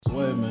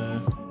Wait,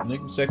 man.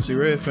 Nigga, Sexy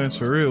Red fans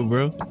for real,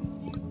 bro.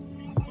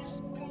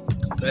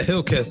 That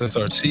Hellcat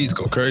SRTs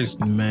go crazy.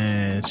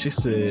 Man, she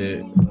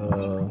said,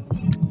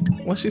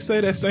 what she say,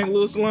 that St.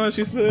 Louis line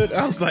she said?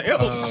 I was like,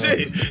 oh,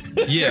 shit.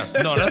 Yeah,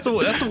 no, that's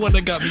the one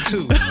that got me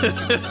too.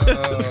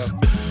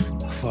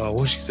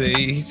 What she say?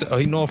 He said,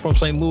 he know I'm from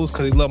St. Louis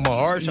because he loved my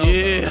art.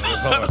 Yeah,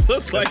 I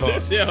was like,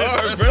 that shit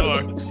hard,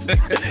 bro.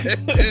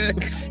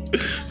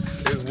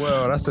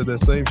 Well, I said that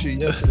same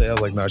shit yesterday. I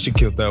was like, nah, she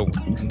killed that one.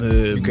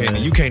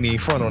 You can't even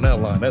front on that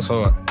line. That's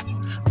hard.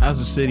 How's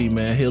the city,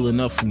 man? Healing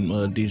up from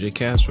DJ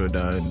Casper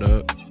dying,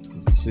 dog.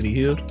 City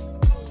healed?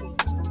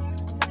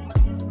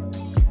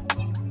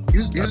 He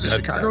was a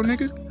Chicago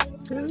nigga?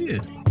 Hell yeah.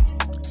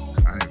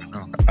 I didn't even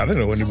know. I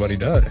didn't know anybody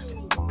died.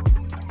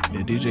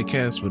 Yeah, DJ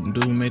Casper, the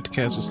dude who made the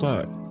Casper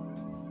slide.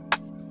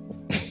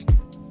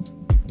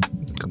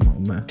 Come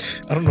on, man.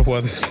 I don't know why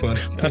this is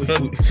funny. I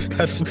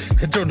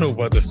don't know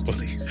why this is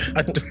funny.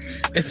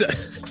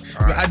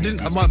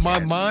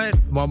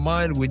 My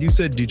mind, when you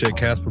said DJ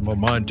Casper, my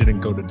mind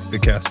didn't go to the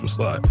Casper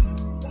slide.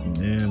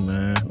 Yeah,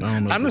 man. I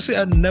don't know. Honestly,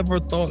 I never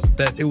thought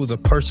that it was a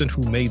person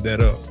who made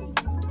that up.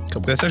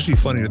 That's actually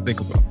funny to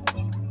think about.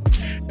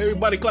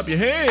 Everybody clap your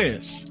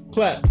hands.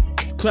 Clap,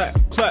 clap,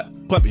 clap,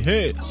 clap your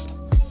hands.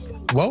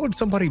 Why would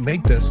somebody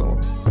make that song?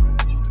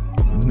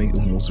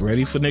 Nigga was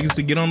ready for niggas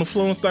to get on the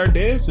floor and start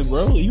dancing,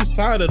 bro. He was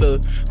tired of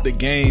the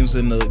games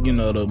and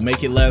the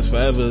make it last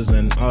forevers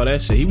and all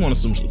that shit. He wanted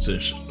some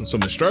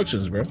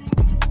instructions, bro.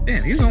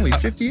 Damn, he was only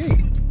 58.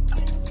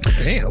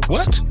 Damn,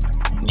 what?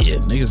 Yeah,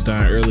 niggas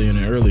dying earlier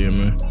and earlier,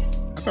 man.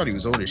 I thought he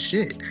was old as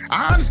shit.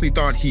 I honestly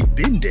thought he'd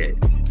been dead.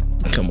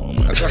 Come on,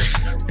 man.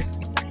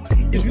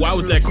 Why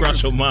would that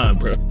cross your mind,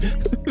 bro?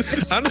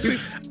 Honestly,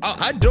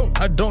 I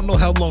don't know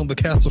how long the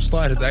Casper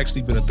slide has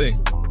actually been a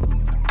thing.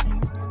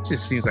 It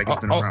just seems like it's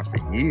been around for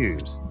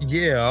years.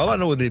 Yeah, all I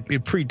know is it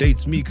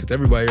predates me because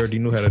everybody already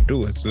knew how to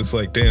do it. So it's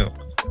like, damn.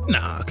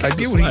 Nah, I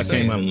get what he's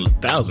saying. Came out in the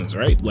thousands,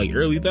 right? Like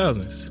early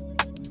thousands.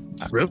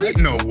 Really?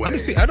 No way.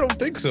 Honestly, I don't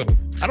think so.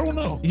 I don't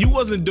know. You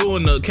wasn't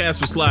doing the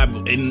Casper slide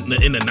in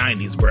the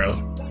 90s, bro.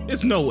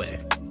 It's no way.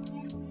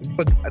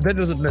 But that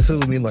doesn't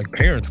necessarily mean like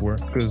parents were,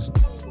 because.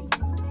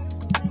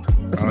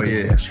 Oh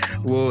yeah.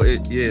 Well,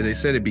 they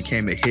said it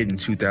became a hit in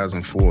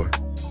 2004.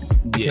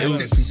 Yeah,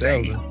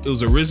 it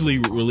was originally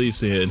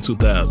released in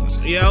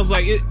 2000s. Yeah, I was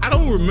like, I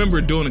don't remember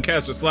doing the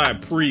Casper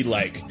slide pre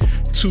like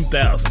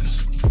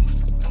 2000s.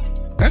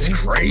 That's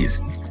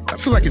crazy. I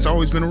feel like it's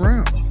always been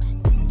around.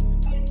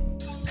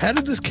 How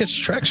did this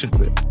catch traction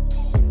then?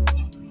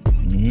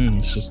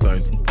 It's just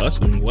like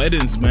busting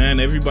weddings, man.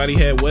 Everybody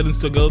had weddings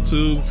to go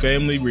to,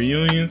 family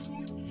reunions,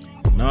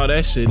 and all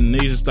that shit, and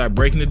they just start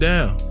breaking it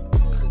down.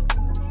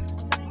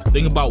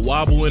 Think about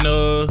Wobble and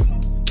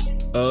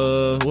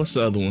what's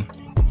the other one?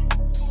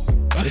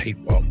 I hate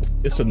Wobble.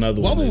 It's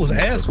another one. Wobble was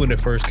ass when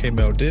it first came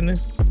out, didn't it?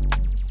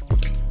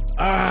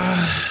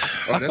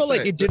 I feel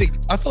like it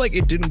didn't. I feel like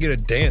it didn't get a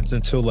dance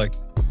until like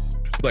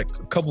a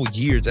couple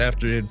years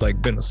after it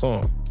like been a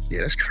song. Yeah,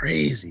 that's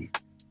crazy.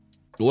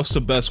 What's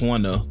the best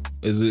one though?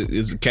 Is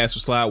it Casper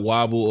Slide,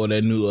 Wobble, or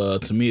that new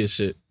Tamia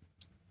shit?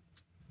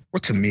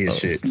 What Tamia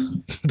shit?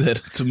 That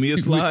Tamia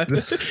slide?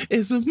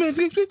 It's a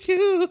message with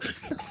you.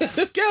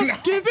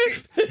 Can't give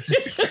it.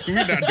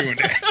 We're not doing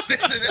that.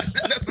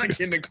 That's not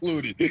getting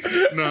included.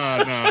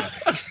 Nah.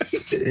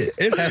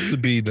 It has to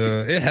be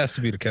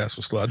the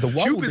Casper Slide. The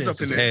Wobble Cupid's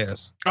dance up in is there.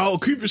 ass. Oh,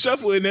 Cupid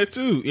Shuffle in there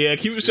too. Yeah,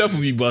 Cupid Shuffle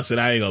be busted.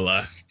 I ain't gonna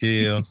lie.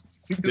 Yeah.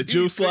 The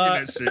Juke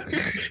Slide.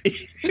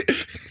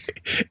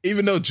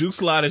 Even though Juke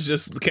Slide is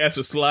just the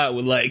Casper Slide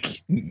with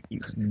like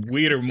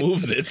weirder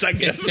movements, I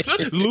guess.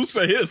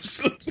 Looser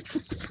hips.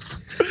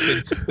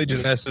 They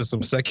just added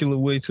some secular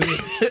way to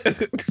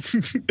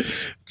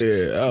it.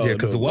 Yeah,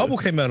 because the Wobble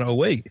came out in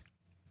 2008.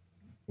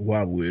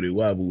 Wobble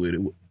with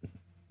it.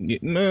 Yeah,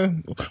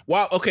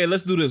 nah. Okay,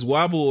 let's do this.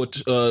 Wobble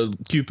or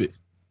Cupid?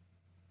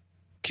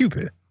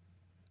 Cupid.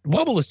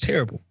 Wobble is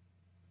terrible.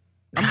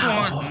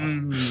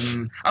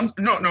 I'm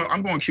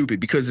going Cupid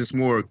because it's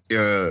more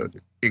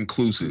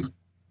inclusive.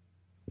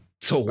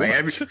 So what?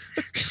 Like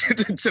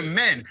to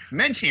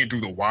men can't do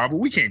the wobble.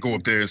 We can't go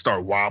up there and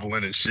start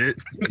wobbling and shit.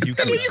 You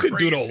can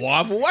do the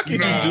wobble. Why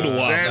can't you do the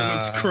wobble? That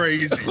looks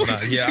crazy.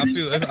 Yeah,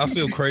 I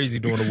feel crazy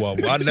doing the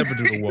wobble. I never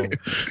do the wobble.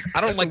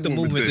 I don't like the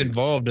movements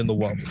involved in the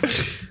wobble.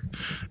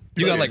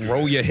 You gotta like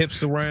roll your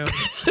hips around.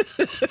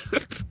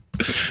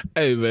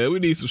 Hey man, we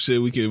need some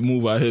shit we can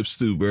move our hips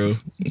to, bro.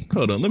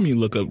 Hold on, let me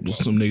look up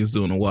some niggas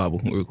doing a wobble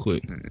real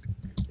quick.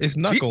 It's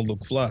not gonna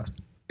look fly.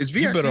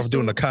 You better off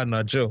doing the Cotton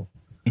Eye Joe.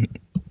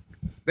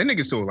 That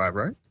nigga's still alive,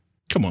 right?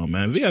 Come on,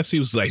 man. VIC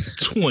was like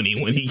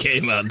 20 when he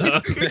came out,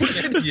 dog.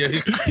 Yeah,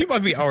 he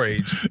might be our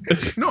age.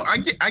 No, I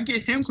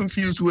get him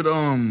confused with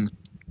the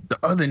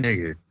other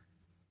nigga,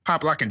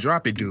 Pop Lock and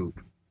Drop It dude.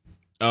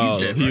 Oh,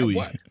 dead, Huey.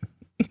 Right?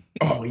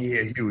 Oh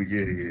yeah, Huey.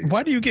 Yeah.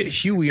 Why do you get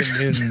Huey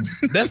in?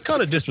 That's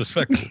kind of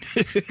disrespectful.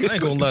 I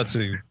ain't gonna lie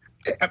to you.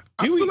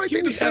 I feel like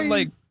Huey had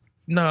like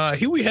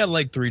Huey had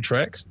like 3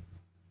 tracks.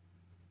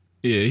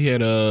 Yeah, he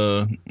had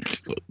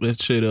that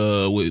shit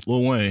with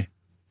Lil Wayne.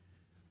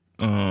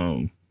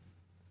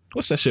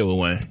 What's that shit with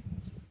Wayne?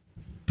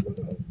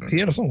 He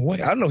had a song.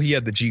 Wait, I know he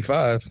had the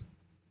G5.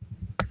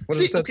 What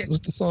is that? Okay.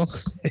 What's the song?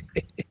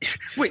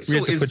 Wait, You so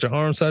have to is put your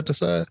arms side to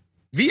side?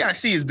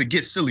 VIC is the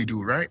Get Silly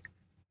dude, right?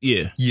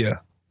 Yeah. Yeah.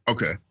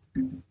 Okay.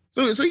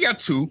 So you got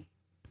two.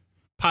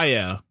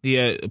 Payal. He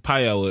had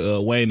Payal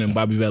with Wayne and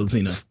Bobby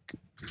Valentino.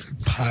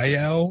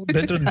 Payal?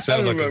 That doesn't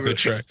sound like a good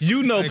track.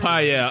 You know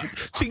Payal.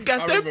 She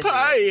got that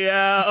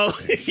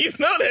Payal. You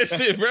know that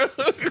shit, bro.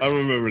 I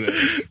remember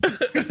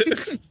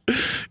that.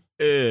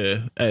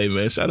 Yeah. Hey,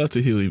 man. Shout out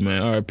to Huey,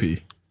 man.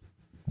 RIP.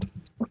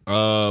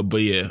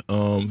 But yeah,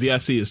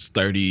 VIC is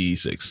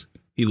 36.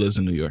 He lives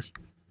in New York.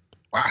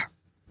 Wow.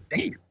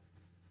 Damn.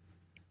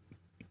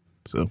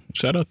 So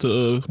shout out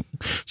to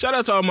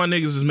all my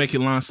niggas is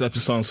making line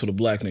stepping songs for the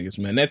black niggas,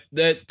 man.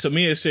 That to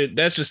me is shit.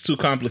 That's just too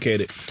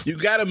complicated. You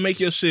gotta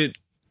make your shit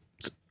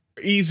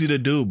easy to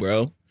do,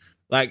 bro.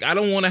 Like I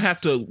don't want to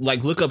have to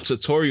like look up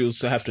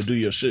tutorials to have to do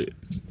your shit.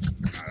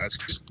 Nah, that's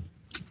good.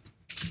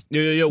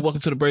 Yo, welcome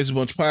to the Brazen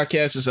Bunch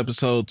podcast. This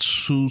episode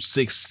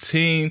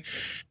 216.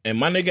 And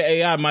my nigga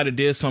AI might have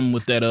did something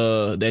with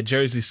that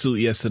jersey suit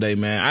yesterday,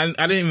 man.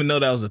 I didn't even know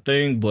that was a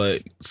thing,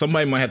 but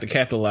somebody might have to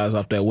capitalize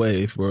off that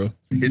wave, bro.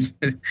 It's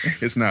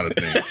not a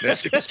thing. That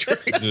shit's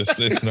crazy.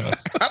 It's not.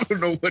 I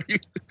don't know what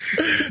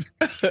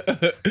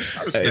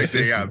I respect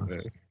AI,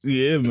 man.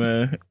 Yeah,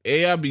 man.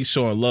 AI be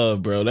showing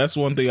love, bro. That's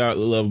one thing I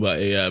love about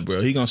AI,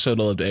 bro. He gonna show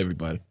love to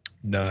everybody.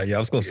 Nah, yeah, I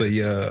was gonna say,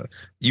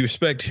 you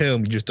respect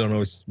him, you just don't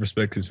always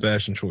respect his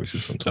fashion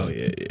choices sometimes. Oh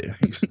yeah.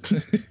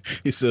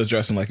 He's still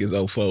dressing like his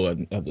old foe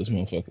of this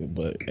motherfucker.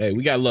 But hey,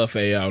 we got love for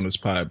AI on this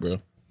pod, bro.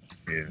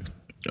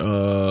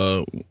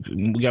 Yeah.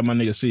 We got my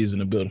nigga C's in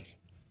the building.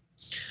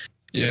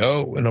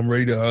 Yeah, and I'm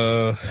ready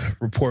to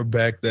report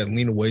back that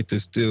Lena Waithe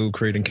is still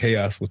creating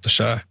chaos with the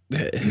Shy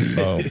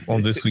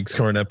on this week's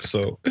current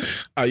episode.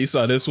 Oh, you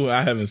saw this one?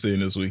 I haven't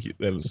seen this week's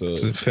episode.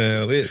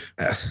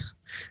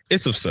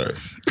 It's absurd.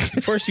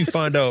 First, you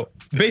find out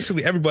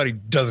basically everybody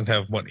doesn't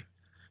have money.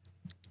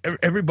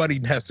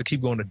 Everybody has to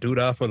keep going to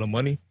doodah for the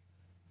money.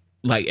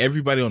 Like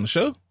everybody on the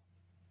show?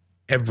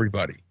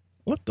 Everybody.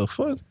 What the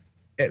fuck?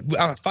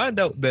 I find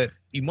out that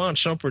Iman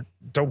Shumpert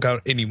don't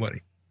got any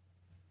money.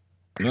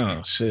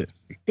 Oh shit!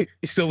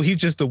 So he's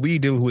just a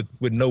weed dealer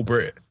with no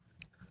bread.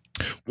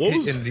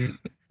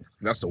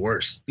 That's the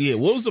worst. Yeah,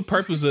 what was the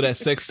purpose of that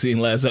sex scene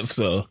last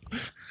episode?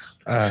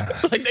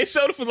 Like they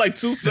showed it for like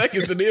 2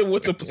 seconds and then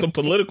went to some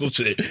political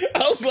shit. I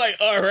was like,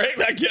 all right,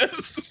 I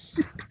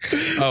guess.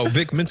 Oh,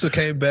 Vic Mensa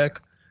came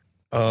back.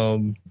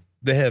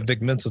 They had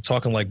Vic Mensa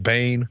talking like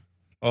Bane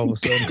all of a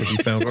sudden because he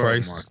found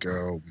Christ.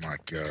 Oh my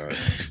god.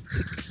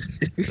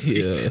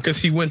 Yeah, because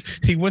he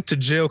went to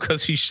jail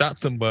because he shot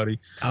somebody.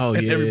 Oh,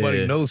 and yeah.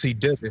 everybody knows he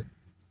did it,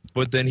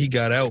 but then he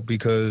got out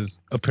because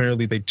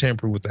apparently they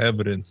tampered with the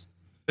evidence.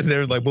 And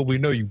they're like, "Well, we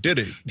know you did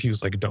it." He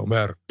was like, "It don't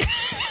matter."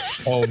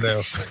 Home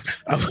now.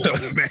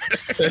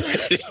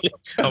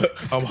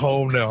 I'm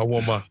home now.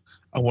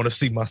 I want to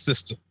see my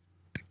sister.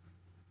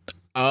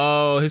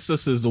 Oh, his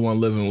sister's the one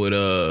living with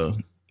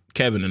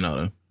Kevin and all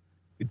them.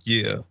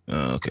 Yeah.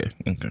 Oh, okay.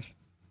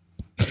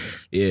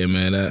 Yeah,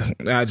 man.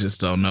 I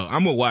just don't know.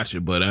 I'm gonna watch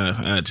it, but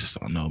I just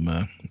don't know,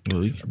 man.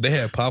 Really? They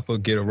had Papa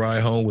get a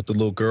ride home with the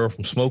little girl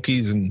from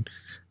Smokies, and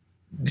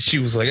she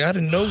was like, "I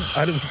didn't know.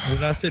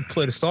 When I said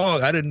play the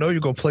song, I didn't know you're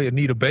gonna play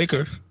Anita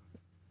Baker."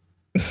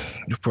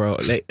 Bro,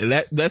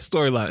 that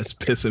storyline is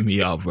pissing me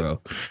off, bro.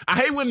 I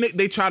hate when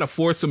they try to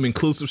force some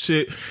inclusive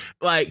shit.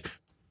 Like,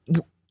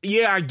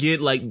 yeah, I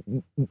get like,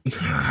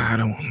 how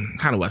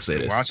do I say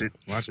this? Watch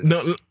it.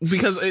 No,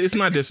 because it's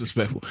not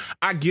disrespectful.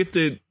 I get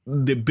that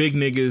the big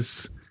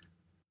niggas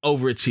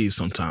overachieve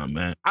sometime,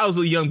 man. I was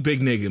a young big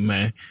nigga,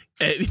 man.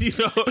 And, you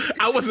know,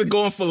 I wasn't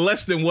going for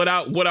less than what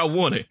I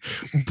wanted.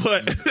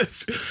 But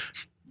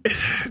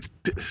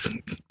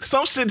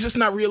some shit just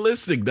not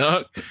realistic,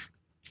 dog.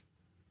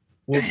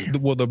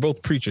 Well, they're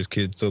both preachers'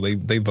 kids, so they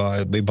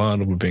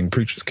bond over being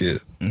preachers'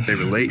 kids. They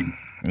relate.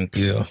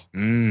 Yeah.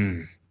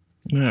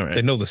 All right.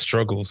 They know the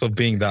struggles of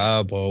being the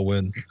eyeball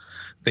when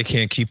they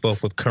can't keep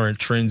up with current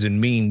trends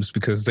and memes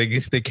because they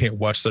can't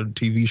watch certain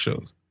TV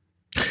shows.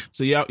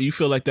 So you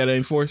feel like that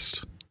ain't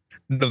forced?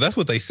 No, that's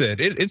what they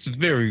said. It's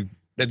very,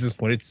 at this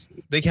point,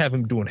 they have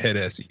him doing head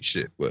assy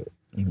shit. But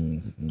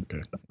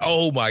okay.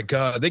 Oh my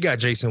God, they got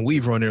Jason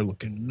Weaver on there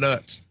looking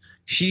nuts.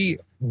 He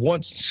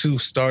wants to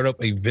start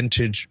up a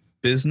vintage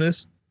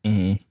business,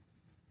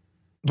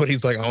 but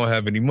he's like, I don't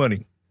have any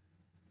money.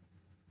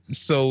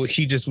 So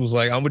he just was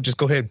like, I'm gonna just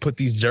go ahead and put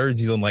these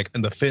jerseys on like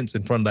in the fence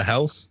in front of the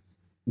house.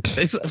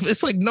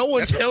 It's like no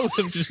one tells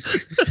him just.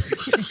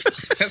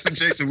 That's some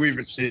Jason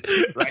Weaver shit.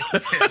 Right?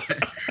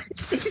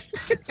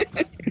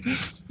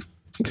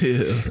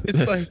 Yeah.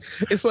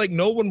 It's like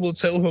no one will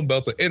tell him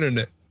about the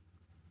internet.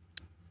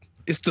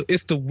 It's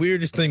the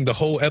weirdest thing. The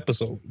whole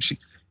episode,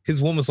 his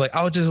woman's like,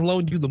 I'll just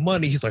loan you the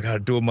money. He's like, I'll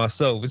do it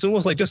myself. It's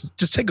almost like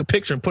just take a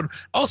picture and put it.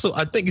 Also,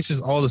 I think it's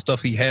just all the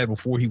stuff he had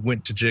before he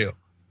went to jail.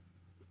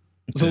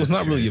 So it's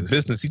not really a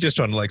business. He's just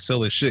trying to like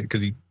sell his shit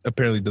because he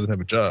apparently doesn't have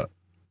a job.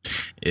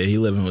 Yeah, he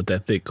living with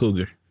that thick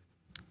cougar.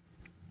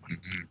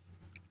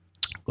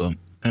 Well,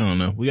 I don't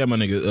know. We got my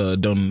nigga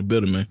Don in the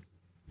building, man.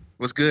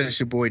 What's good? It's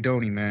your boy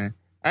Donnie, man.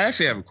 I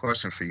actually have a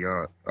question for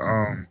y'all.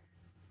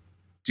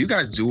 Do you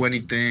guys do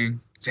anything?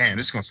 Damn,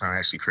 this is gonna sound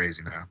actually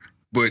crazy now.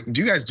 But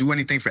do you guys do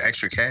anything for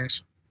extra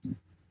cash?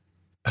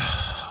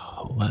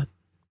 What?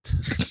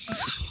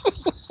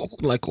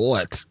 Like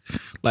what?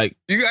 Like,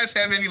 do you guys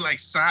have any like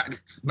side?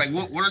 Like,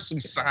 what are some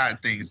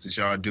side things that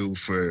y'all do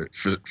for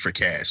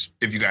cash?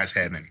 If you guys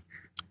have any.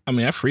 I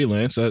mean, I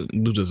freelance. I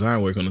do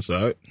design work on the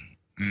side.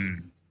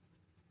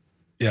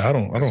 Yeah, I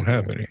don't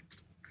have any.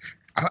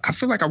 I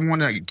feel like I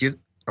want to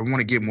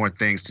get more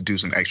things to do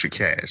some extra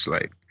cash.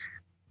 Like,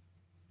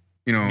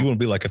 you know, you want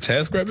to be like a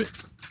TaskRabbit?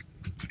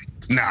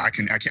 Nah, I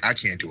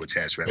can't do a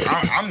TaskRabbit.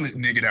 I'm the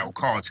nigga that will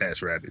call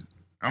TaskRabbit.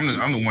 I'm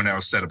the one that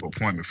will set up an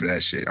appointment for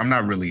that shit. I'm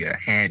not really a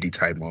handy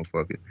type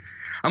motherfucker.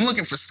 I'm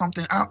looking for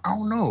something. I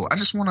don't know. I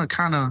just want to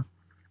kind of,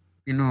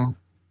 you know,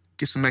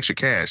 get some extra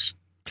cash.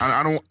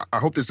 I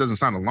hope this doesn't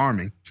sound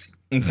alarming.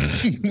 You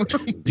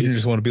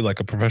just want to be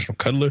like a professional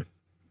cuddler?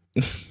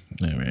 All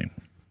right.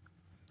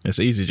 It's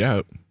an easy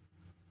job.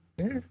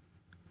 Yeah.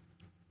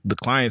 The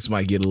clients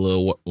might get a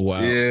little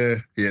wild. Yeah.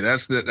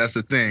 That's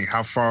the thing.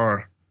 How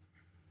far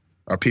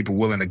are people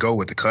willing to go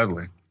with the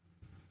cuddling?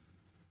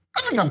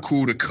 I think I'm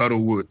cool to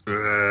cuddle with.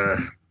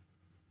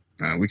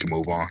 We can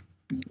move on.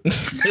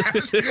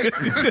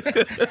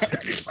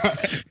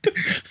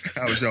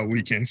 How was y'all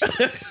weekend?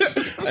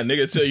 A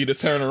nigga tell you to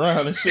turn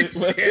around and shit.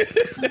 I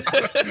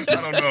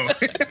don't know.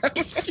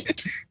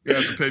 You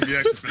have to pay me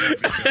extra for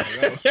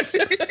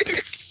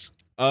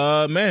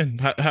that. Man,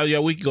 how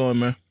y'all week going,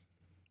 man?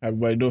 How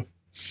everybody doing?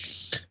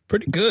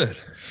 Pretty good.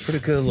 A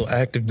little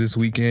active this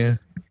weekend.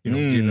 You know,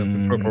 getting up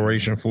in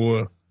preparation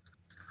for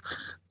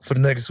the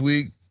next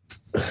week.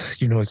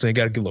 You know, saying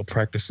got to get a little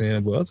practice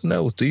in, but other than that,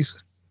 it was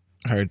decent.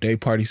 I heard Day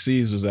Party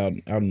C's was out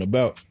and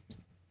about.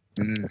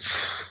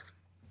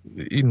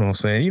 You know what I'm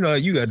saying? You know,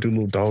 you got to do a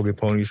little dog and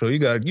pony show. You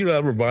got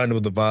to remind them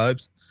of the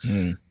vibes.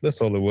 That's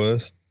all it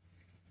was.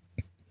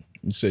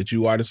 You said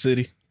you are the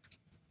city?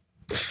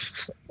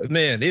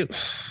 Man, where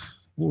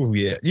were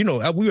we at? You know,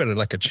 we were at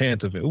like a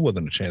chance event. It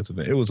wasn't a chance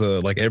event. It was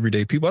like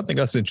everyday people. I think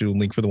I sent you a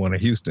link for the one in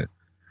Houston.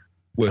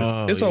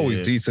 Well, it's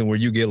always decent where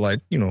you get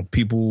like, you know,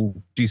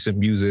 people, decent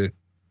music.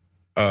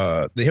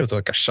 There was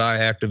like a Shy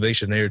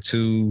activation there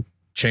too.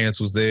 Chance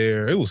was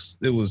there. It was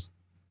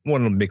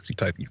one of them mixy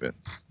type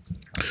events.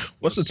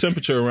 What's the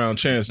temperature around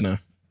Chance now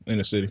in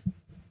the city?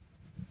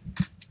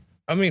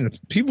 I mean,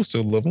 people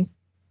still love him.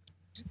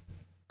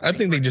 I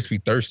think they just be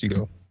thirsty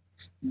though.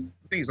 I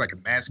think he's like a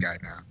mascot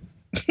now.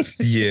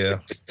 Yeah.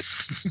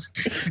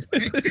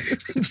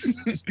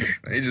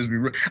 They just be.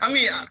 I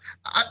mean,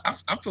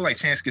 I feel like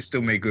Chance can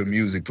still make good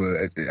music, but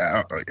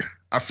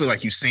I feel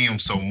like you see him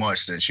so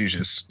much that you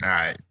just, all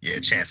right, yeah,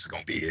 Chance is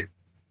gonna be here.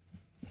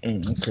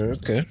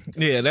 Okay.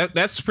 Yeah,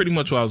 that's pretty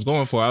much what I was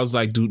going for. I was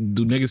like, do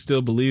niggas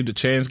still believe the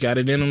Chance got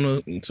it in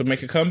him to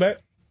make a comeback?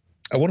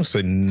 I want to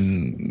say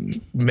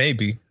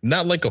maybe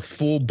not like a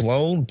full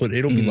blown, but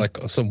it'll be like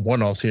some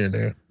one offs here and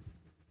there.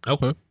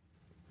 Okay.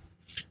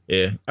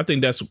 Yeah, I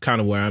think that's kind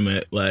of where I'm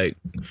at. Like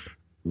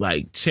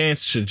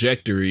Chance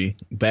trajectory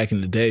back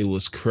in the day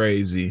was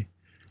crazy,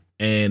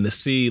 and to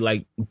see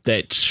like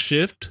that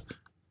shift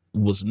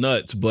was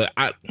nuts. But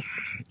I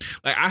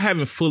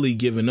haven't fully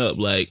given up.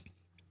 Like,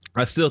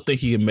 I still think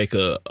he can make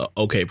a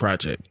okay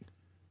project,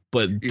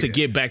 but to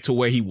get back to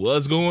where he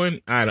was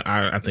going,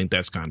 I think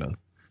that's kind of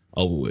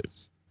over with.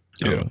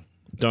 Yeah.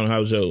 Don't know,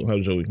 how was your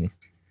weekend?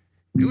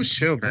 It was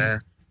chill,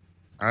 man.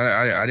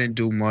 I didn't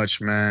do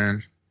much,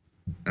 man.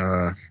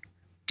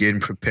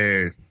 Getting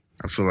prepared.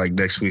 I feel like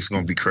next week's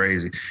gonna be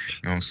crazy. You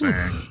know what I'm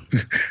saying?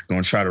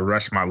 Gonna try to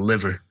rest my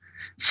liver,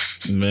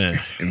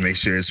 man, and make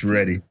sure it's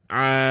ready.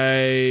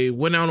 I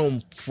went out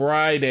on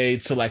Friday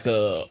to like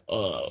a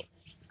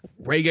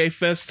reggae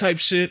fest type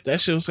shit.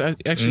 That shit was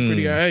actually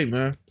pretty alright,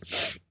 man.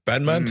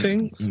 Batman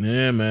thing?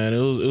 Yeah, man. It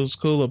was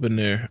cool up in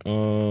there.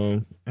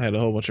 Had a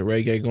whole bunch of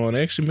reggae going.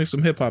 I actually mixed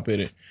some hip hop in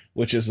it,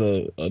 which is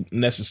a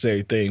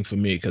necessary thing for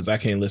me because I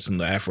can't listen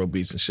to Afro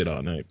beats and shit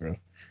all night, bro.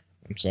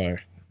 I'm sorry.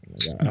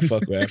 I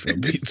fuck with Afro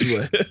beats,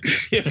 but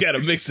you gotta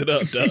mix it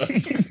up, dog.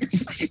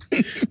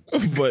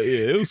 But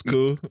yeah, it was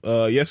cool.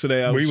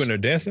 Yesterday were you in there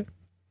dancing?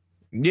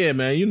 Yeah,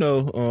 man. You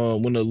know,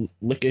 when the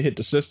liquor hit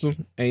the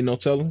system, ain't no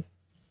telling.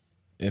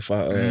 If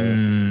I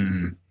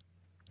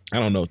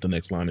don't know what the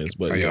next line is,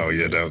 but yeah, I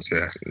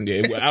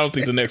don't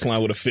think the next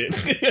line would have fit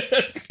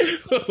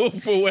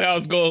for where I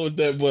was going with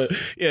that. But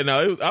yeah,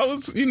 no, I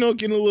was, you know,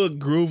 getting a little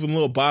groove and a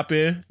little bop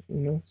in, you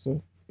know,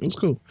 so it was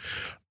cool.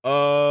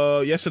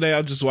 Yesterday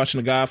I was just watching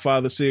the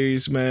Godfather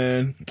series,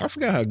 man. I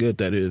forgot how good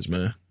that is,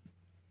 man.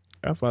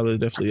 Godfather is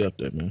definitely up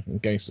there, man, in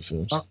gangster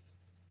films.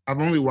 I've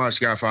only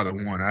watched Godfather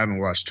 1. I haven't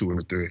watched 2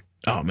 or 3.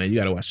 Oh man, you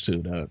gotta watch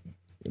 2, dog.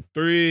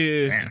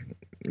 3.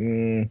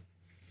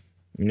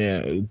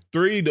 Yeah,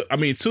 3. I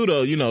mean 2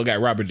 though. You know, got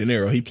Robert De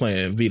Niro. He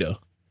playing Vito,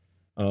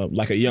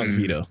 like a young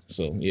Vito.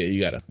 So yeah,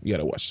 you gotta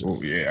watch 2.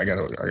 Oh yeah, I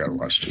gotta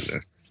watch 2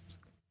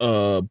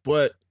 then.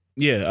 But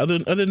yeah, other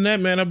than that,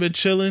 man, I've been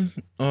chilling.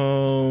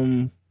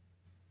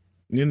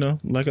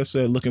 like I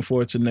said, looking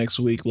forward to next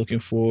week. Looking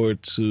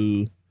forward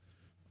to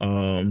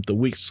the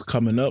weeks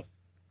coming up.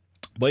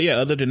 But yeah,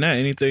 other than that,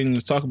 anything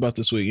to talk about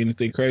this week?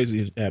 Anything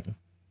crazy happened?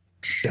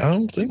 I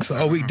don't think so.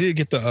 Oh, we did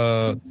get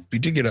an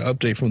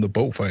update from the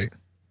boat fight.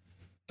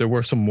 There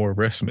were some more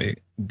arrests made.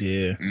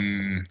 Yeah.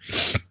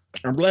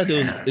 I'm glad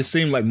it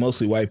seemed like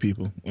mostly white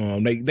people.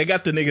 They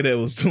got the nigga that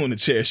was doing the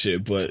chair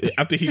shit, but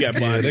I think he got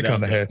bonded. They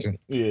kind of had to.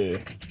 Yeah.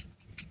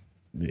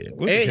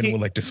 What with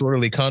like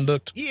disorderly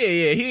conduct?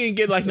 Yeah. He didn't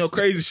get like no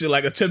crazy shit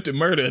like attempted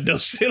murder and no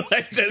shit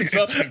like that.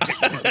 So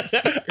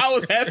I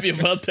was happy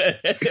about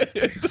that.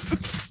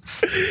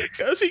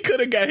 Because he could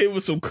have got hit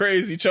with some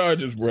crazy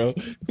charges, bro.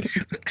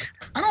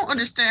 I don't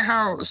understand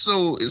how.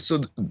 So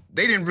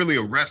they didn't really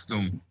arrest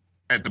him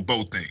at the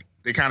boat thing.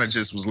 They kind of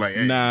just was like,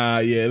 hey, nah,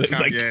 yeah. It was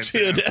like,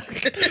 chill down.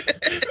 They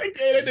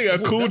gave that nigga a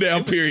cool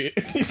down period.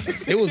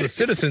 It was a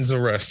citizen's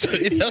arrest.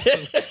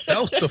 That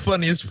was the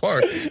funniest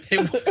part.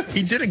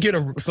 He didn't get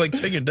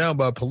taken down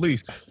by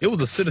police. It was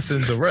a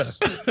citizen's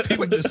arrest.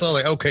 People just saw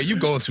like, okay, you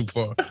going too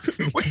far.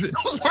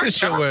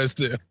 Sit your ass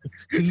there.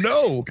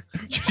 No,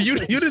 you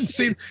didn't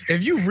see.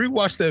 If you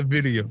rewatch that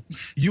video,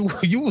 you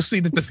will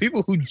see that the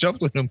people who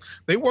jumped with him,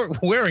 they weren't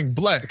wearing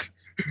black.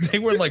 They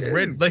were like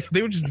red. Like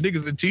they were just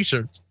niggas in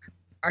t-shirts.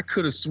 I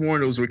could have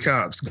sworn those were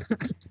cops.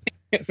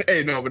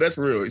 Hey, no, but that's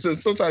real. So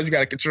sometimes you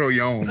gotta control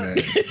your own, man.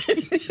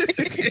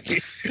 Hey,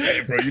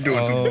 bro, you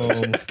doing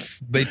too much.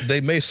 They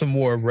made some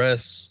more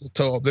arrests.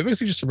 They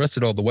basically just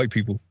arrested all the white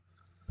people.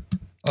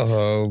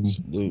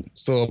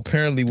 So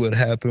apparently, what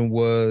happened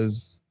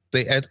was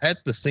they at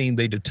the scene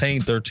they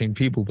detained 13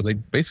 people, but they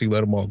basically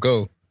let them all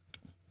go.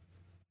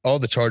 All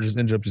the charges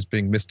ended up just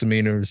being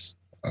misdemeanors.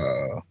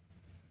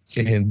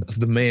 And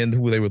the man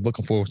who they were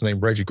looking for was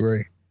named Reggie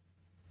Gray.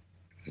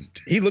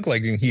 He looked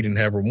like he didn't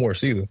have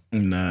remorse either.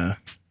 Nah.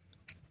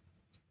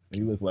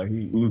 He looked like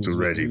he was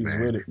ready,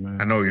 man.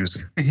 I know he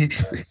was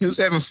he was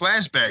having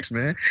flashbacks,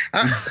 man.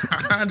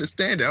 I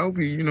understand it. I hope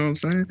you know what I'm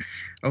saying?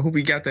 I hope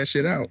he got that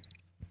shit out.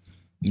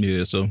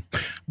 Yeah, so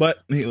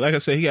but like I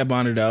said, he got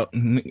bonded out.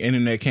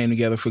 Internet came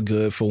together for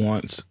good for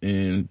once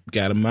and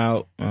got him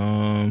out.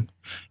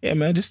 Yeah,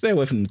 man, just stay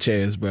away from the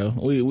chairs, bro.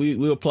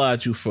 We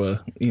applaud you for,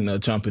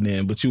 jumping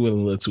in, but you went a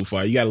little too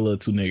far. You got a little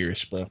too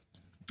niggerish, bro.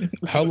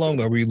 How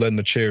long are we letting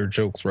the chair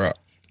jokes rock?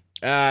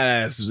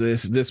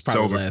 This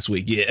probably last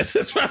week. Yes,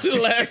 it's probably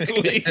last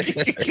week.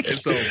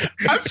 It's over.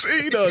 I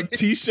seen a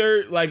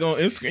t-shirt like on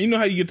Instagram. You know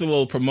how you get the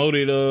little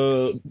promoted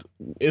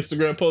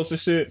Instagram post and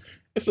shit?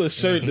 It's a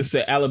shirt that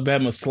said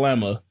Alabama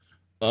Slammer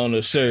on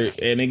the shirt,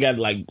 and it got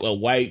like a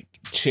white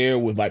chair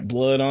with like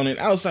blood on it.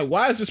 I was like,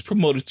 why is this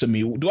promoted to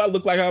me? Do I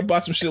look like I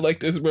bought some shit like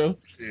this, bro?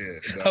 Yeah,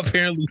 no.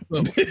 Apparently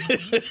so.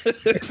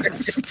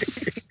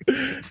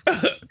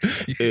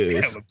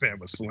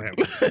 Alabama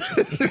Slammer.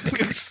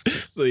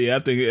 So yeah, I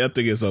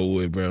think it's over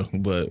with, bro.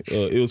 But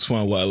it was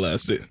fun while it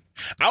lasted.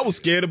 I was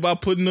scared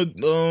about putting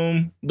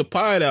the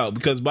pod out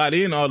because by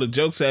then all the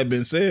jokes had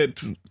been said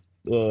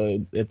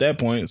at that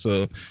point.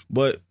 So,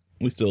 but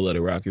we still let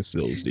it rock. It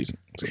still was decent.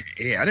 So.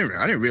 Yeah, I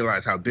didn't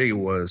realize how big it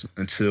was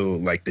until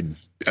like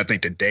I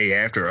think the day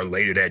after or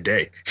later that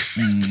day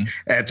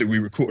after we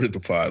recorded the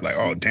pod. Like,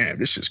 oh damn,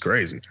 this shit's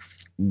crazy.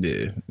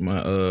 Yeah,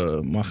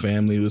 my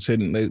family was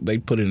hitting. They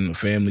put it in the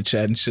family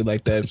chat and shit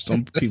like that.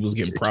 Some people's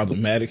getting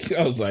problematic.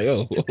 I was like,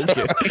 oh,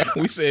 okay.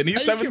 We saying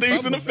these 7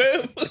 things in the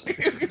family.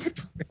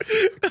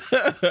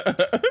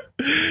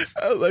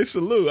 I was like,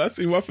 salute. I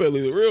see my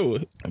family the real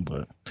one,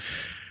 but.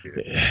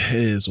 It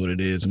is what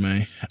it is,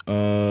 man.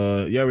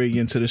 Y'all ready to get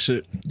into this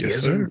shit? Yes,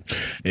 sir.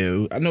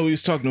 Yeah, I know we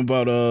was talking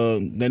about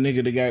that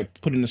nigga that got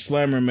put in the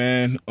slammer,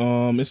 man.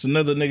 It's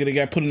another nigga that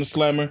got put in the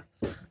slammer.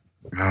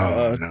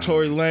 No.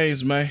 Tory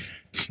Lanez, man.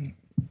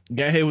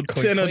 Got hit with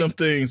 10 of them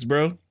things,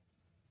 bro.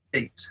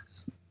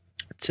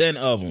 10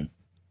 of them.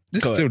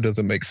 This still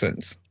doesn't make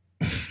sense.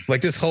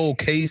 Like this whole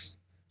case,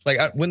 like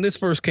when this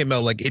first came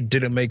out, like it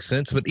didn't make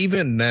sense. But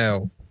even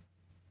now,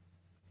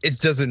 it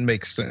doesn't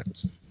make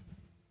sense.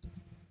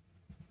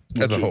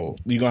 As a whole,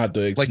 you're gonna have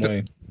to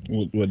explain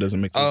what doesn't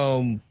make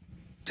sense.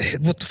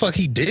 What the fuck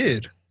he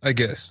did, I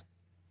guess.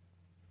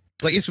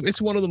 Like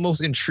it's one of the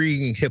most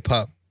intriguing hip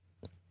hop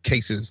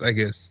cases, I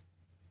guess,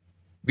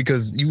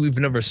 because we've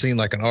never seen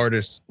like an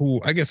artist who,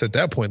 I guess at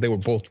that point they were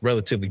both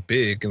relatively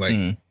big and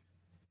like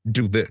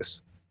do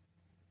this.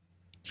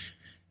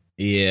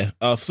 Yeah.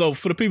 So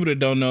for the people that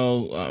don't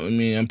know, I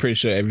mean, I'm pretty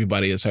sure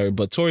everybody has heard,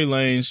 but Tory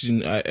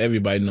Lanez,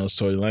 everybody knows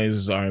Tory Lanez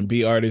is an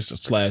R&B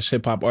artist /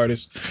 hip hop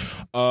artist.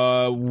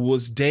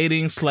 Was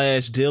dating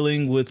 /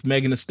 dealing with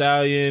Megan Thee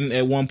Stallion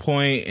at one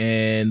point,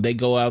 and they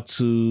go out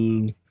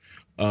to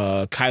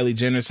Kylie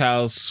Jenner's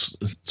house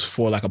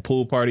for like a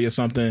pool party or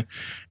something.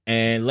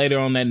 And later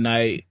on that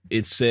night,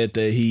 it said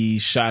that he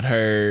shot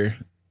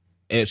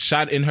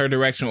in her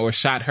direction or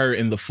shot her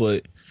in the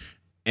foot,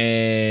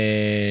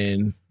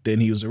 and then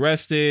he was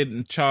arrested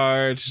and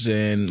charged,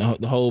 and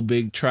the whole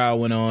big trial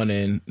went on,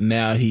 and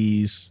now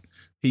he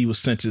was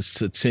sentenced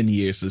to 10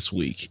 years this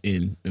week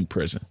in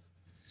prison.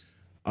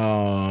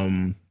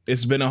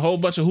 It's been a whole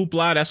bunch of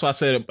hoopla. That's why I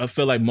said I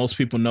feel like most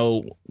people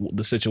know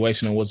the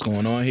situation and what's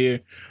going on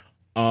here.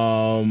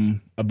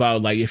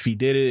 About like if he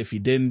did it, if he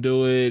didn't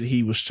do it,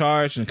 he was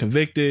charged and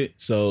convicted.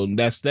 So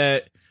that's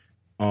that.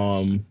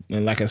 And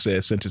like I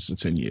said, sentenced to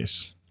 10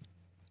 years.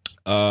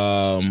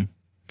 I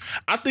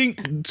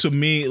think to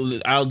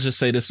me, I'll just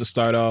say this to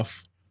start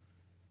off.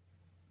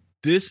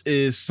 This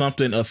is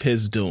something of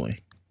his doing.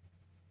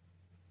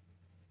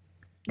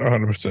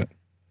 100%.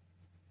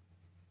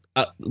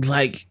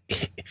 Like,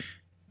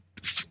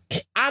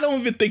 I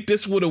don't even think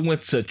this would have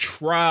went to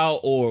trial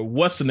or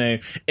what's the name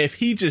if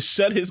he just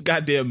shut his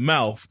goddamn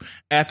mouth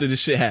after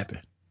this shit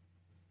happened.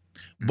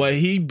 But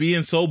he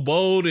being so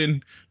bold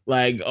and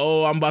like,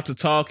 oh, I'm about to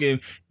talk, and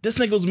this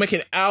nigga was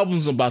making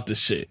albums about this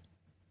shit.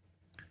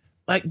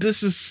 Like,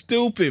 this is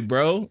stupid,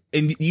 bro.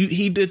 And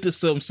he did this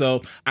to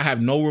himself. I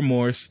have no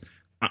remorse.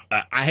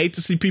 I hate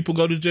to see people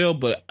go to jail,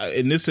 but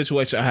in this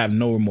situation, I have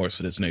no remorse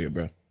for this nigga,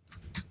 bro.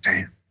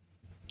 Damn.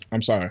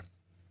 I'm sorry.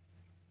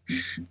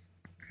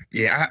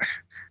 Yeah,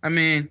 I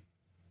mean,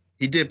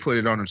 he did put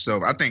it on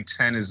himself. I think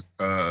 10 is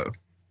a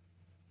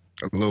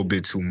little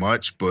bit too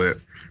much, but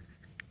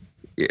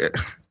yeah,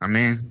 I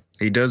mean,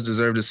 he does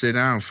deserve to sit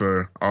down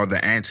for all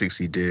the antics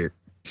he did.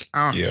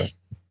 Yeah.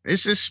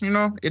 It's just,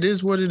 it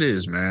is what it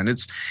is, man.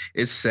 It's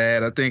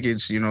sad. I think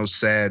it's,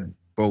 sad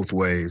both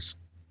ways.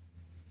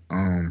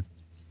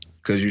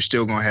 Because you're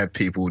still going to have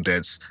people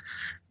that's,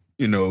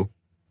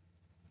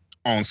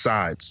 on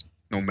sides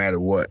no matter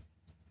what.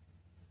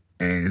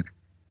 And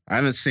I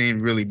haven't seen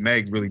really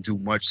Meg really do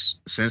much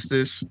since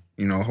this.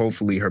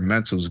 Hopefully her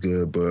mental's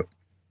good, but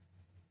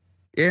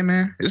yeah,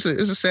 man, it's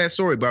a sad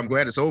story, but I'm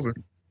glad it's over.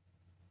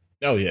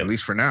 Oh yeah, at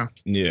least for now.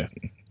 Yeah,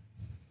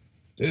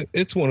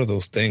 it's one of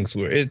those things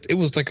where it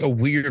was like a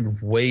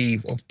weird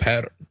wave of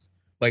patterns.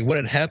 Like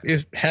when it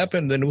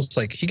happened, then it was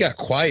like he got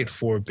quiet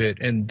for a bit,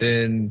 and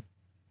then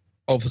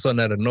all of a sudden,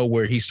 out of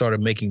nowhere, he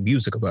started making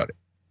music about it.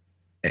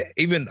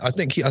 Even I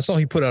think I saw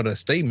he put out a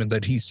statement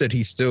that he said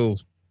he still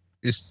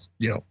is,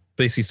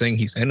 basically saying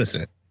he's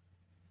innocent.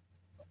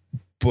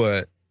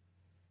 But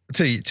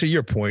to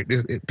your point,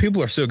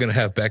 people are still going to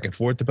have back and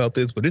forth about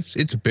this, but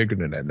it's bigger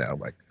than that now.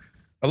 Like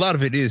a lot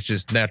of it is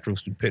just natural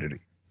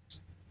stupidity.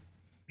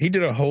 He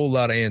did a whole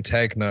lot of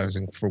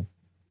antagonizing for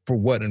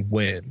what and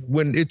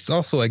when it's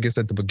also, I guess,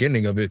 at the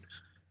beginning of it,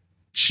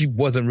 she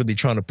wasn't really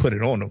trying to put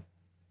it on him.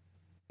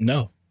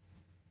 No,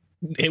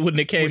 it wouldn't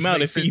have came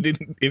out if he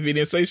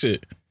didn't say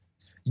shit.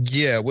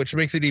 Yeah, which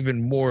makes it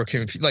even more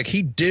confusing. Like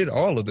he did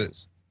all of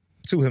this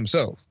to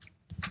himself.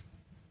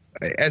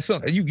 As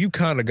some, you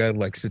kind of got to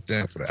like sit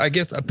down for that. I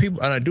guess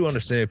people, and I do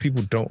understand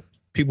people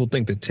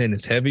think that 10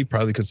 is heavy,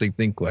 probably because they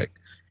think like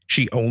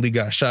she only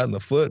got shot in the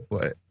foot.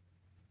 But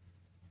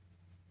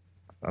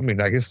I mean,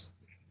 I guess,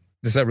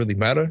 does that really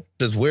matter?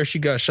 Does where she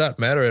got shot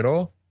matter at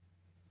all?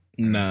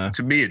 Nah,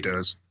 to me it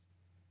does.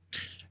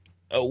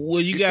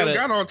 Well, you still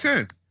got all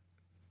 10.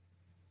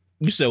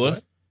 You said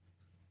what?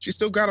 She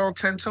still got all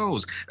 10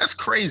 toes. That's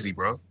crazy,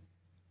 bro.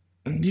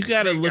 You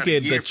got to look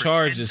at the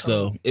charges,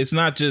 though. It's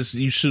not just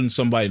you shooting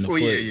somebody in the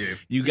foot. Yeah.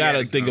 You got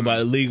to think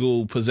about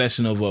illegal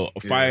possession of a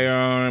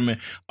firearm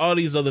and all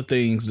these other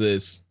things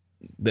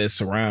that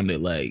surround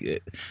it.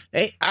 Like,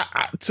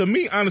 to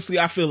me, honestly,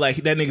 I feel like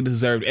that nigga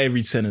deserved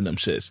every 10 of them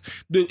shits.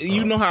 Dude,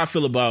 you know how I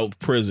feel about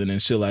prison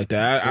and shit like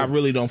that. I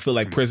really don't feel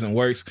like prison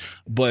works,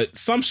 but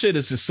some shit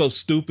is just so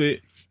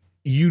stupid.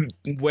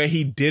 Where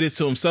he did it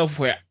to himself,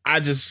 where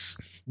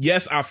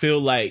yes, I feel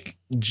like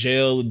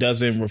jail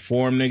doesn't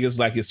reform niggas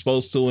like it's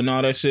supposed to and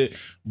all that shit,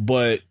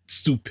 but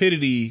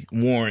stupidity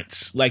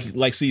warrants,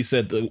 like C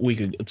said a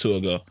week or two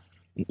ago,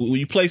 when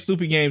you play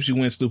stupid games, you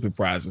win stupid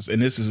prizes,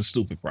 and this is a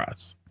stupid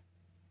prize.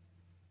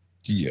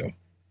 Yeah.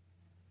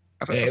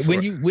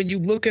 When you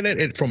look at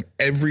it from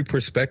every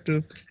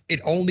perspective,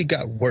 it only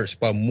got worse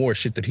by more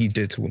shit that he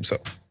did to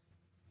himself.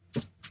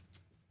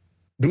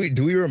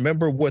 Do we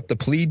remember what the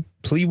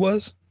plea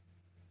was?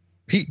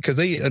 Because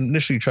they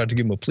initially tried to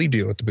give him a plea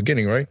deal at the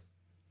beginning, right?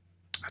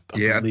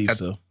 I believe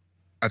so.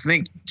 I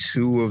think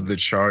 2 of the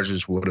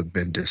charges would have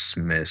been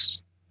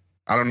dismissed.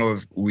 I don't know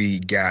if we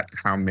got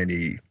how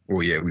many.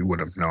 Well, yeah, we would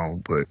have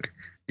known, but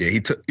yeah,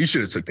 he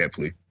should have took that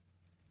plea,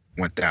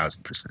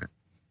 1,000%.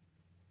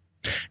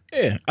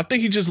 Yeah, I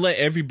think he just let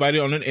everybody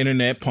on the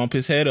internet pump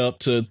his head up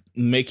to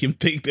make him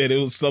think that it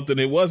was something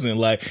it wasn't.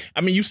 Like, I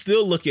mean, you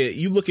look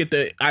at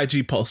the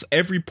IG post.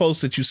 Every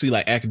post that you see,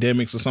 like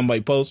Akademiks or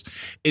somebody post,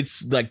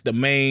 it's like the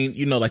main,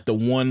 like the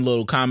one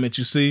little comment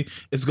you see,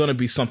 it's going to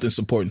be something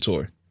supporting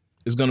Tory.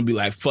 It's going to be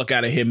like, fuck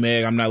out of here,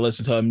 Meg. I'm not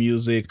listening to her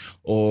music,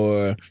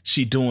 or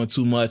she doing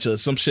too much, or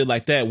some shit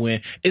like that,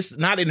 when it's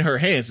not in her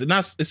hands.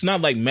 It's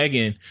not like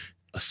Megan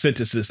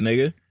sentenced this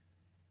nigga.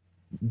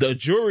 The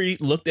jury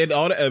looked at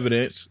all the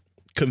evidence,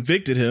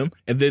 convicted him,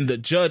 and then the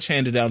judge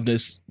handed down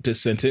this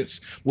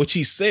sentence, which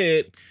he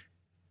said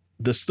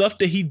the stuff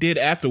that he did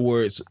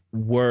afterwards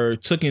were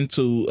took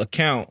into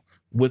account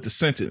with the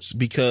sentence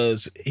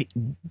because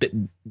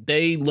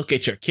they look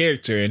at your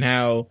character and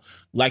how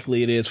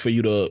likely it is for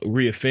you to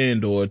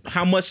reoffend or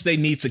how much they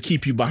need to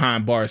keep you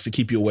behind bars to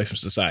keep you away from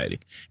society.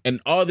 And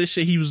all this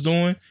shit he was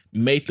doing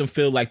made them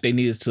feel like they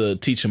needed to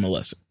teach him a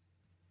lesson.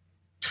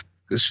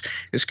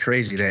 It's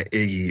crazy that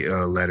Iggy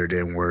letter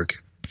didn't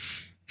work.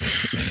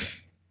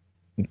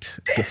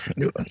 That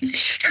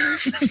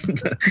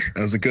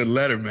was a good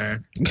letter,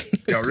 man.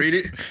 Y'all read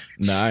it?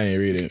 Nah, I ain't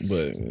read it,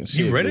 but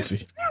you read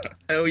it?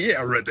 Hell yeah,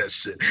 I read that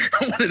shit.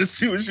 I wanted to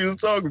see what she was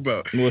talking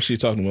about. What's she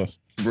talking about?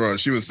 Bro,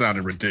 she was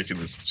sounding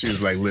ridiculous. She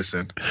was like,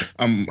 listen,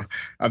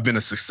 I've been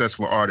a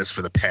successful artist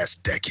for the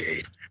past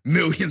decade.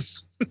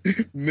 Millions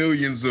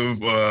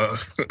of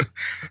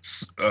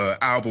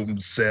album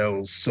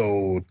sales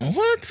sold.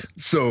 What?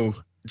 So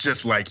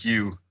just like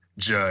you,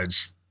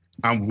 Judge,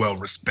 I'm well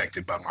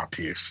respected by my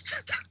peers.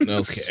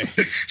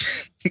 Okay.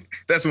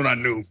 That's when I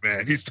knew,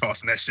 man. He's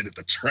tossing that shit at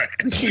the trash.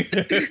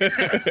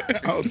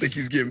 I don't think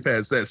he's getting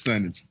past that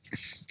sentence.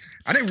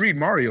 I didn't read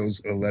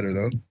Mario's letter,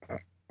 though. I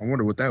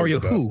wonder what that was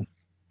about. Who?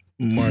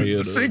 Mario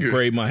The singer.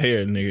 braid my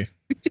hair, nigga.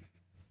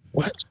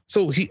 What?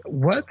 So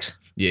what?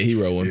 Yeah, he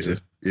wrote one too.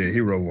 Yeah,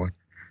 he wrote one.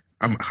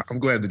 I'm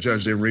glad the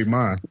judge didn't read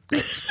mine.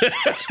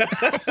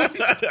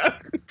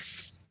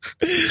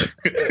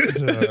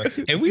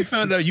 And we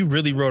found out you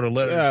really wrote a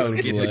letter.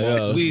 We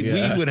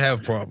would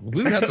have problems.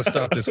 We would have to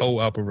stop this whole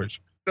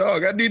operation.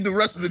 Dog, I need the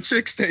rest of the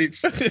Chicks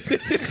tapes.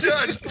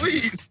 Judge,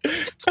 please.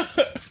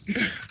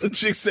 The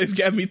Chicks tapes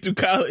got me through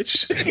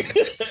college.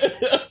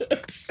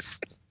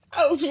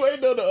 I was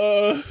waiting on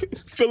the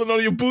feeling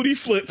on your booty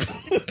flip.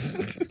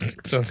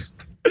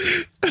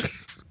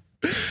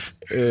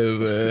 Yeah,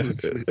 man,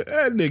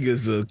 that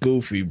nigga's a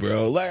goofy,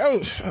 bro.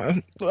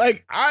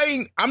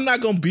 I'm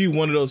not gonna be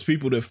one of those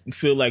people that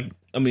feel like,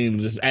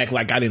 just act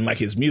like I didn't like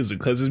his music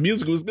because his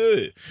music was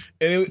good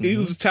and he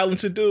was a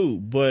talented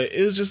dude. But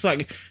it was just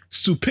like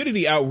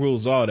stupidity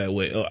outrules all that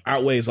way,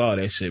 outweighs all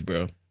that shit,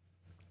 bro.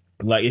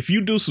 Like if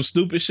you do some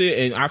stupid shit,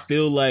 and I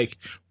feel like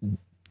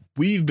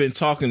we've been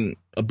talking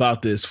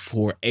about this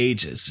for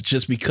ages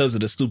just because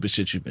of the stupid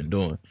shit you've been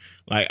doing.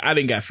 Like I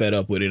didn't got fed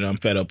up with it. And I'm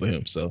fed up with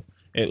him, so.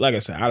 And like I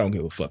said, I don't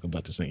give a fuck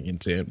about this thing in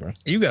 10, bro.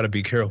 You got to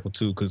be careful,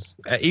 too, because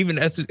even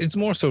as it's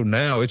more so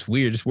now, it's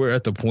weird. We're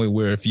at the point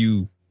where if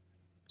you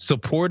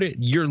support it,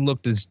 you're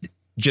looked as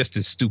just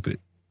as stupid.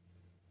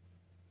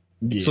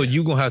 Yeah. So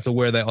you're going to have to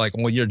wear that like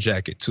on your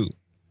jacket, too.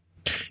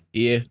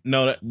 Yeah,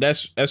 no,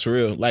 that's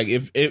real. Like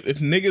if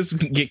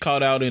niggas get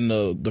caught out in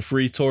the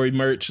free Tory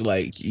merch,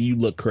 like you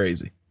look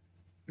crazy.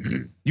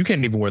 You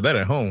can't even wear that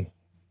at home.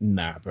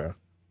 Nah, bro.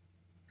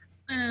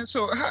 Man,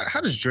 so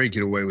how does Drake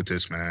get away with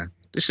this, man?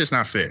 This shit's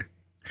not fair.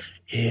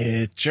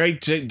 Yeah,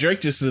 Drake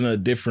just in a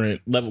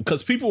different level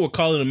because people were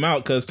calling him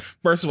out because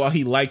first of all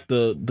he liked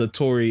the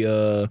Tory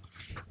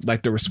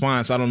like the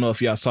response. I don't know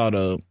if y'all saw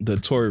the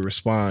Tory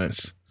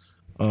response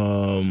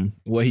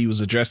where he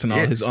was addressing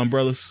all his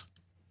umbrellas.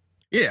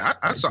 Yeah,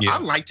 I saw. Yeah. I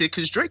liked it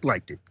because Drake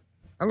liked it.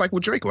 I like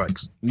what Drake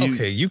likes.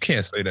 You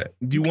can't say that.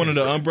 You one of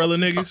the umbrella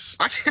niggas?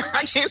 I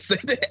can't say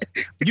that.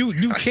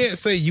 You can't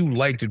say you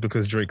liked it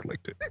because Drake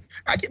liked it.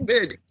 I can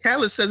bet.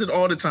 Khaled says it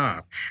all the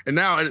time. And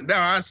now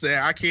I say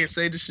I can't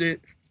say the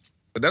shit.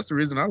 But that's the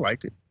reason I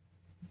liked it.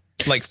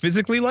 Like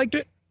physically liked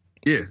it?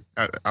 Yeah,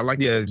 I like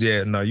it.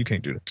 Yeah, no, you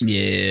can't do that.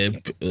 Yeah,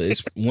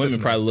 it's women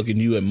probably looking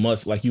at you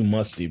like you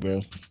musty,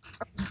 bro.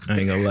 I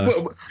ain't gonna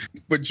lie.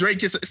 But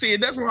Drake is... See,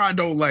 that's why I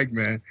don't like,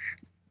 man.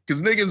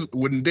 Because niggas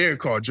wouldn't dare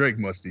call Drake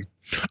musty.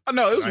 Oh,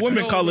 no, it was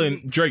women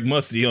calling Drake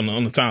musty on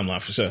the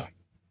timeline for sure.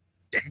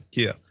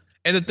 Yeah.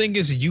 And the thing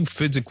is, you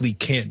physically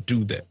can't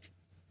do that.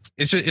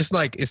 It's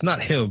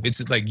not him.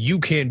 It's like you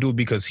can't do it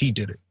because he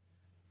did it.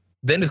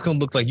 Then it's going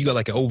to look like you got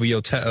like an OVO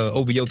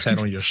tat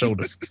on your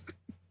shoulder.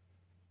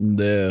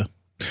 Yeah.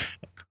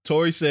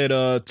 Tory said,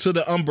 to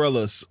the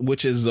umbrellas,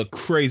 which is a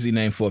crazy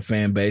name for a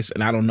fan base.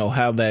 And I don't know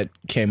how that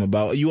came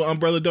about. Are you an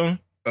umbrella donor?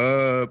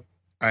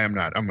 I am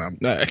not. I'm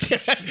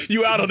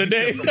You out on the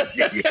day?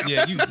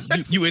 Yeah,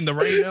 you in the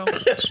rain now?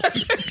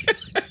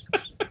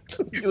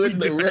 You in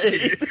the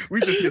rain.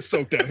 We just get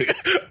soaked out here.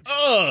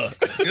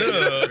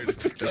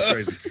 That's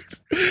crazy.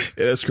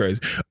 Yeah, that's crazy.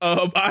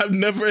 I've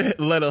never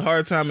let a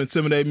hard time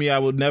intimidate me. I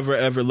would never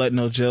ever let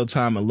no jail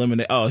time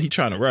eliminate. Oh, he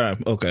trying to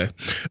rhyme. Okay.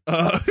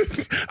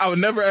 I would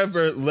never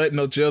ever let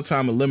no jail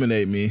time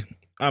eliminate me.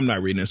 I'm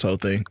not reading this whole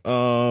thing.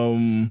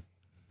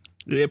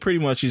 Yeah, pretty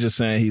much he's just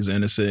saying he's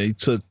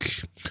innocent.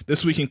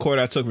 This week in court,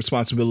 I took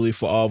responsibility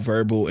for all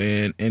verbal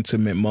and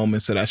intimate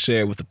moments that I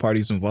shared with the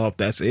parties involved.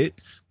 That's it.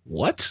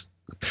 What?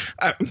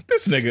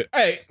 This nigga,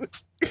 hey,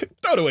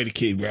 throw away the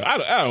key, bro. I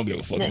don't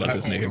give a fuck about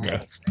this nigga, bro.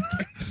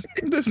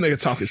 This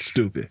nigga talking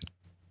stupid.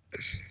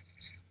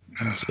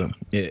 So,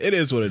 yeah, it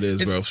is what it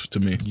is, bro, to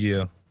me.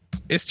 Yeah.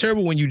 It's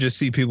terrible when you just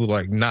see people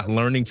like not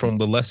learning from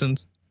the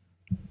lessons.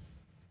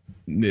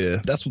 Yeah.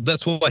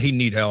 That's why he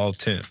need all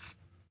 10.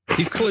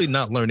 He's clearly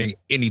not learning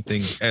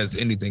anything as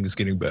anything is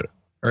getting better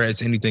or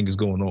as anything is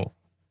going on.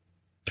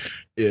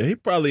 Yeah, he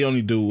probably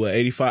only do what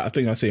 85. I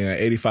think I'm saying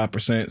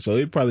 85%. So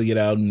he'd probably get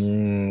out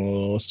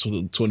in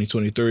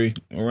 2023,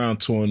 around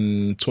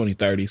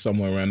 2030,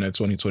 somewhere around there,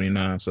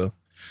 2029. So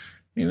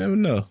you never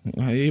know.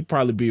 He'd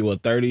probably be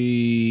what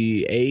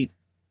 38,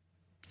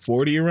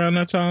 40 around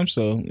that time.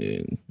 So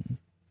yeah,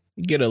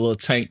 you get a little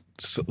tank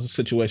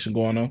situation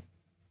going on.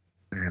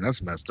 Man,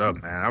 that's messed up,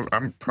 man.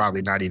 I'm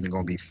probably not even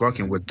gonna be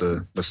fucking with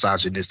the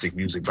misogynistic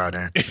music by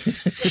then.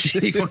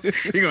 You're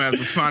gonna have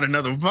to find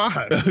another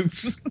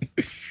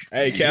vibe.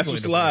 Hey, Casper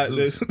Slide.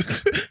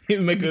 He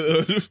make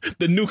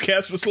the new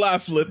Casper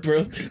Slide flip,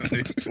 bro.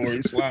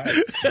 Tory Slide.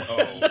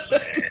 Oh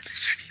man.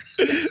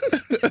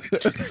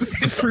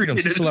 Freedom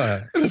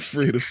Slide.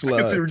 Freedom Slide. I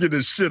can see him getting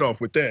his shit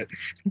off with that.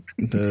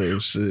 Oh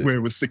shit. Where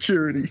it was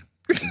security.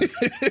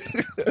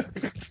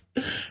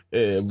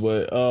 Yeah,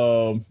 but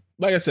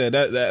like I said,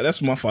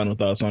 that's my final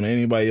thoughts on it.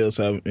 Anybody else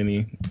have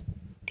any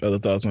other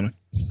thoughts on it?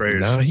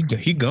 Prayers. Nah,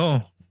 he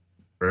gone.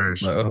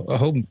 Prayers. I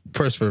hope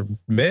prayers for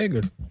Meg.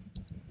 Or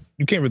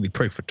you can't really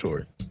pray for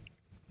Tory.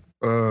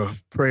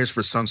 Prayers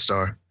for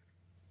Sunstar.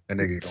 That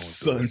nigga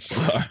going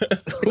Sunstar.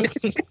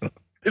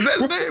 Is that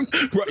his name?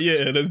 Right,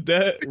 yeah, that's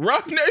that.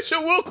 Rock Nation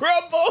will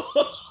crumble.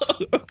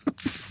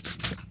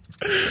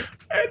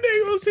 That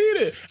nigga was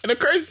heated. And the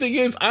crazy thing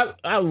is,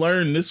 I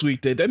learned this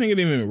week that nigga didn't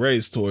even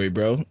raise Tory,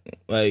 bro.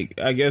 Like,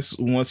 I guess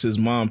once his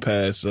mom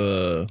passed,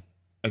 I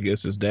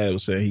guess his dad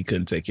was saying he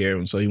couldn't take care of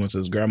him, so he went to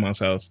his grandma's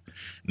house.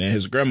 And then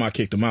his grandma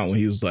kicked him out when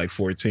he was like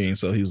 14,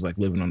 so he was like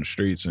living on the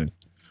streets and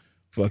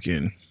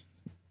fucking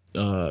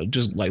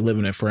just like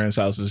living at friends'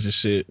 houses and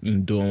shit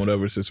and doing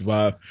whatever to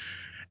survive.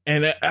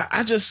 And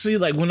I just see,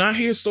 like, when I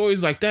hear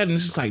stories like that, and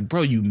it's just like,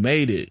 bro, you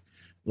made it.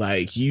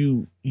 Like,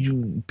 you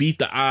beat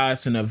the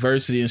odds and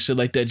adversity and shit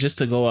like that just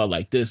to go out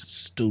like this. It's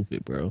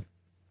stupid, bro.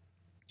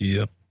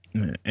 Yeah.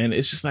 And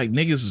it's just like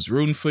niggas is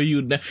rooting for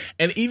you.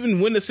 And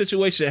even when the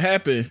situation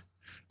happened,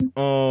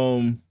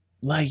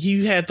 like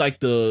you had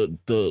like the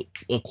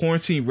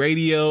quarantine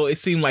radio. It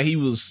seemed like he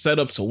was set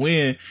up to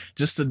win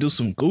just to do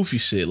some goofy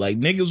shit. Like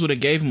niggas would have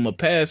gave him a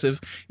pass if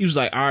he was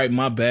like, all right,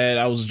 my bad,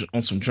 I was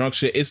on some drunk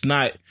shit. It's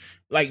not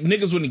like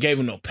niggas wouldn't have gave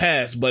him no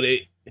pass, but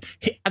I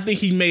think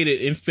he made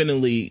it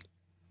infinitely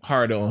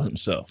harder on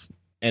himself,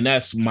 and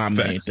that's my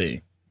main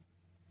thing.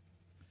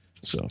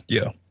 So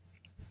yeah.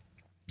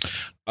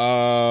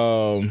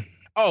 Oh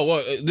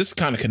well, this is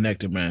kind of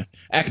connected, man.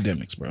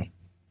 Akademiks, bro.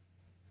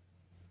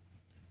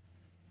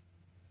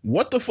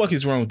 What the fuck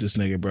is wrong with this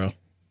nigga, bro?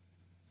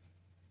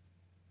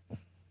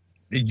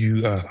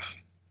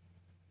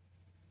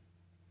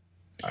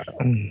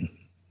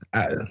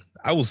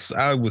 I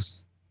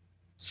was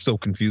so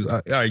confused.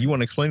 All right, you want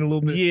to explain a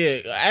little bit?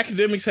 Yeah,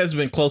 Akademiks has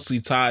been closely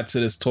tied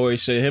to this Tory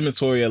shit. Him and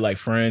Tory are like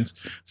friends.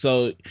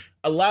 So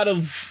a lot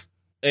of,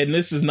 and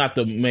this is not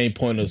the main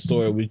point of the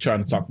story we're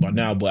trying to talk about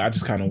now, but I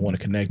just kind of want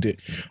to connect it.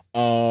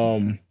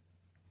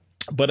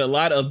 But a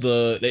lot of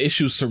the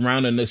issues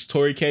surrounding this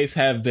Tory case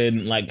have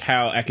been like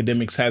how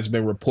Akademiks has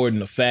been reporting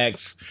the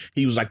facts.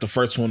 He was like the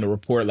first one to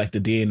report like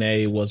the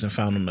DNA wasn't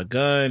found on the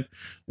gun,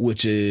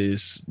 which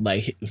is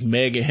like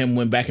Meg and him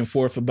went back and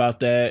forth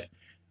about that.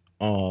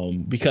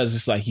 Because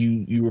it's like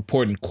you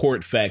reporting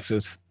court facts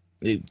as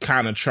it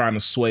kind of trying to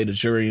sway the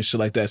jury and shit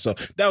like that. So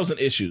that was an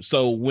issue.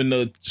 So when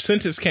the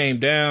sentence came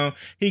down,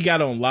 he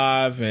got on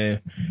live and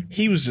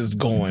he was just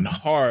going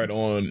hard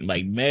on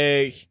like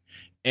Meg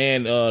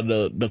and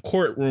the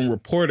courtroom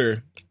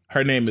reporter.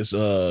 Her name is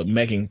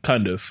Megan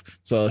Cundiff.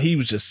 So he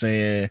was just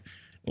saying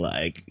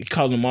like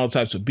calling them all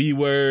types of B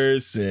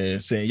words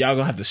and saying y'all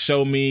gonna have to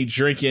show me,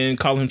 drinking,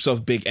 calling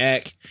himself Big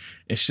Ak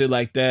and shit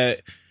like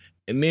that.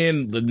 And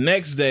then the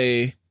next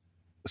day,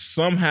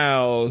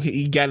 somehow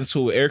he got into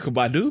it with Erykah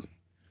Badu.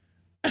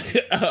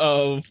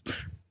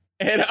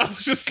 And I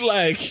was just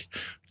like,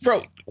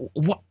 bro,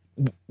 what?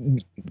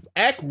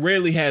 Ak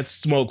rarely has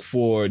smoke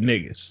for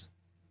niggas.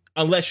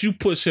 Unless you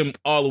push him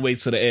all the way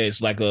to the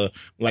edge, like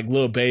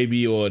Lil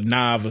Baby or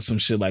Nav or some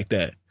shit like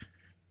that.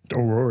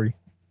 Or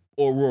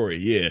Rory,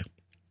 yeah.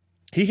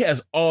 He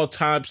has all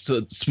types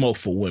of smoke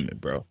for women,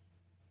 bro.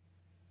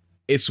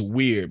 It's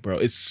weird, bro.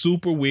 It's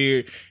super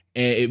weird.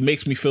 And it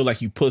makes me feel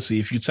like you pussy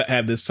if you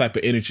have this type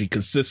of energy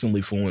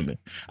consistently for women.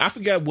 I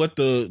forgot what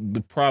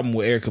the problem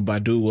with Erykah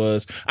Badu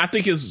was. I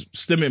think it's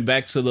stemming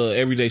back to the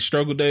Everyday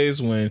Struggle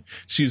days when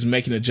she was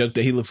making a joke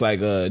that he looks like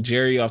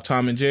Jerry off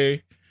Tom and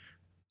Jerry.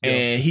 Yeah.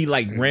 And he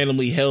like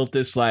randomly held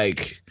this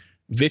like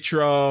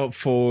vitriol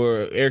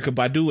for Erykah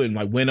Badu and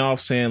like went off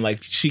saying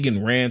like she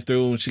getting ran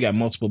through and she got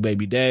multiple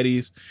baby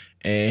daddies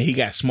and he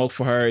got smoke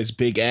for her. It's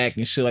Big Ak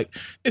and shit. Like,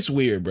 it's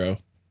weird, bro.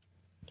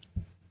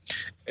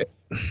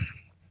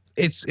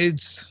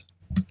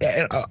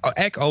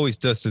 Ak always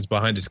does this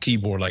behind his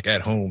keyboard, like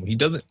at home.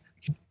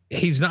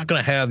 He's not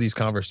going to have these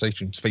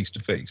conversations face to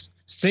face.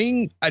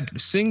 Seeing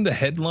the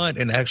headline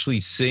and actually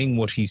seeing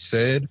what he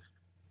said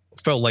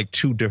felt like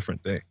two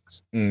different things.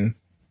 Mm.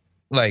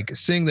 Like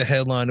seeing the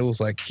headline, it was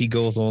like he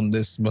goes on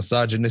this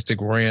misogynistic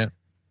rant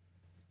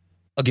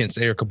against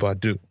Erykah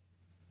Badu.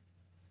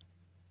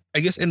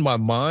 I guess in my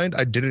mind,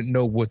 I didn't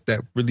know what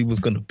that really was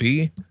going to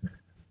be.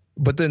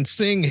 But then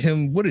seeing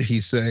him, what did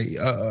he say?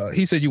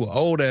 He said, "You an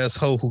old ass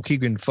hoe who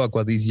keep getting fucked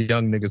by these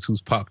young niggas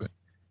who's popping."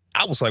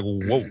 I was like,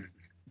 "Whoa."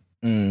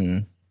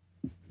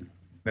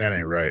 That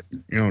ain't right.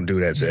 You don't do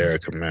that to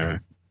Erykah,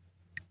 man.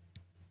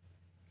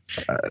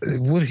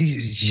 What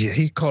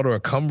he called her a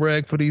cum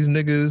rag for these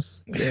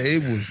niggas. Yeah,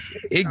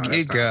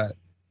 it got.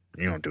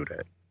 You don't do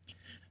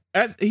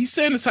that. He's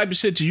saying the type of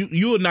shit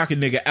you will knock a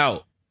nigga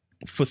out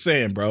for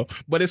saying, bro.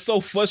 But it's so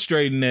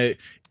frustrating that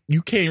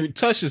you can't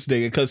touch this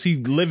nigga because he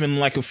living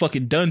like a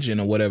fucking dungeon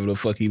or whatever the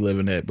fuck he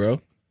living at, bro.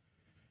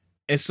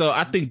 And so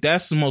I think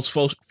that's the most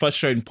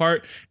frustrating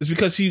part is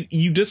because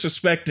you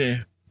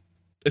disrespecting,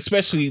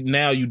 especially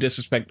now you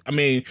disrespect. I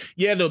mean,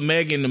 yeah, the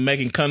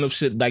Megan Cunliffe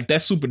shit, like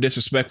that's super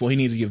disrespectful. He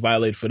needs to get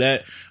violated for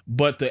that.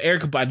 But the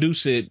Erykah Badu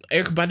shit,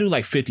 Erykah Badu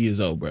like 50 years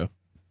old, bro.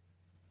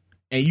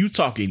 And you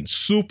talking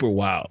super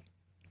wild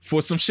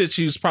for some shit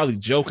she was probably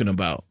joking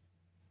about.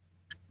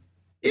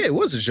 Yeah, it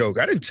was a joke.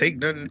 I didn't take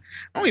nothing.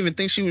 I don't even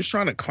think she was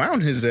trying to clown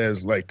his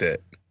ass like that.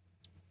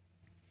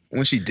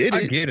 When she did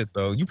it. I get it,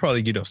 though. You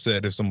probably get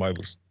upset if somebody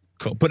was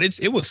cool. But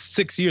it was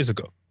 6 years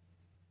ago.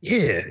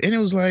 Yeah, and it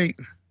was like,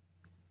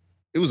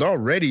 it was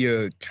already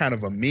a kind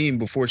of a meme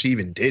before she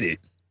even did it.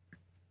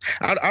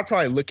 I'd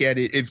probably look at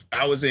it, if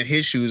I was in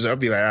his shoes, I'd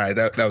be like, all right,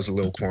 that was a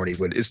little corny,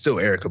 but it's still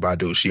Erykah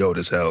Badu. She old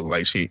as hell.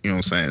 Like, she, you know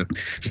what I'm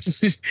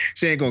saying?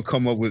 She ain't going to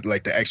come up with,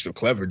 like, the extra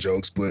clever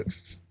jokes, but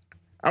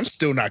I'm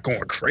still not going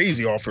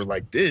crazy off her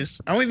like this.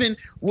 I don't even,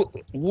 what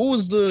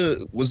was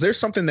there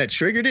something that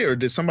triggered it, or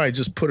did somebody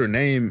just put her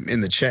name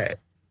in the chat?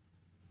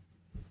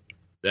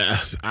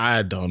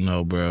 I don't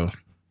know, bro.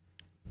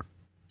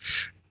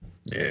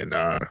 Yeah,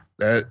 nah,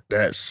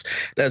 that's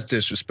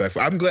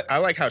disrespectful. I'm glad. I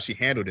like how she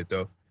handled it,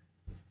 though.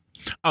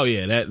 Oh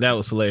yeah, that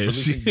was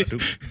hilarious. yeah.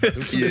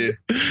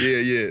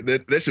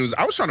 That shit was.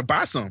 I was trying to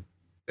buy some.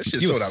 That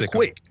shit sold out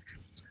quick.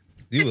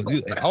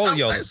 All of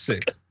y'all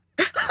sick.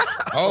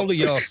 All of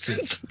y'all sick.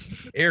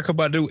 Erykah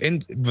Badu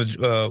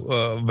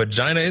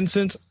vagina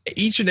incense.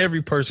 Each and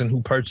every person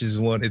who purchases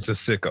one, it's a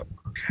sicko.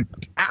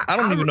 I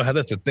don't even know how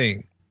that's a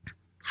thing.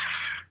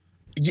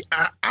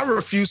 Yeah, I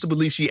refuse to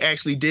believe she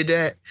actually did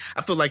that.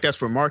 I feel like that's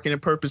for marketing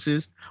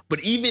purposes.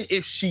 But even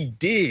if she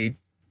did,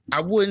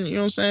 I wouldn't. You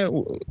know what I'm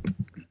saying?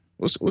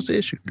 What's the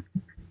issue?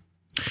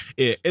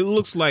 Yeah, it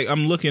looks like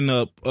I'm looking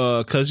up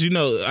because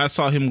I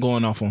saw him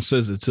going off on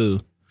SZA too,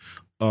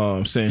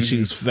 saying she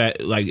was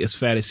fat, like as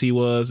fat as he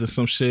was, and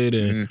some shit.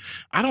 And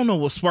I don't know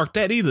what sparked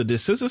that either. Did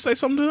SZA say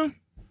something to him?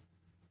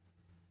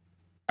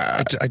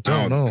 I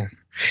don't know.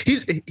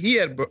 He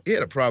had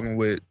a problem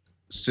with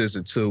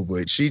SZA too,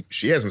 but she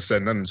hasn't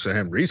said nothing to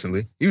him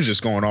recently. He was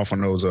just going off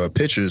on those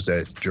pictures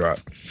that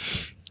dropped.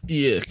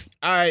 Yeah,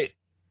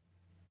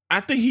 I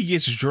think he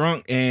gets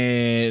drunk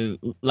and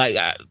like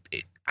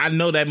I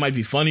know that might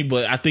be funny,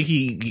 but I think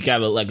he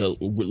got a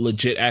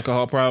legit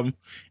alcohol problem,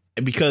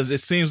 because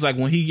it seems like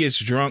when he gets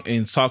drunk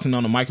and talking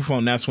on the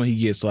microphone, that's when he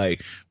gets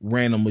like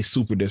randomly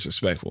super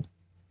disrespectful.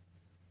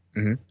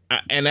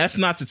 And that's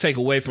not to take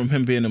away from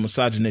him being a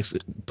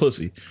misogynistic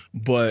pussy,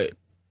 but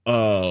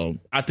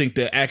I think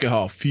that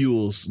alcohol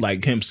fuels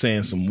like him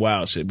saying some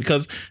wild shit,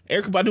 because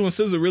Erykah Badu and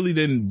SZA really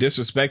didn't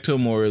disrespect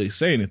him or really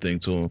say anything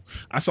to him.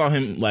 I saw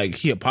him like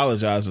he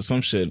apologized or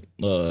some shit.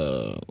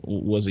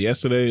 Was it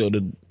yesterday or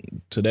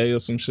today or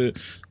some shit?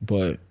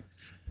 But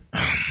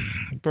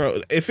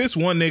bro, if it's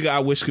one nigga I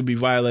wish could be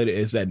violated,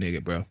 it's that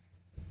nigga, bro.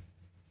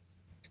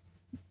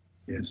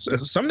 Yeah,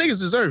 some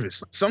niggas deserve it.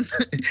 Some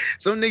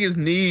niggas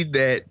need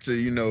that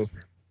to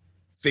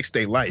fix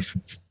their life.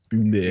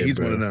 Yeah, he's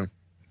bro. one of them.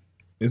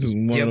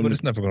 But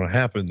it's never going to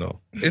happen though.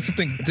 It's the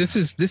thing. This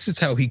is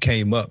how he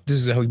came up.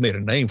 This is how he made a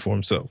name for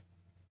himself,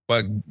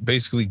 by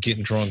basically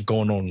getting drunk,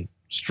 going on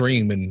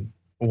stream and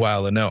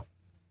wilding out,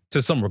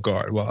 to some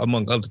regard, well,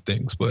 among other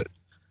things. But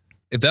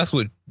if that's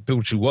what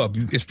built you up,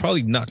 you're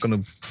probably not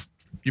going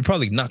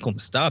to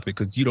stop it,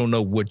 because you don't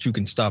know what you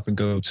can stop and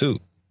go to.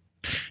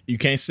 You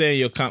can't stay in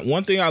your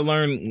one thing I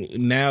learned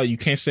now, you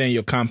can't stay in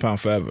your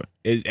compound forever.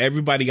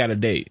 Everybody got a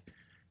date.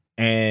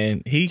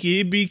 And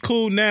he'd be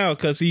cool now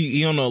because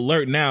he on the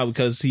alert now,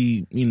 because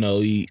he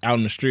out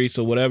in the streets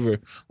or whatever,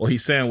 or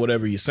he's saying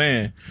whatever he's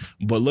saying.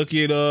 But look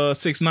at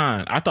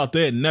 6ix9ine. I thought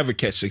they'd never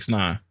catch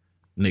 6ix9ine.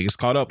 Niggas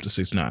caught up to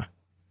 6ix9ine.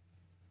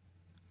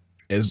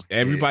 As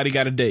everybody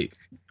got a date.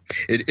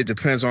 It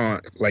depends on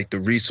like the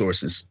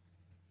resources,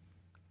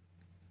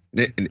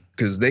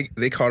 because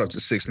they caught up to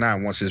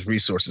 6ix9ine once his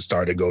resources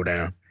started to go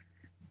down.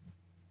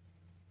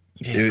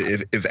 Yeah.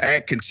 If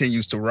Act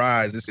continues to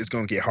rise, it's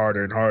going to get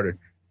harder and harder.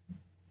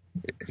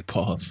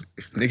 Pause.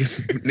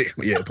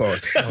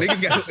 Pause.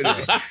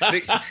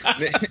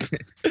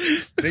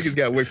 Niggas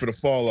got to wait for the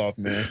fall off,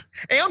 man.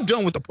 Hey, I'm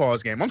done with the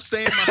pause game. I'm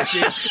saying my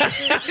shit.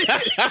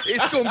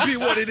 It's gonna be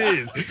what it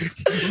is.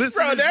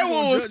 Listen, bro, that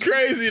one was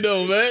crazy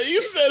though, man.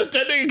 You said if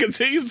that nigga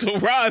continues to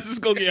rise, it's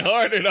gonna get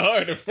harder and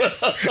harder, bro.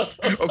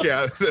 Okay,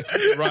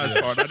 rise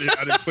part. I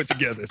didn't put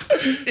together.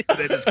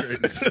 That is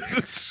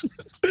crazy.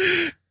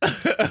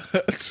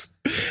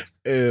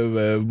 Yeah,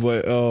 man.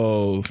 But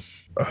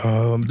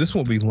this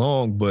won't be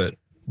long, but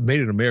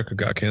Made in America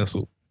got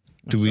canceled.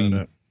 Do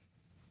we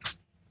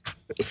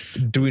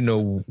Do we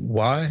know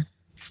why?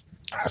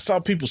 I saw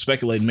people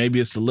speculate maybe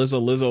it's the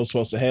Lizzo. Lizzo was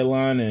supposed to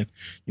headline,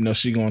 and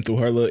she going through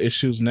her little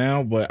issues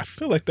now. But I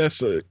feel like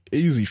that's a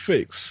easy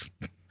fix.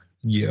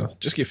 Yeah,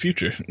 just get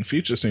Future.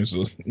 Future seems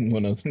to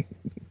want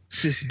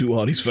to do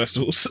all these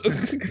festivals.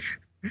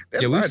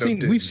 Yeah,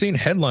 we've seen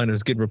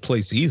headliners get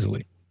replaced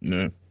easily.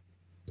 Yeah,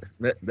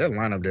 that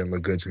lineup didn't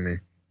look good to me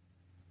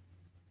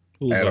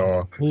at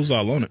all. Who's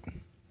all on it?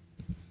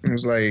 It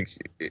was like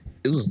it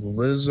was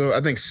Lizzo.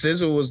 I think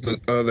SZA was the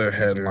other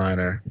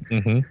headliner.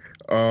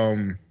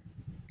 Mm-hmm.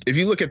 If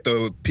you look at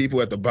the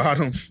people at the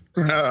bottom,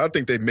 I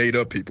think they made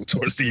up people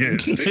towards the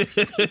end.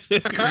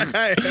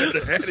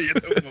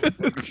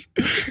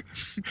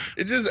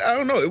 It just, I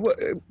don't know.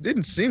 It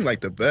didn't seem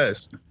like the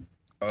best.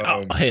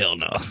 Oh, hell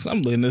no.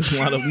 I'm letting this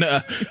lineup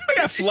now. I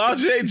got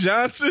Flau'jae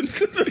Johnson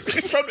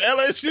from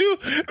LSU.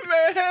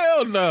 Man,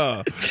 hell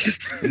no.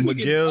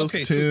 Miguel's,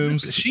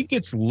 Tim's. So she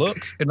gets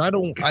looks, and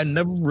I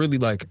never really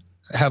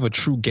have a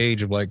true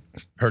gauge of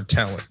her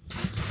talent.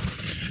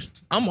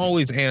 I'm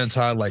always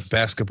anti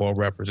basketball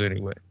rappers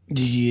anyway.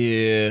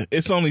 Yeah,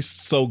 it's only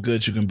so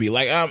good you can be.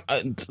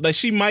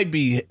 She might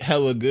be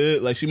hella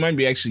good. She might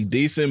be actually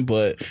decent,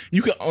 but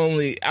you can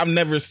only. I've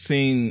never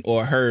seen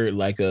or heard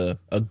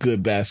a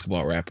good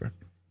basketball rapper,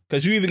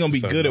 because you're either gonna be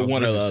good at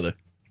one or the other.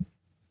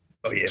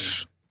 Oh yeah,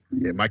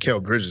 yeah.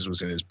 Mikal Bridges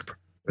was in his.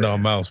 No,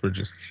 Miles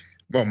Bridges.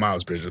 Well,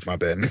 Miles Bridges, my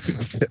bad.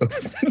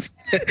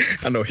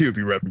 I know he would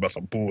be rapping about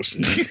some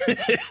bullshit.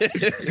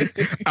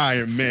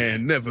 Iron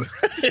Man, never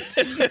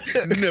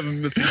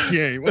miss a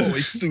game.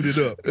 Always suited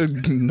up.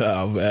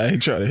 Nah, man, I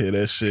ain't trying to hear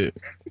that shit.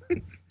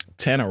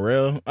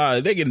 Tannerell,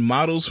 they getting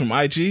models from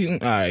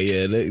IG. All right,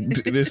 yeah,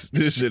 this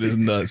shit is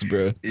nuts,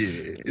 bro.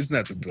 Yeah, it's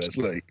not the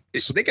best.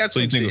 They got.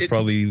 So you think it's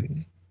probably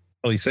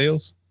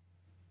sales?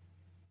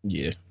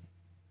 Yeah,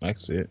 I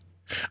can see it.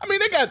 I mean,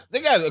 they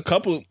got a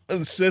couple: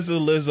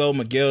 SZA, Lizzo,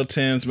 Miguel,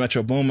 Tim's,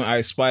 Metro Boomin,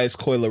 Ice Spice,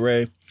 Coi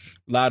Leray,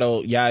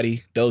 Lotto,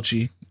 Yachty,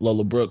 Doechii,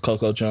 Lola Brooke,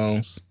 Coco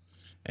Jones,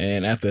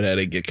 and after that,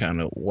 they get kind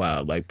of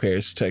wild, like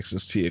Paris,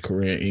 Texas, Tia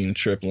Corinne, Ian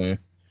Triplin,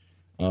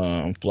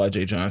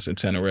 Flau'jae Johnson,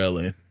 Tannerell,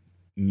 and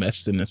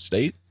Meston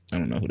Estate. I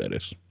don't know who that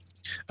is.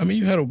 I mean,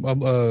 you had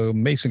a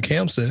Mason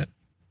Cam set.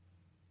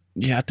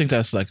 Yeah, I think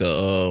that's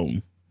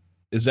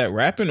is that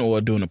rapping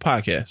or doing a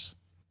podcast?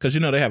 Because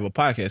they have a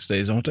podcast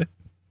stage, don't they?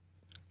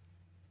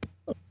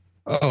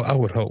 Oh, I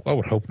would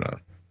hope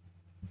not.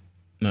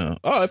 No.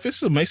 Oh, if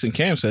it's a Mason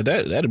Cam set,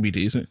 that'd be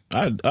decent.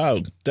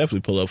 I'll definitely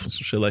pull up for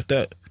some shit like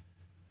that.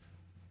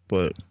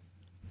 But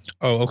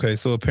okay.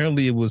 So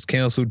apparently it was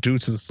canceled due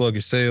to the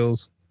sluggish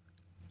sales.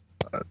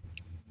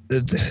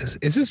 Is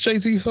this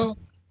Jay-Z's fault?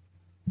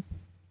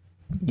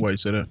 Why you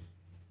say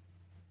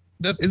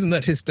that? Isn't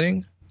that his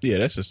thing? Yeah,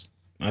 that's just.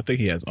 I think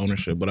he has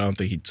ownership, but I don't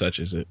think he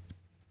touches it.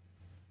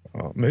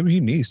 Maybe he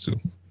needs to.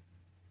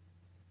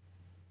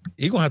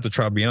 He gonna have to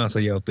try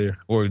Beyonce out there,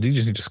 or do you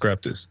just need to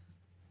scrap this?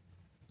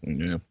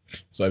 Yeah,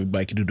 so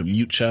everybody can do the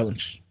mute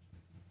challenge.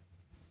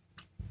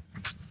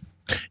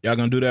 Y'all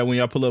gonna do that when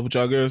y'all pull up with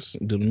y'all girls?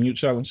 Do the mute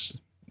challenge?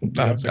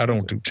 I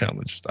don't do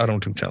challenges. I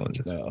don't do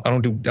challenges. No. I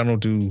don't do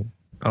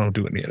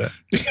any of that.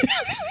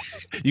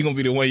 You gonna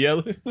be the one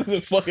yelling,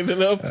 fucking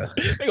it up?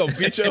 They gonna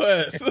beat your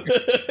ass.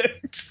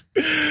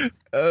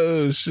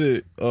 Oh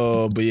shit.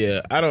 But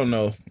yeah, I don't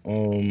know.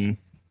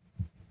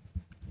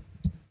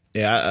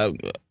 Yeah,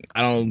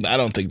 I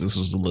don't think this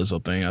was the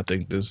Lizzo thing. I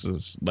think this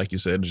is, like you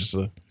said, just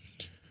a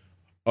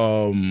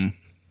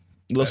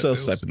low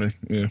sales type of thing.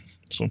 Yeah.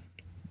 So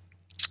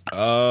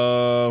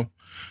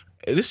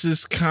this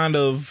is kind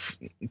of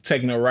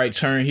taking a right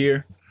turn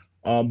here.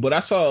 But I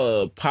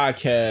saw a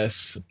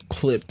podcast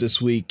clip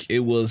this week.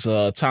 It was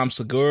Tom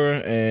Segura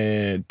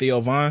and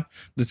Theo Von,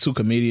 the two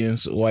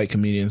comedians, white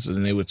comedians,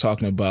 and they were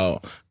talking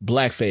about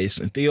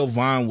Blackface. And Theo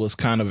Von was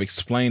kind of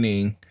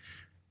explaining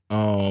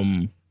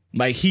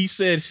he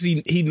said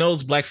he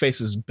knows Blackface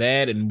is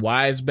bad and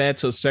why it's bad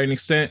to a certain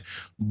extent,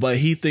 but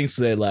he thinks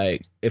that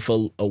if a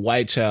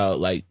white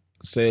child,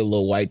 say a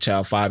little white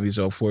child, 5 years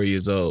old, 4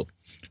 years old,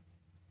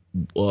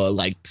 or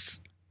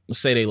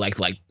say they like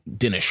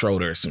Dennis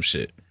Schroeder or some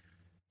shit,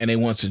 and they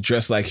want to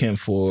dress like him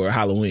for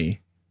Halloween,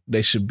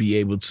 they should be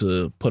able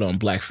to put on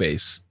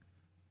blackface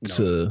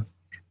to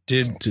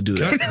do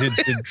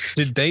that.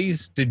 Did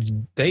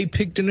they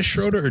pick Dennis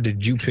Schroeder, or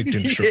did you pick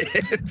Dennis Schroeder?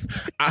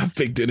 I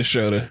picked Dennis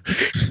Schroeder.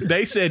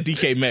 They said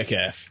DK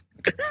Metcalf.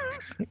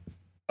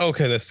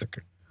 Okay, that's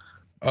sicker.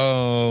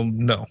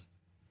 No,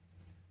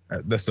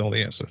 that's the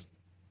only answer.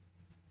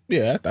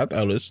 Yeah, I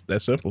thought it was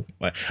that simple.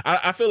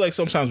 I feel like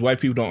sometimes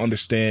white people don't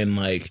understand.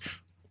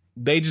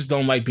 They just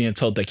don't like being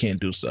told they can't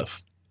do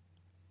stuff.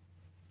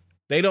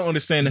 They don't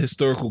understand the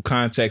historical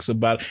context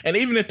about it. And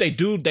even if they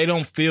do, they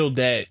don't feel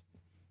that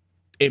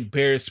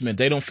embarrassment.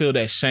 They don't feel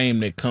that shame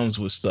that comes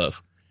with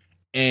stuff.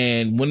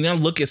 And when you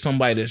look at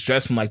somebody that's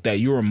dressing like that,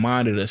 you're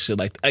reminded of shit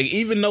like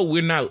even though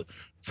we're not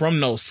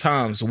from those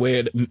times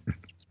where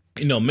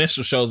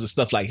minstrel shows and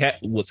stuff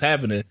was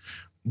happening,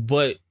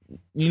 but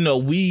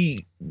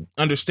we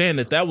understand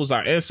that was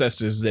our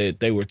ancestors that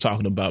they were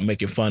talking about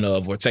making fun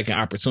of or taking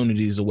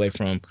opportunities away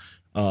from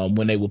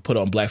when they would put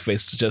on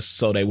blackface just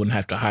so they wouldn't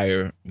have to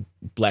hire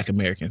Black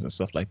Americans and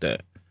stuff like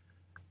that.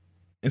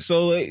 And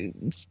so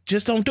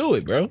just don't do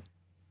it, bro.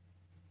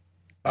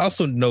 I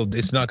also know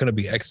it's not going to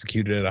be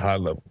executed at a high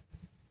level.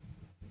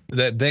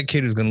 That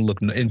kid is going to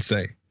look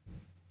insane.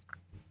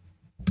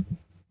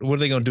 What are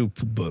they going to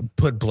do?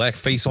 Put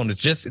blackface on it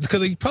just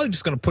because they're probably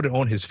just going to put it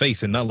on his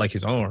face and not like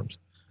his arms.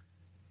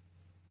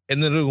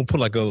 And then they're going to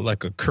put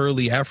like a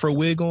curly afro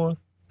wig on.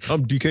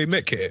 I'm DK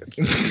Metcalf.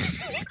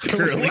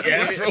 Curly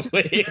afro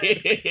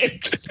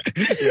wig.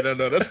 Yeah,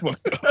 no, that's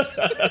fucked up.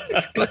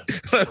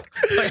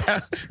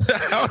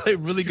 How are they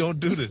really gonna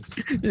do this?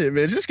 Yeah,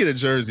 man, just get a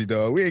jersey,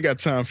 dog. We ain't got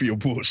time for your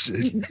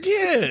bullshit.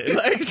 Yeah,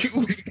 like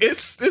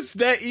it's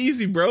that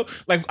easy, bro.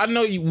 Like I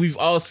know we've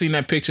all seen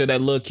that picture of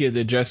that little kid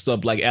that dressed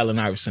up like Allen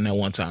Iverson at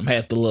one time.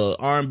 Had the little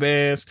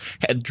armbands,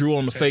 drew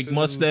on the fake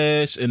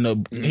mustache,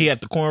 and he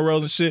had the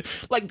cornrows and shit.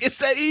 Like it's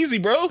that easy,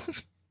 bro.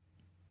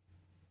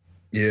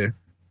 Yeah.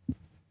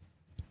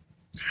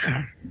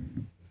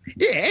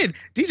 Yeah, and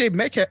DJ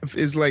Metcalf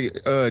is like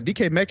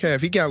DK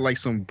Metcalf. He got like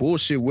some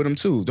bullshit with him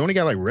too. Don't he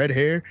got like red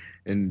hair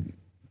and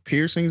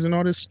piercings and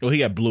all this? Well, he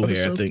got blue hair,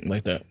 stuff? I think,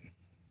 like that.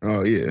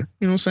 Oh yeah, you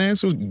know what I'm saying.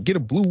 So get a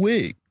blue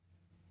wig.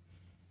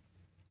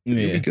 Yeah,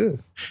 it'd be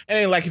good.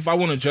 And like if I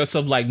want to dress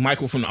up like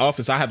Michael from The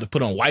Office, I have to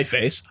put on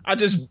whiteface. I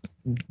just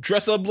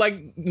dress up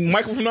like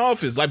Michael from The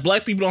Office. Like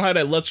black people don't have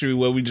that luxury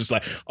where we just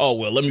like, oh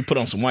well, let me put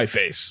on some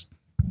whiteface.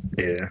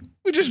 Yeah.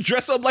 We just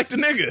dress up like the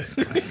nigga.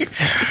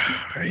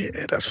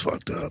 Yeah, that's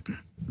fucked up.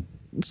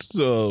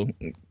 So,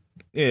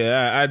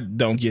 yeah, I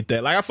don't get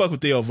that. Like, I fuck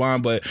with Theo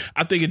Von, but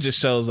I think it just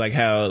shows, like,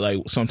 how, like,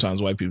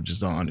 sometimes white people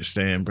just don't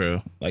understand,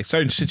 bro. Like,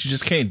 certain shit you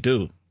just can't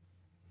do.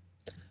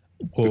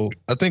 Well,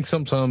 I think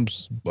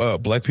sometimes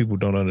black people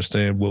don't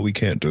understand what we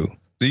can't do.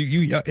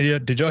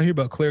 Did y'all hear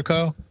about Claire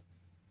Kyle?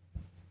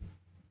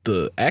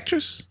 The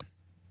actress?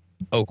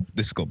 Oh,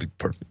 this is going to be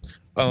perfect.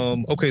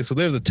 Okay, so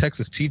there's a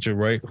Texas teacher,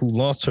 right, who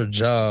lost her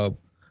job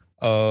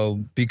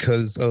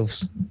because of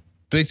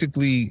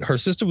basically her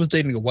sister was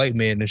dating a white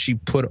man and she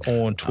put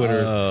on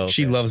Twitter, okay,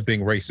 she loves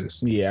being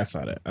racist. Yeah, I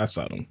saw that. I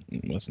saw them.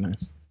 What's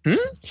nice?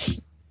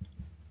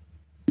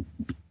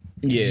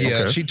 Yeah,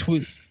 okay. She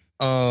tweet.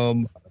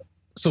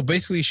 So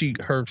basically,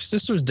 her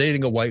sister's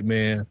dating a white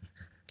man,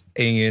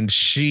 and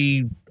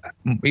she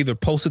either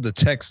posted the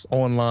text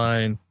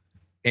online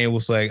and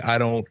was like, I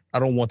don't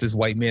want this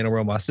white man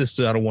around my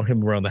sister. I don't want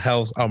him around the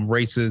house. I'm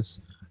racist.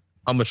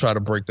 I'm going to try to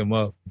break them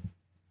up.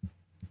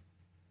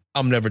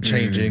 I'm never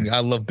changing. I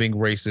love being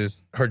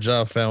racist. Her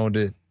job found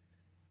it,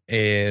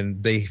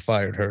 and they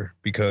fired her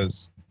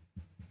because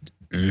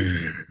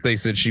they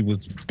said she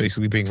was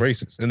basically being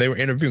racist. And they were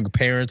interviewing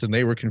parents, and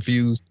they were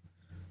confused.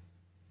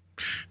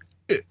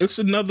 It's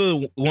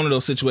another one of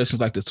those situations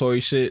like the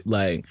Tory shit.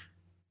 Like,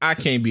 I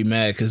can't be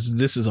mad because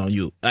this is on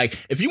you.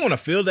 Like, if you want to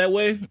feel that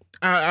way,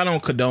 I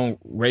don't condone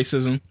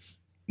racism,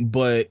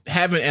 but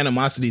having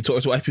animosity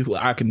towards white people,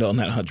 I condone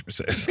that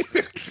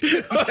 100%.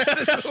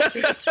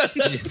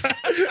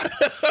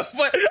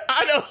 But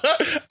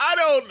I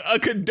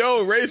don't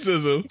condone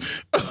racism,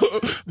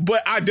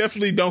 but I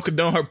definitely don't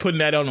condone her putting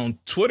that on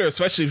Twitter,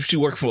 especially if she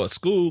worked for a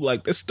school.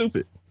 Like, that's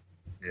stupid.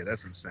 Yeah,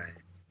 that's insane.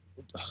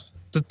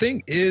 The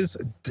thing is,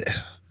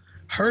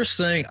 her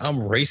saying I'm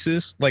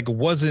racist, like,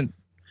 wasn't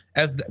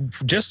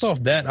just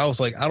off that. I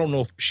was like, I don't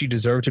know if she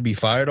deserved to be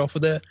fired off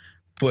of that,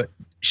 but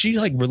she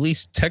like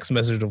released text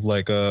message of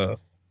like her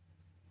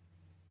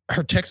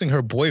texting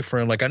her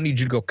boyfriend like, I need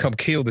you to go come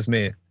kill this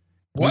man.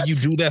 What? Will you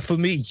do that for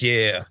me?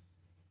 Yeah.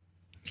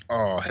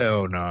 Oh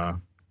hell nah.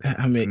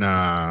 I mean,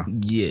 nah.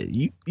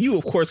 Yeah, you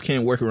of course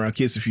can't work around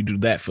kids if you do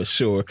that for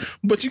sure,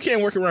 but you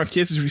can't work around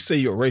kids if you say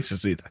you're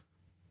racist either.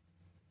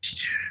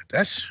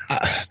 That's.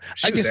 I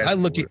guess I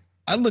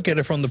look at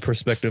it from the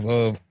perspective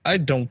of I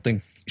don't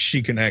think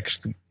she can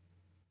actually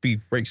be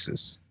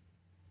racist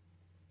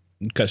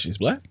because she's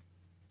black.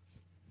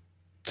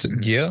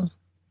 Yeah.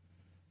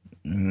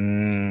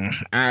 I'm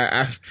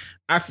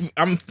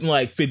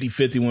like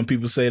 50-50 when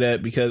people say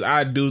that because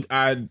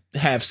I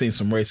have seen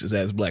some racist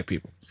ass black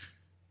people.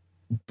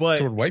 But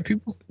toward white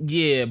people?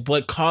 Yeah,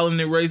 but calling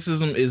it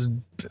racism is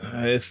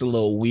it's a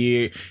little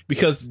weird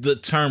because the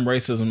term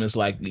racism is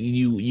like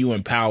you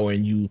empower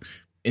and you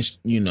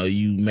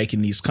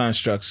making these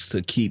constructs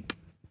to keep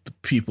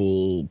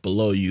people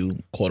below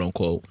you, quote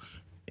unquote,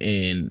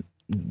 and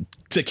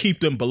to keep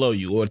them below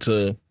you or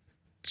to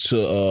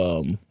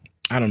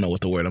I don't know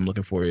what the word I'm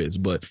looking for is,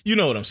 but you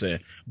know what I'm saying.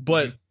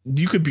 But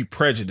you could be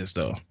prejudiced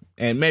though,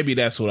 and maybe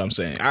that's what I'm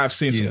saying. I've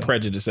seen some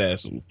prejudice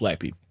ass black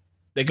people.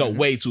 They go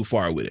way too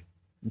far with it.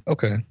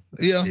 Okay.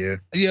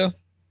 Yeah.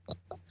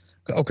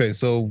 Okay,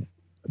 so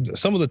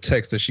some of the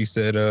text that she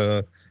said,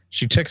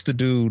 she texted the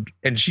dude,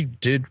 and she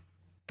did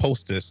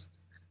post this.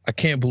 I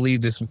can't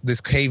believe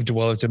this cave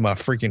dweller's in my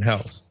freaking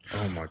house.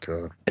 Oh my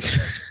god.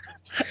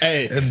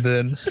 Hey, and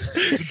then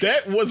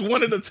that was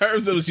one of the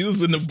terms that was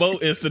used in the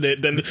boat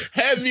incident that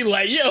had me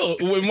like, yo,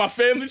 with my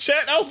family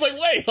chat, I was like,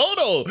 wait, hold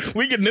on,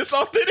 we getting this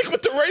authentic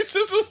with the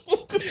racism?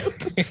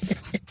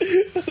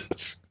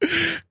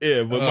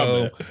 Yeah, but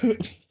my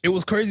bad. It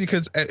was crazy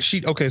because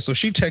so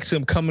she texts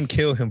him, "Come and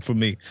kill him for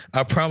me.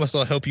 I promise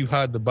I'll help you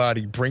hide the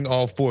body. Bring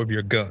all 4 of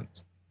your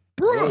guns."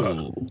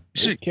 Bro.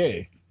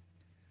 Okay.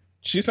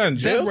 She's not in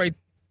jail? That right.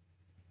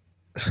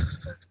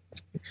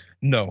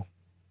 No.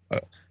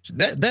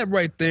 That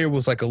right there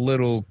was like a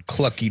little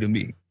clucky to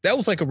me. That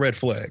was like a red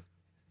flag.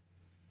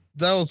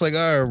 That was like,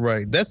 all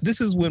right.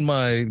 This is when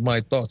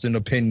my thoughts and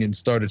opinions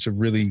started to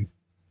really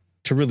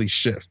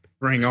shift.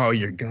 Bring all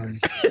your guns.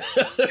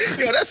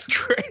 Yo, that's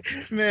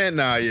great. Man,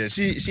 nah, yeah.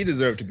 She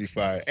deserved to be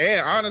fired.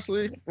 And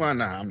honestly, why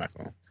not? I'm not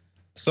going.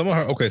 Some of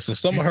her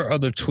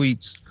other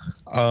tweets,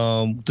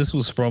 this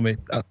was from it.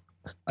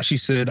 She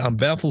said, "I'm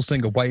baffled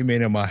seeing a white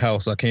man in my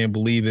house. I can't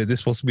believe it. This is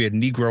supposed to be a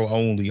Negro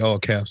only, all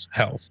caps,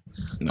 house.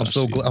 I'm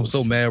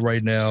so mad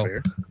right now.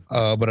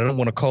 But I don't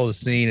want to call the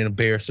scene and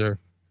embarrass her.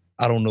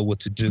 I don't know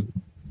what to do."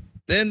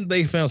 Then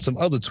they found some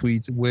other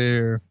tweets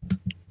where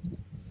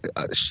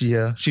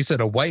she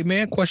said, "A white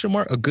man? ?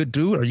 A good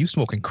dude? Are you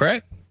smoking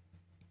crack?"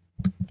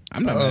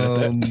 I'm not mad at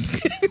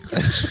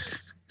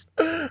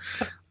that.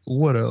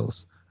 What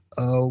else?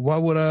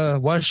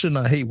 Why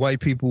shouldn't I hate white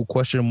people? ?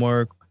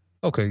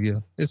 Okay, yeah.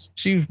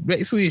 She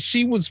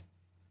was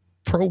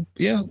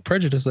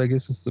prejudice, I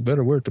guess is the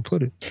better word to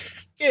put it.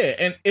 Yeah,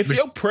 and if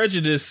your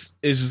prejudice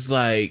is just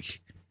like,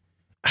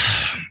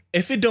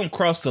 if it don't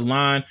cross the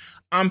line,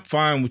 I'm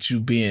fine with you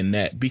being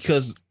that,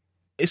 because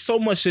it's so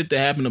much shit that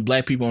happen to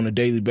black people on a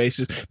daily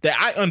basis that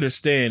I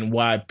understand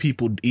why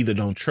people either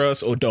don't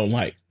trust or don't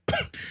like.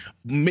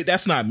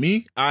 That's not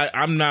me.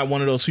 I'm not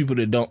one of those people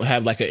that don't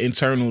have like an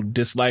internal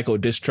dislike or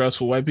distrust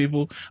for white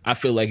people. I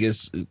feel like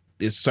it's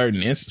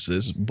certain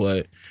instances,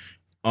 but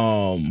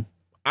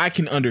I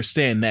can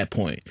understand that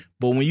point.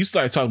 But when you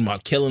start talking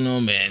about killing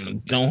them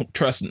and don't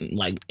trust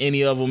like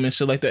any of them and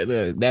shit like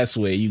that, that's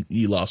where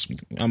you lost me.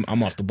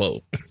 I'm off the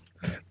boat.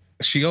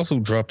 She also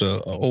dropped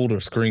a older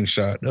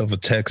screenshot of a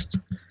text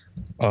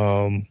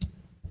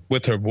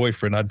with her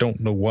boyfriend. I don't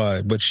know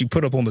why, but she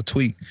put up on the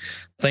tweet,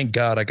 "Thank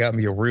God I got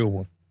me a real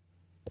one."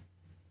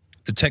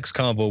 The text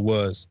convo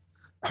was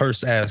her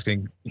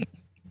asking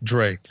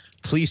Dre,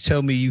 "Please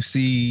tell me you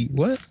see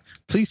what?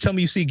 Please tell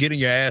me you see getting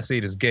your ass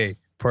ate is gay."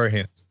 Per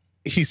him.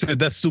 He said,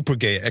 "That's super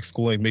gay!" !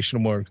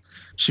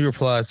 She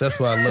replies, "That's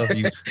why I love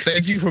you.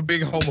 Thank you for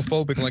being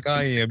homophobic like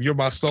I am. You're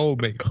my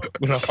soulmate."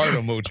 With a heart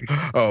emoji.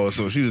 Oh,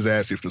 so she was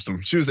asking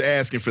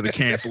for the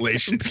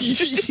cancellation.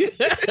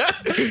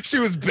 She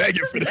was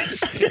begging for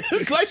this.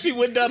 It's like she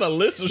went down a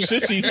list of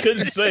shit she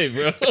couldn't say,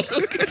 bro. All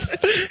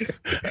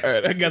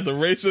right, I got the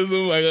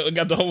racism. I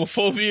got the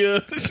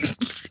homophobia.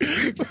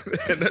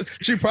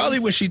 She probably,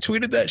 when she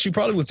tweeted that, she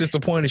probably was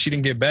disappointed she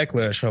didn't get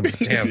backlash from it.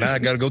 Damn, now I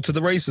got to go to the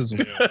racism.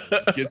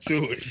 Get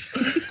to it.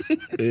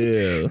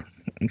 Yeah.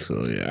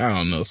 So yeah, I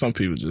don't know. Some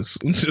people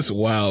just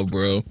wild,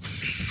 bro.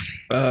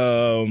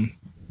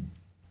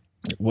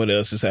 What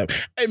else is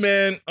happening? Hey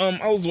man,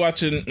 I was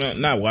watching,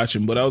 not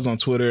watching, but I was on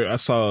Twitter. I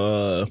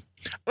saw.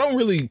 I don't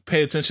really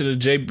pay attention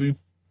to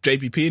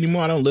JPP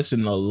anymore. I don't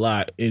listen a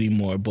lot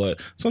anymore,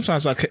 but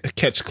sometimes I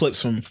catch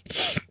clips from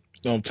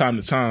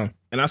time to time.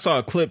 And I saw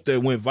a clip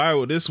that went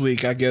viral this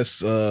week. I guess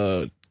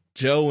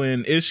Joe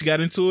and Ish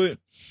got into it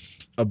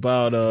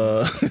about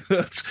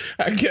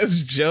I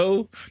guess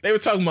Joe. They were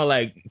talking about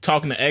like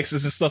talking to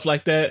exes and stuff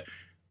like that.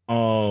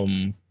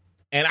 And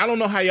I don't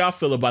know how y'all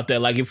feel about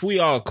that. Like if we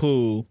all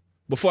cool,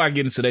 before I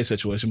get into their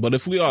situation, but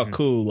if we all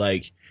cool,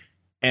 like,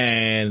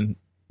 and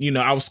you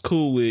know, I was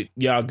cool with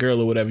y'all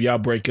girl or whatever, y'all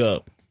break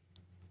up,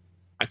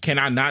 can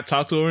I not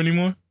talk to her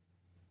anymore?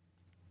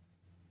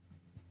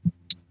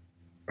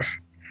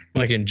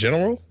 Like in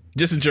general?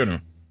 Just in general.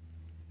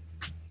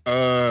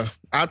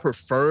 I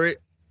prefer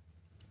it.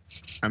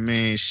 I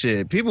mean,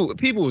 shit.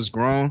 People is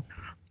grown.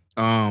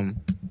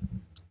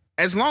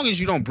 As long as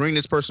you don't bring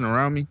this person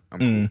around me, I'm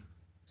cool.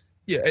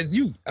 Yeah,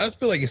 I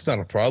feel like it's not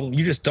a problem.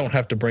 You just don't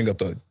have to bring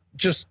up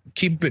just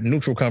keep it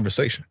neutral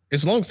conversation.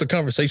 As long as the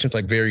conversation's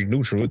like very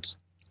neutral,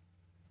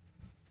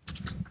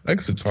 I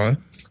guess it's fine.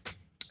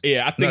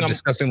 Yeah, I think I'm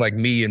discussing like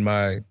me and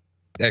my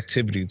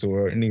activities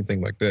or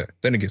anything like that.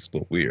 Then it gets a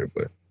little weird,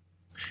 but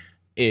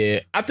yeah,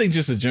 I think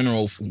just a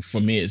general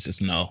for me, it's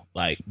just no.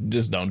 Like,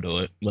 just don't do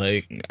it.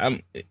 Like,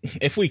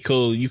 if we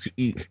cool, you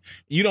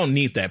don't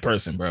need that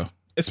person, bro.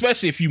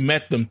 Especially if you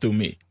met them through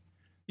me.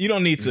 You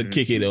don't need to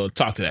kick it or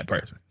talk to that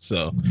person.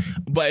 So,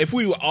 but if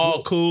we were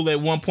all cool at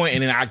one point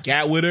and then I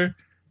got with her,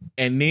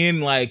 and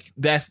then like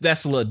that's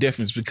a little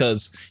difference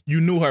because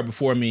you knew her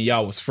before me and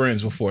y'all was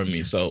friends before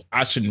me. So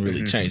I shouldn't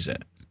really change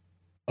that.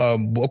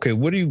 Okay,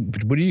 what do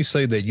you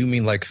say that you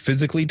mean like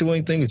physically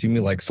doing things? You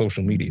mean like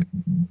social media?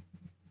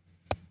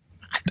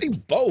 I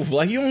think both.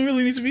 Like, you don't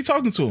really need to be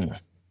talking to him.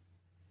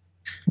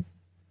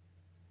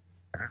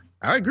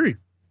 I agree.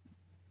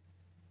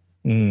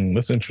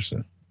 That's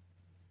interesting.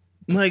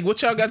 Like,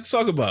 what y'all got to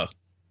talk about?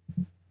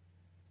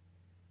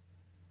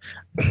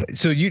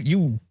 So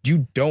you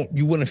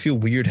wouldn't feel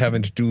weird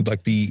having to do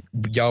like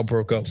y'all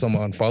broke up,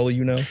 someone unfollow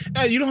you now?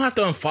 You don't have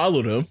to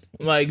unfollow them.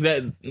 Like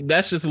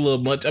that's just a little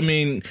much. I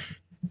mean,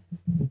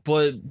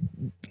 but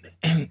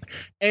and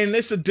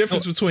it's a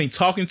difference between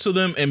talking to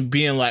them and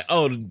being like,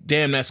 oh,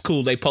 damn, that's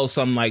cool. They post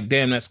something like,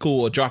 damn, that's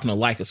cool, or dropping a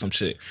like or some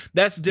shit.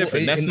 That's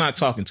different. That's not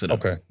talking to them.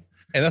 Okay.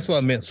 And that's why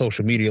I meant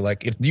social media.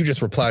 Like, if you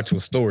just reply to a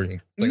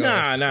story. Like,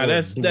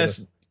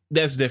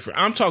 that's different.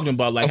 I'm talking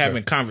about like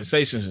having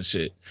conversations and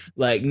shit.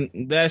 Like,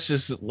 that's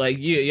just like,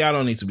 y'all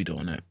don't need to be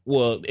doing that.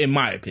 Well, in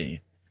my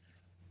opinion.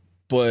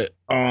 But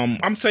I'm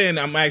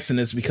asking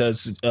this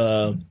because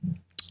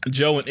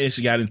Joe and Ish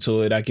got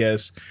into it. I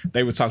guess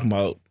they were talking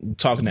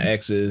to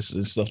exes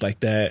and stuff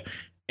like that.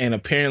 And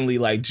apparently,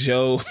 like,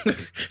 Joe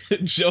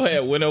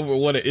had went over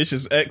one of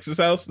Ish's ex's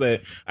house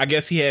that I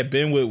guess he had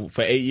been with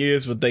for 8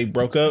 years, but they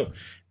broke up.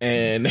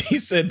 And he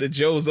said that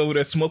Joe was over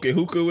there smoking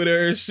hookah with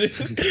her and shit.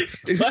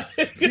 Like,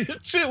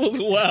 shit was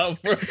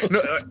wild, bro.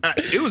 No,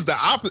 it was the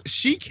opposite.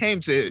 She came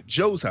to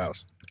Joe's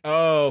house.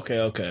 Oh,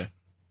 okay.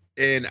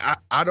 And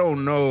I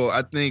don't know.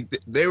 I think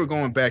they were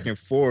going back and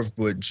forth,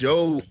 but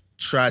Joe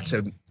tried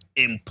to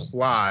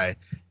imply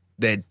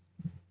that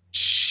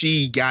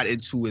she got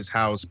into his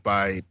house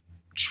by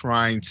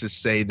trying to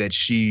say that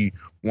she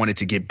wanted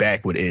to get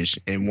back with Ish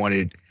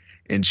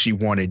and she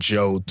wanted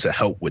Joe to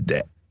help with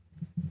that.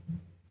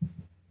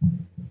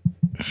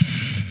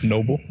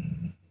 Noble.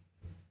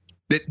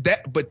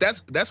 But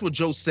that's what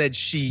Joe said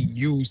she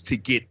used to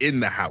get in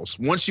the house.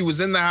 Once she was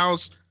in the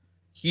house,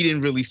 he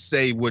didn't really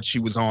say what she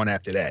was on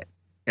after that.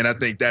 And I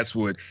think that's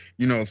what,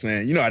 you know what I'm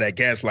saying? You know how that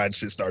gaslight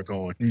shit start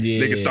going.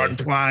 Yeah. Niggas start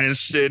implying and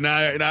shit.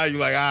 Now you're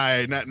like,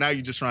 all right, now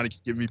you're just trying to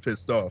get me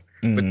pissed off.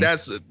 Mm-hmm. But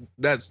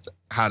that's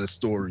how the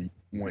story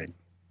went.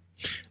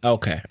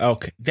 Okay.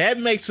 That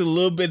makes it a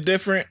little bit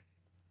different.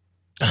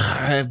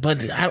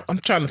 But I'm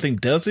trying to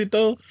think, does it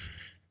though?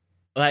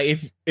 Like,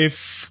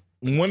 if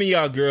one of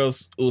y'all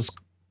girls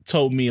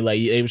told me like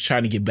they was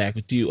trying to get back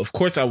with you, of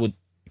course I would,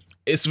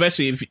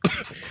 especially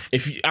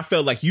if I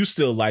felt like you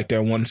still liked her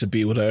and wanted to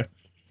be with her,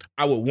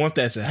 I would want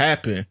that to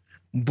happen.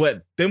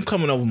 But them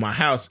coming over my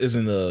house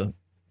isn't a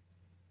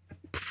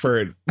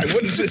preferred. I'm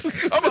gonna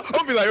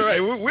be like, all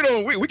right,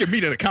 we can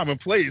meet in a common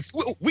place.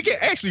 We can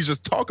actually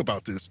just talk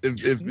about this.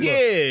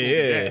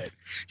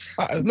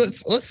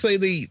 Let's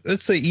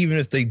say even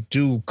if they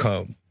do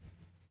come,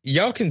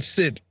 y'all can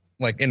sit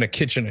like in the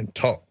kitchen and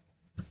talk.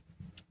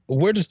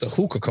 Where does the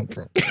hookah come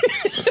from?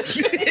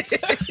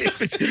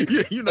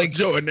 you know, like,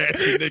 Joe and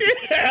nasty nigga.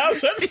 Yeah, I was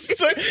about to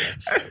say,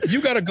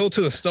 you gotta go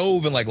to the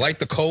stove and like light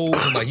the coals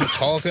and like you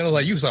talking,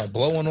 like you start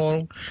blowing on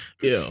them.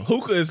 Yeah,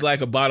 hookah is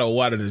like a bottle of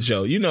water to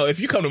Joe. You know, if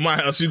you come to my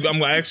house, I'm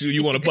gonna ask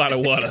you want a bottle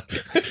of water.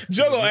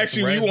 Joe gonna ask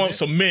you want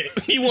some mint.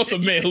 He wants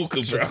some mint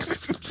hookah, bro.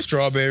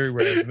 Strawberry,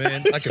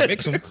 raspberry. I can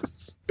mix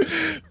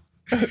them.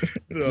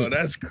 No,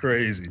 that's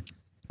crazy.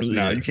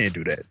 No, you can't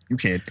do that. You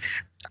can't.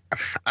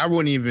 I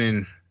wouldn't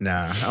even.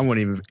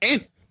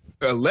 And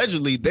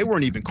allegedly, they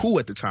weren't even cool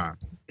at the time,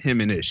 him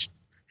and Ish.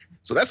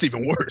 So that's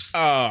even worse.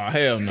 Oh,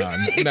 hell no.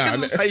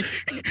 Like,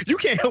 you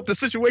can't help the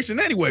situation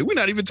anyway. We're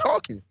not even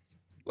talking.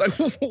 Like,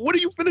 what are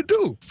you finna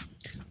do?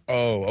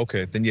 Oh,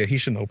 okay. Then, yeah, he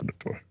shouldn't open the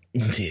door.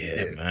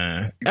 Yeah,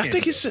 man. I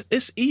think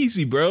it's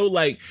easy, bro.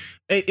 Like,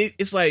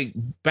 it's like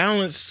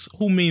balance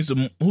who means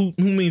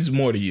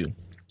more to you.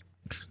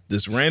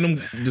 This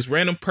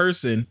random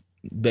person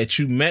that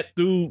you met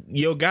through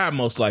your guy,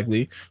 most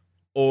likely,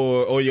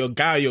 or your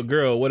guy, your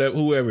girl, whatever,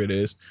 whoever it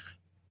is,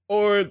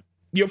 or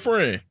your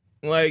friend.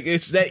 Like,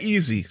 it's that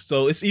easy.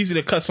 So it's easy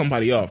to cut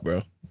somebody off,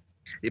 bro.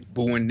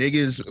 But when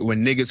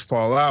niggas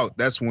fall out,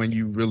 that's when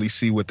you really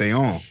see what they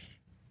on.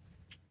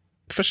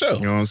 For sure.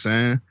 You know what I'm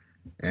saying?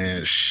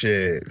 And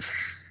shit,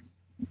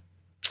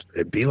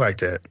 it be like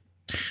that.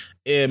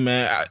 Yeah,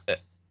 man.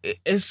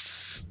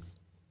 It's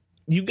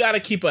you got to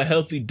keep a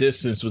healthy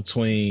distance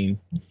between.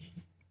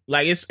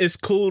 Like, it's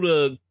cool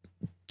to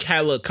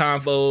calla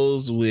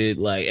convos with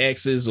like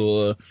exes,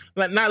 or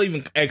like not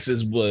even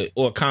exes,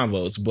 or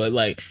convos, but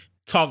like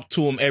talk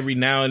to them every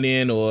now and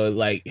then, or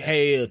like,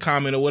 hey, a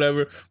comment or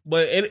whatever.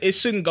 But it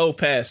shouldn't go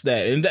past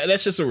that, and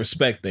that's just a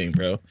respect thing,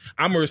 bro.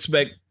 I'm gonna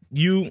respect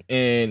you,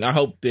 and I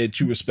hope that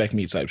you respect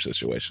me type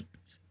situation.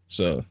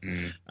 So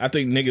I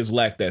think niggas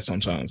lack that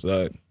sometimes.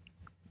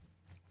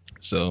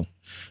 So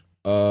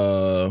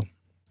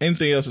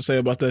anything else to say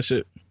about that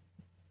shit?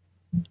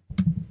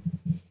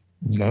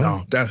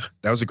 No, that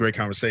was a great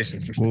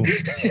conversation.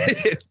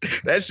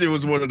 That shit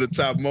was one of the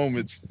top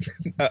moments.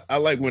 I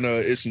like when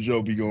Ish and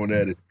Joe be going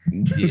at it.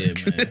 Yeah, man.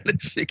 That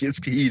shit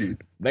gets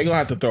heated. They gonna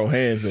have to throw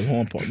hands at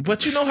one point.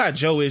 But you know how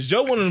Joe is.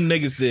 Joe one of them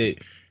niggas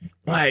that,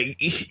 like,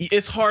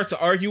 it's hard to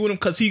argue with him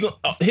because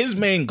his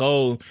main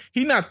goal,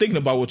 he not thinking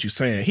about what you're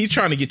saying. He's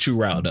trying to get you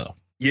riled up.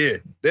 Yeah,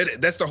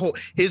 that's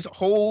his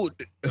whole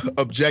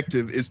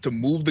objective is to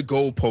move the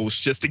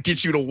goalpost just to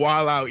get you to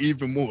wild out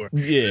even more.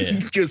 Yeah,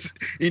 because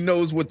he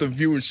knows what the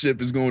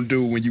viewership is going to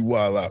do when you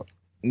wild out.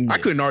 Yeah. I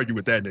couldn't argue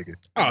with that nigga.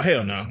 Oh,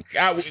 hell no.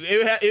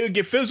 It would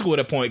get physical at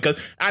a point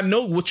because I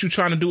know what you're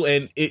trying to do,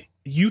 and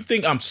you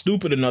think I'm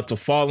stupid enough to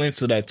fall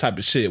into that type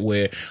of shit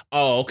where,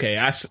 oh, okay,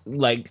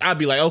 I'd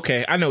be like,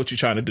 okay, I know what you're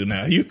trying to do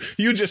now. You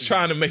just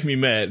trying to make me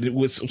mad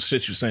with some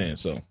shit you're saying,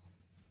 so.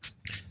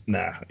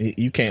 Nah,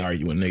 you can't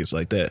argue with niggas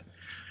like that.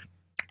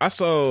 I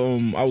saw.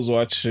 I was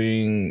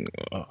watching.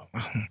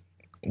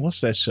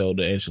 What's that show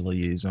that Angela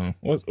Yee is on?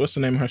 What's the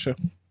name of her show?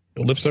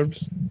 Lip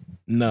Service?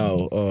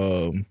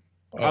 No.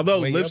 Although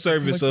Lip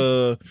Service,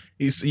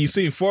 you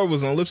seen Ford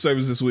was on Lip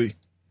Service this week.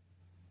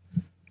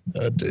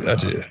 I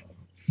did.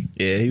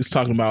 Yeah, he was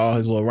talking about all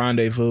his little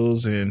rendezvous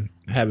and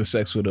having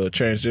sex with a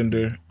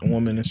transgender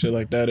woman and shit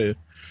like that. And,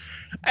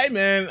 hey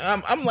man,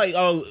 I'm like,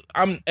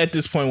 I'm at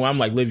this point where I'm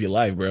like, live your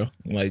life, bro.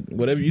 Like,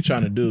 whatever you're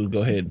trying to do, go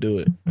ahead and do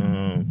it.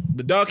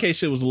 The dog case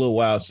shit was a little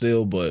wild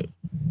still, but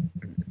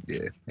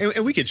yeah,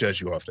 and we can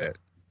judge you off that.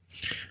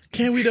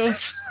 Can we though?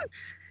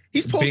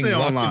 He's posting it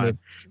online.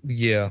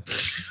 Yeah.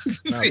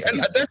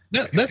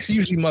 That's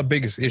usually my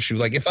biggest issue.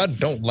 Like, if I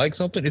don't like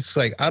something, it's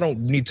like, I don't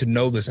need to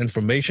know this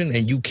information,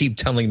 and you keep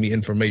telling me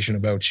information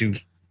about you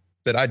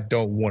that I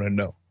don't want to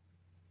know.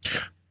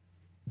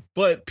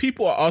 But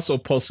people are also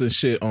posting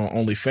shit on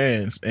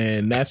OnlyFans,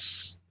 and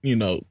that's,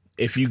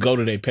 if you go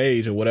to their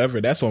page or whatever,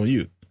 that's on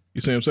you.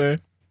 You see what I'm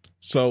saying?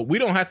 So we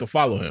don't have to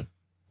follow him.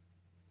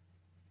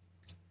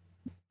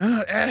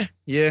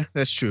 Yeah,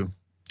 that's true.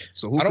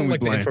 So who I don't can we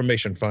like blame? the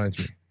information finds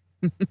me.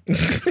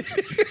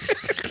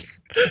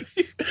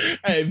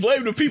 Hey,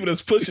 blame the people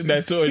that's pushing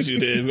that towards you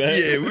then, man.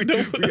 Yeah, we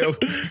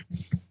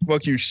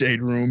fuck you,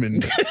 Shade Room,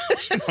 and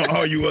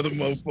all you other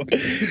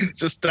motherfuckers.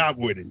 Just stop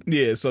with it.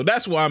 Yeah, so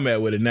that's where I'm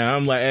at with it now.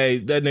 I'm like, hey,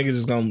 that nigga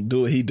just gonna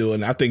do what he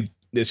doing. I think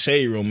the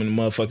Shade Room and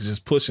the motherfuckers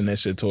just pushing that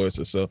shit towards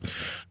us. So,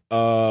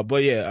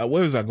 but yeah,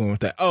 where was I going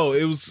with that? Oh,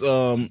 it was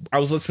I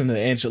was listening to the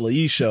Angela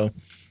Yee show,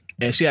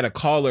 and she had a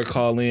caller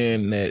call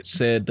in that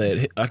said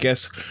that I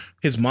guess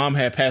his mom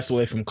had passed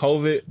away from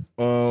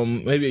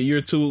COVID, maybe a year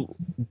or two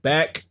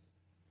back.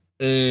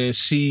 And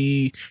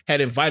she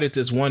had invited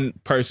this one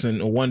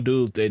person or one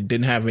dude that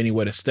didn't have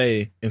anywhere to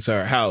stay into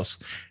her house.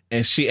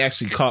 And she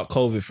actually caught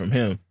COVID from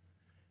him.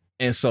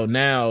 And so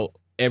now,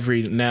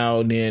 every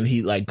now and then,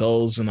 he like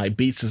goes and like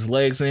beats his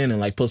legs in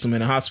and like puts him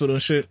in the hospital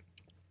and shit.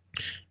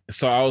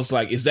 So I was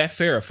like, is that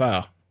fair or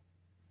foul?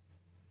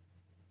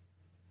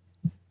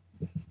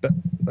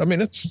 I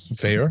mean, it's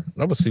fair.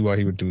 I would see why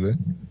he would do that.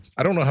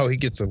 I don't know how he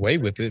gets away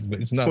with it,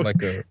 but it's not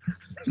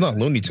it's not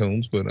Looney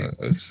Tunes, but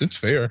it's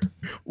fair.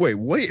 Wait.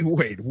 What?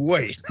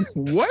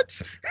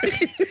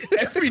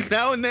 Every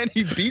now and then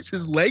he beats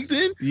his legs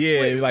in?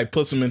 Yeah, he like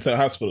puts him into the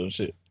hospital and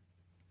shit.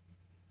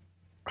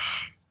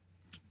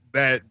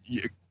 I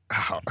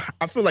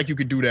feel like you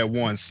could do that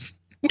once.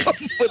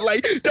 But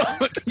like,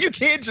 you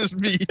can't just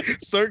be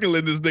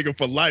circling this nigga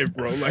for life,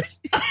 bro. Like,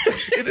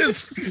 it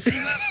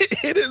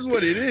is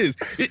what it is.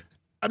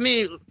 I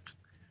mean,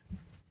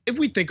 if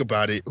we think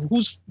about it,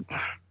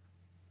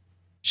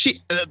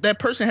 that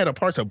person had a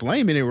part to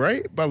blame in it,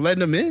 right? By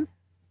letting him in?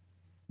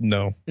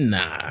 No.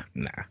 Nah,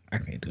 I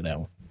can't do that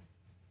one.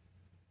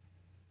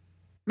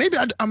 Maybe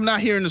I'm not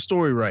hearing the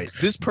story right.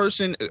 This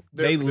person,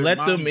 they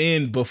let them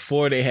in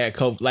before they had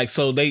COVID. Like,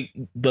 so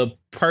the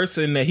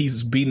person that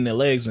he's beating their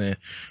legs in,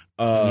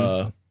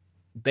 they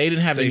didn't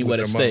have anywhere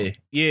to stay. Mom.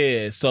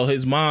 Yeah, so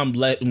his mom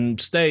let him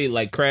stay,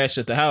 like crash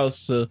at the house,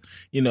 so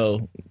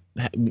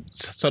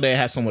they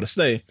had somewhere to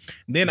stay.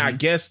 Then I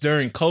guess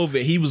during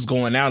COVID, he was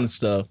going out and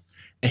stuff,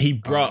 and he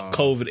brought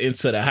COVID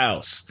into the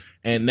house,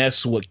 and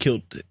that's what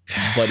killed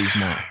Buddy's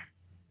mom.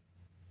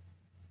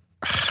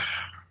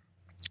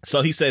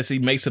 So he says he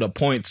makes it a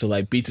point to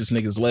like beat this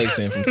nigga's legs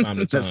in from time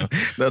to time.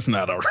 That's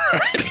not all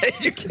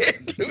right. You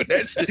can't do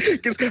that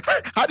shit. Because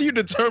how do you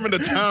determine the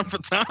time for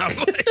time?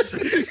 Like,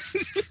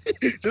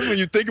 just when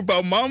you think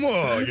about mama,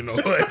 or, like,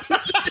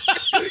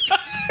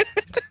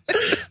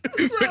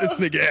 where this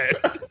nigga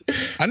at?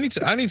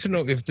 I need to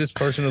know if this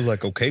person is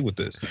like okay with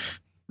this.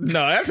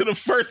 No, after the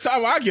first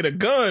time I get a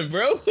gun,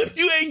 bro,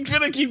 you ain't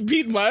gonna keep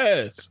beating my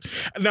ass.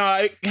 No,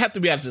 it have to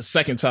be after the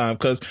second time,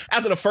 because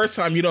after the first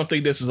time, you don't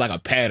think this is like a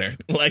pattern.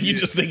 Like, you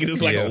just think it's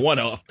like a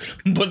one-off.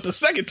 But the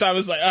second time,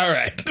 it's like, all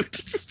right,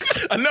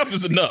 enough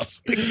is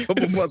enough. A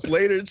couple months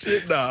later and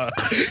shit, nah.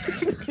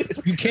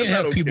 You can't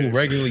have people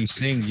regularly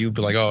seeing you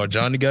be like, oh,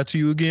 Johnny got to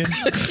you again?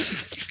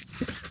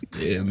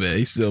 Yeah, man,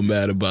 he's still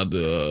mad about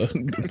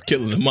the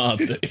killing the mob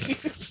thing.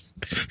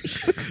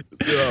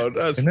 Yo,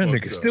 that's and that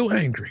nigga's still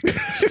angry.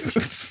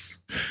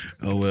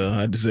 Oh well,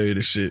 I deserve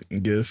this shit, I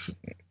guess.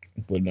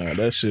 But no,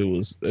 that shit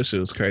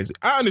was crazy.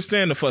 I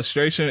understand the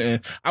frustration,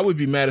 and I would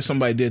be mad if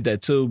somebody did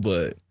that too,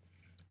 but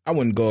I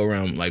wouldn't go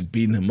around like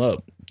beating him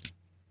up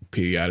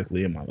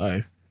periodically in my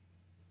life.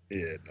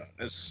 Yeah, no,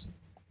 that's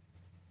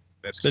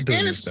that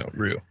doesn't sound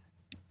real.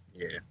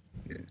 Yeah.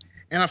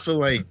 And I feel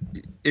like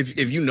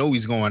if you know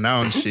he's going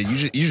out and shit,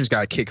 you just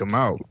gotta kick him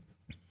out.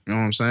 You know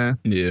what I'm saying?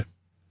 Yeah.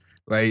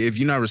 Like, if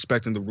you're not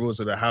respecting the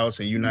rules of the house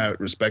and you're not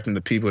respecting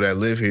the people that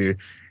live here,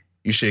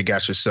 you should have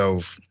got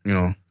yourself,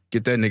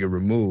 get that nigga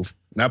removed.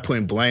 Not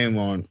putting blame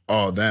on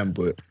all of them,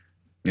 but,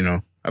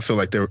 I feel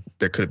like there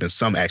could have been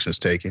some actions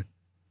taken.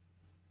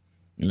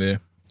 Yeah,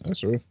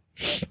 that's real.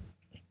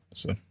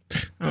 So,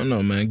 I don't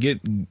know, man.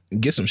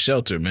 Get some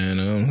shelter,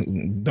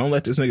 man. Don't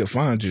let this nigga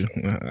find you.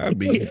 I'd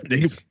be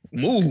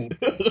move.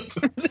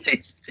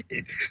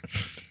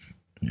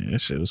 Yeah,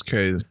 that shit was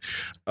crazy.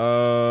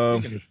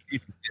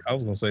 I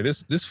was gonna say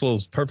this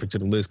flows perfect to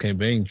the Liz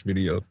Cambage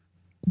video.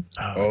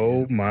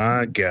 Oh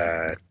my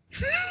God.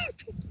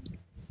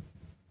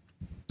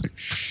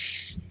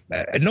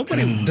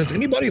 Nobody does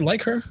anybody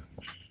like her?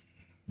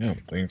 I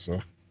don't think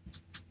so.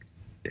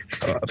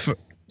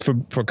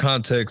 For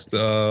context,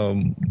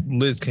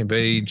 Liz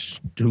Cambage,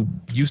 who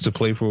used to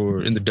play in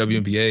the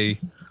WNBA,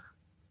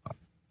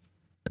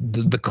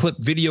 the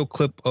video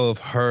clip of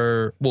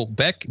her,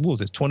 back, what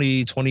was it,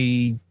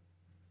 2020,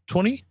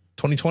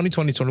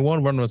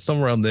 2021, running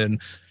somewhere around then,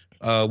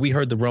 we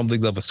heard the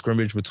rumblings of a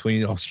scrimmage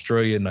between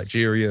Australia and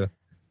Nigeria.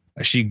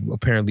 She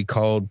apparently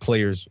called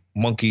players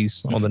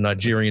monkeys on the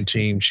Nigerian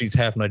team. She's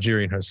half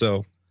Nigerian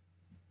herself.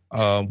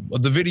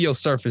 The video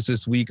surfaced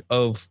this week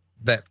of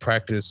that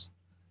practice.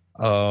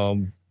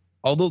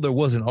 Although there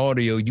wasn't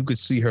audio, you could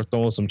see her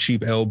throwing some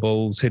cheap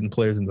elbows, hitting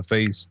players in the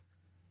face.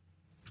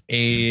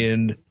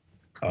 And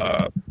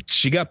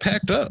she got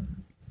packed up.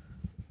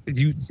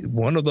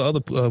 One of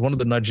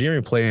the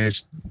Nigerian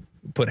players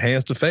put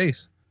hands to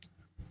face.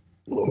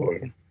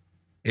 Lord.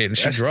 And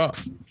she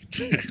dropped.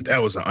 That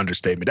was an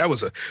understatement. That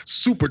was a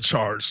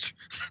supercharged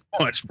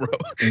punch, bro.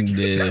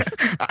 Yeah.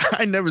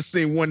 I never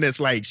seen one that's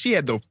like, she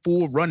had the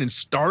full running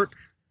start,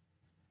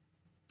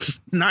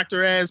 knocked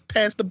her ass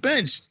past the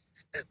bench.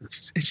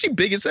 She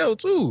big as hell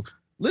too.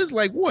 Liz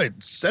like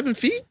what, 7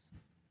 feet?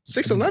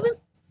 6'11"?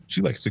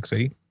 She like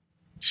 6'8".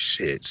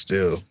 Shit,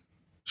 still.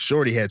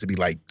 Shorty had to be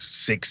like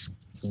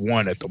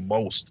 6'1" at the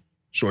most.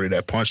 Shorty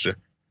that punched her.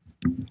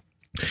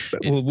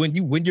 Well,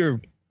 when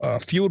you're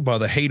fueled by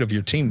the hate of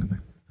your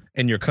team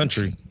and your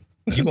country,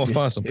 you're gonna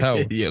find some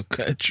power. Your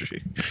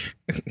country.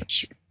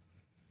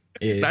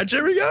 Yeah.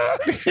 Nigeria.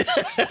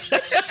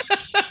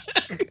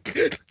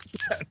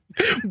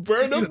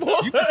 Burn a boy.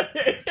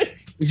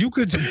 You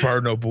could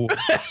burn a boy.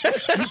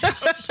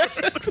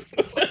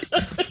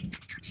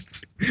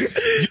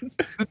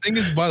 The thing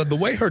is, by the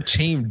way her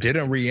team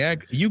didn't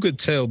react, you could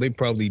tell they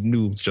probably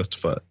knew it was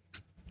justified.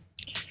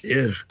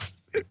 Yeah.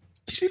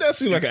 She does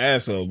seem like an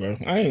asshole, bro.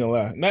 I ain't gonna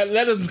lie.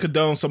 That doesn't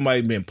condone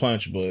somebody being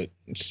punched, but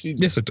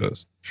yes, it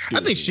does.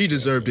 I think she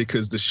deserved it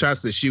because the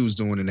shots that she was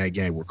doing in that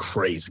game were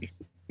crazy.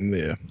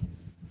 Yeah.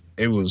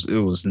 It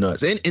was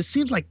nuts. And it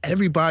seems like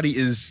everybody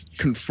is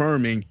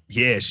confirming,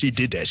 yeah, she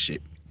did that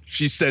shit.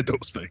 She said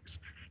those things.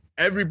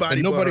 Everybody,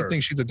 and nobody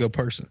thinks she's a good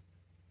person.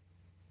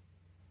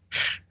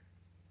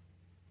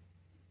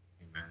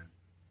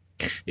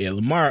 Yeah,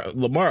 Lamar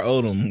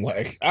Odom,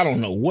 like, I don't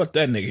know what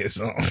that nigga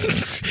is on.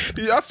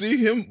 Did y'all see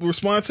him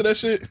respond to that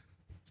shit?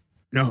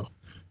 No.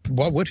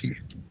 Why would he?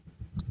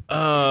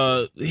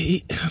 I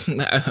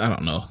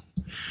don't know.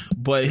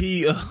 But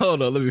he,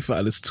 hold on, let me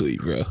find this tweet,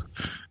 bro.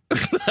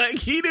 Like,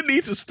 he didn't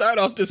need to start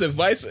off this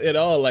advice at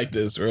all like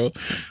this, bro.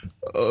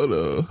 Hold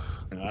on.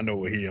 I know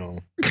what he on.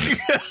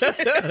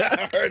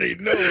 I already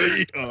know what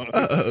he on.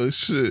 Oh,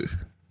 shit.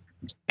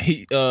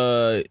 He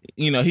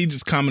he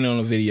just commented on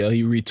a video.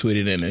 He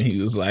retweeted it and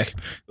he was like,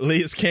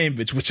 Liz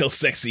Cambage with your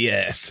sexy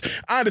ass.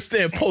 I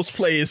understand post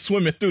play is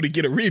swimming through to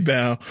get a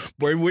rebound,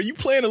 but were you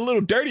playing a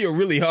little dirty or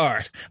really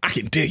hard? I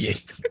can dig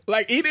it.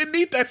 Like, he didn't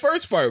need that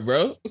first part,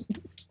 bro.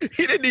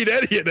 He didn't need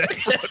any of that,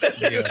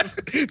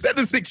 bro. That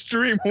is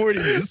extreme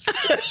horniness.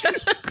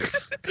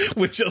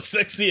 With your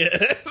sexy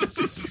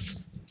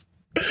ass.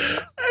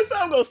 That's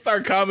how I'm gonna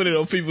start commenting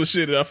on people's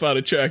shit that I found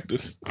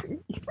attractive.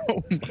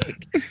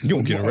 You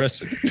won't get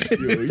arrested.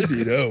 Yo, you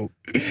need help.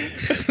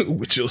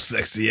 With your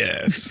sexy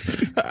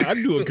ass. I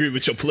do agree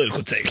with your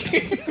political take.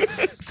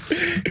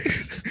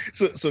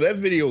 So that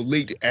video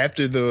leaked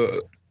after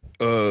the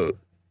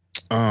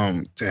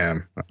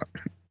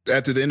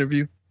after the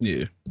interview?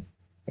 Yeah.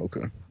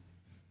 Okay.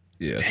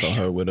 Yeah, I saw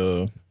her with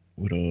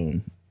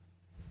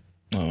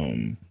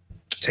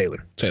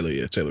Taylor.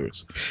 Yeah, Taylor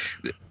is.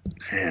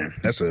 Man,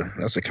 that's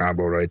a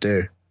combo right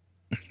there.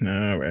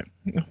 All right.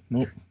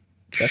 Nope.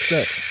 That's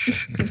that.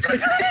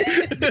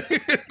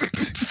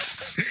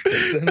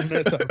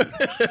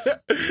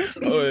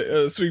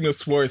 Speaking of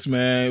sports,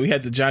 man, we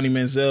had the Johnny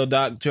Manziel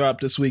doc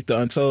drop this week, The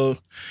Untold.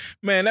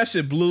 Man, that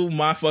shit blew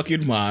my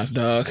fucking mind,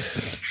 dog.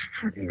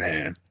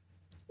 Man.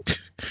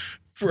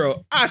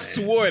 Bro, I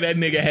swore that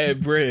nigga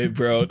had bread,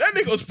 bro. That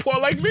nigga was poor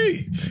like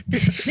me.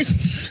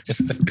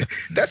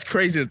 That's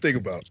crazy to think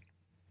about.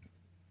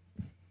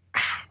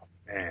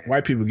 Man.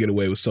 White people get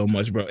away with so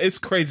much, bro. It's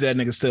crazy that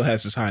nigga still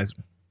has his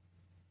Heisman.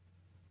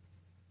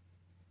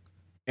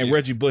 And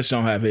Reggie Bush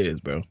don't have his,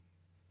 bro.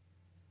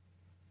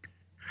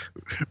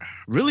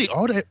 Really,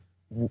 all that,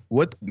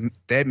 what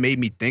that made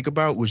me think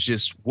about was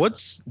just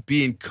what's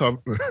being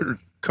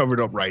covered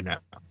up right now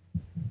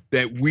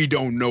that we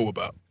don't know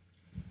about.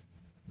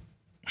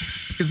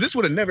 Because this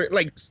would have never,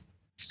 like,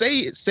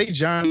 say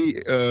Johnny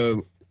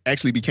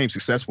actually became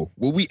successful.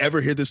 Will we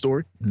ever hear this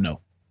story? No.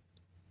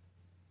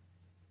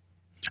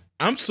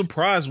 I'm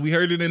surprised we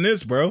heard it in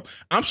this, bro.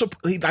 I'm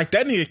surprised, like,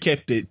 that nigga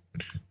kept it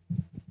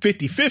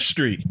 55th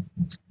Street.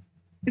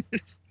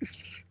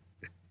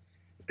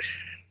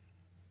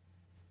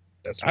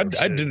 I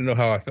didn't know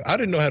how I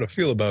didn't know how to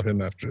feel about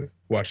him after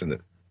watching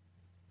it.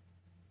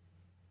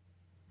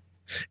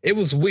 It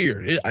was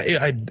weird.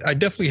 I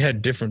definitely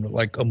had different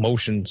like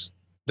emotions.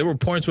 There were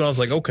points when I was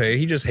like, okay,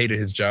 he just hated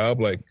his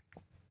job. Like,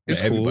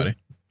 it's cool. Everybody.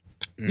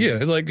 Yeah,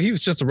 like he was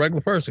just a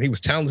regular person. He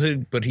was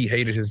talented, but he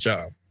hated his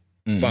job.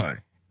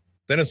 Fine.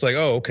 Then it's like,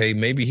 oh, okay,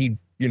 maybe he,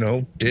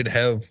 did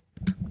have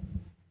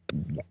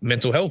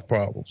mental health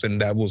problems, and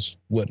that was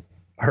what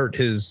hurt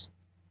his,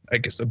 I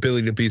guess,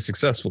 ability to be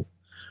successful.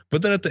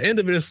 But then at the end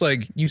of it, it's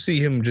like you see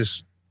him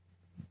just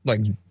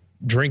like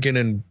drinking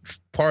and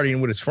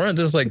partying with his friends.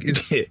 It's like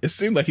it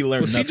seemed like he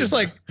learned. Is he just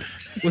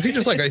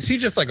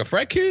like a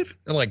frat kid?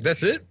 And like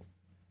that's it?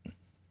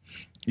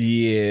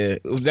 Yeah,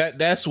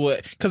 that's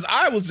what. Because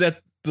I was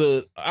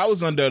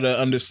under the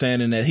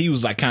understanding that he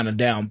was like kind of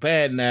down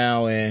bad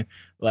now, and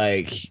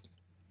like,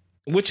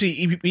 which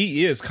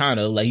he is kind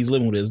of like he's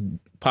living with his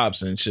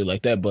pops and shit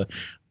like that. But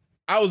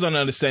I was under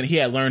understanding he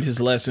had learned his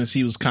lessons.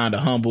 He was kind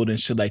of humbled and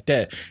shit like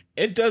that.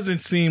 It doesn't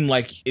seem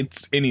like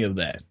it's any of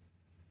that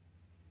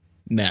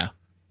now.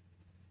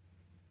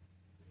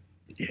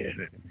 Yeah,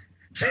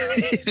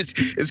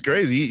 it's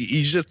crazy.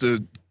 He's just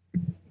a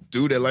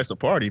dude that likes to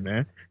party,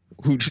 man,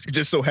 who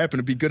just so happened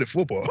to be good at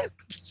football.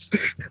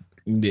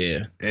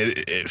 Yeah,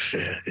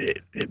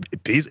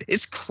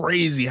 it's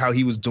crazy how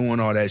he was doing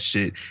all that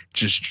shit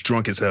just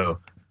drunk as hell.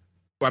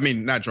 Well, I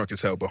mean, not drunk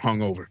as hell, but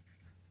hungover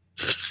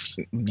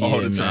all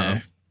the time.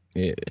 Man.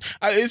 Yeah,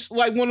 it's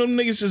like one of them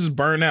niggas just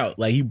burn out.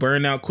 Like he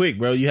burn out quick,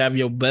 bro. You have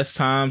your best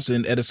times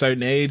at a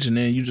certain age, and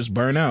then you just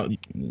burn out.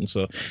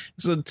 So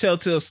it's a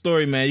telltale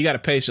story, man. You got to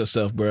pace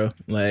yourself, bro.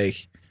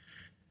 Like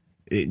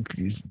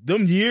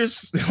them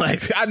years,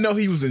 like I know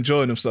he was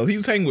enjoying himself. He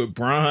was hanging with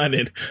Bron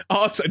and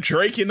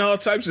Drake and all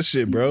types of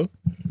shit, bro.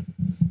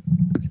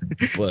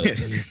 But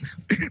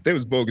they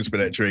was bogus for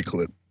that Drake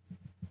clip.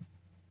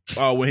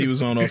 Oh, when he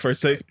was on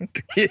First Take?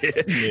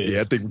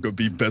 Yeah, I think we're going to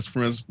be best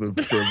friends for a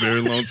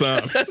very long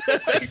time.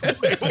 Like,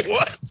 wait,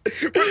 what?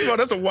 First of all,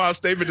 that's a wild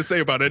statement to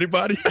say about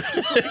anybody.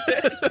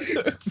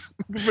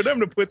 For them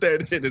to put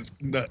that in is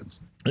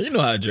nuts. You know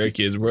how Drake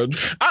is, bro.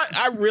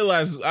 I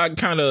realize I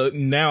kind of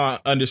now I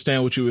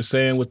understand what you were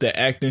saying with the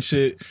acting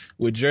shit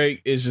with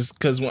Drake. It's just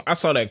because when I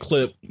saw that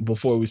clip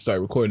before we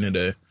started recording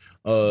today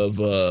of,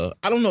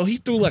 I don't know, he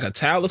threw like a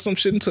towel or some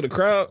shit into the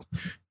crowd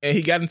and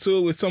he got into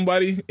it with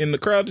somebody in the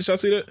crowd. Did y'all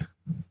see that?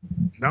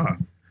 Nah.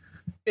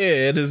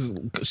 Yeah, at his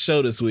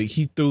show this week,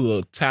 he threw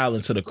a towel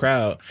into the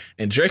crowd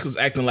and Drake was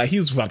acting like he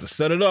was about to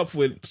set it up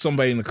with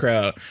somebody in the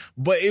crowd.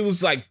 But it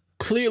was like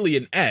clearly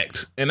an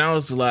act. And I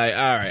was like,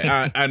 all right,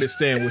 I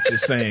understand what you're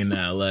saying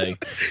now.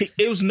 Like,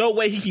 it was no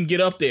way he can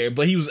get up there,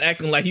 but he was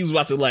acting like he was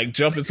about to like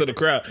jump into the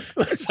crowd.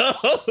 So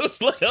I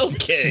was like,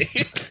 okay.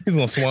 He's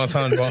gonna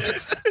swanton ball.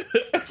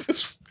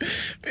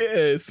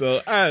 Yeah,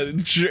 so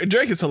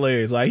Drake is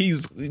hilarious. Like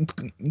he's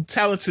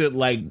talented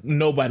like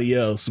nobody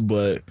else,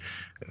 but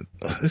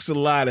it's a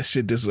lot of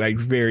shit that's like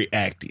very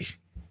acty.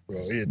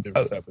 Bro, he a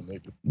different type of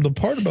nigga. The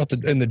part about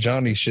the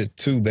Johnny shit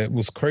too that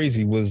was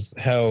crazy was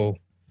how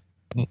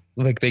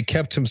like they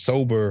kept him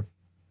sober,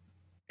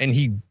 and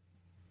he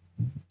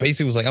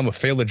basically was like, "I'm gonna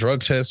fail a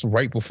drug test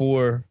right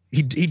before."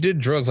 He did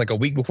drugs like a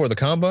week before the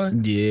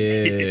combine.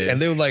 Yeah,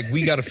 and they were like,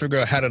 "We got to figure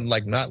out how to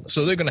like not."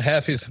 So they're gonna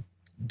have his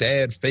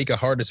dad fake a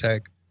heart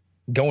attack,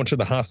 going to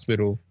the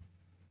hospital.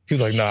 He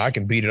was like, "Nah, I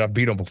can beat it. I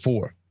beat him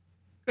before."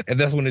 And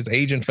that's when his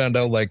agent found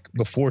out like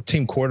the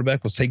 4-team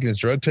quarterback was taking his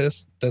drug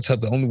test. That's how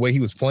the only way he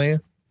was playing.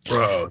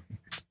 Bro,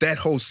 that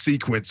whole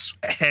sequence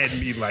had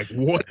me like,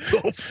 what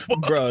the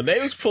fuck? Bro,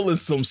 they was pulling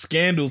some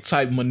scandal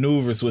type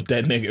maneuvers with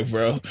that nigga,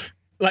 bro.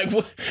 Like,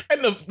 what?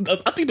 And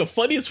I think the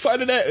funniest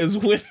part of that is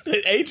when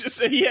the agent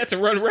said he had to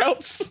run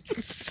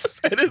routes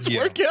at his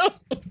workout.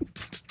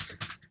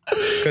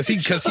 Because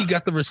he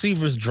got the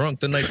receivers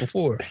drunk the night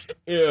before.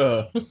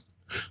 Yeah.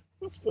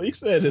 So he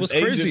said his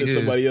agent and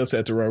somebody else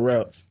had to run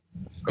routes.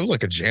 It was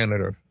like a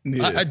janitor.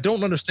 Yeah. I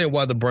don't understand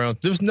why the Browns.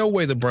 There's no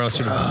way the Browns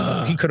should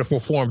have. He could have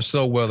performed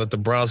so well that the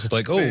Browns was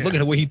like, "Oh, look at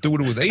the way he threw it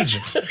to his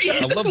agent."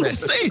 I love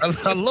that.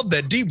 I love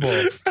that D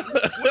ball.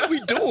 What are we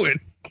doing?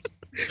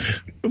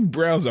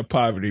 Browns are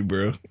poverty,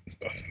 bro.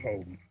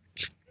 Oh.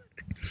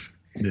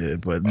 Yeah,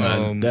 but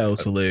that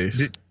was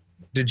hilarious.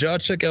 Did y'all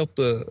check out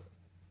the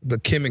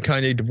Kim and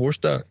Kanye divorce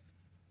doc?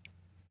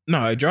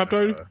 No, it dropped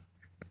already.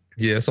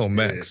 Yeah, it's on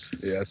Max.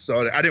 Yeah, I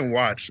saw that. I didn't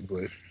watch,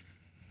 but I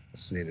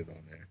seen it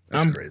on there.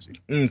 That's crazy.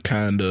 I'm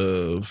kind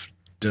of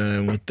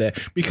done with that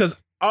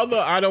because although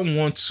I don't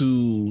want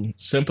to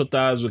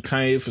sympathize with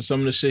Kanye for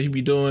some of the shit he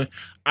be doing,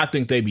 I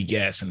think they be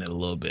gassing it a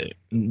little bit.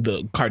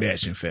 The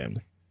Kardashian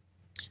family.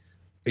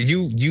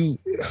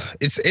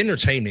 It's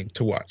entertaining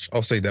to watch.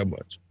 I'll say that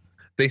much.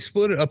 They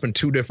split it up in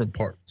two different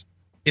parts.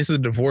 It's the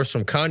divorce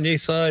from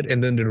Kanye's side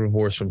and then the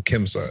divorce from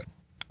Kim's side.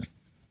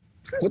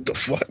 What the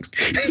fuck?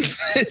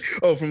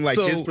 Oh, from like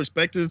his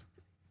perspective?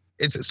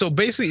 So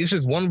basically it's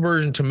just one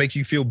version to make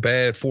you feel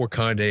bad for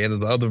Kanye and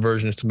then the other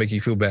version is to make you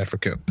feel bad for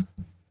Kim.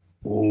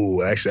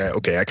 Oh, actually,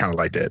 okay, I kind of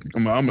like that.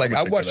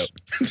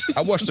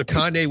 I watched the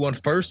Kanye one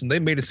first and they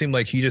made it seem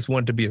like he just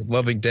wanted to be a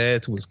loving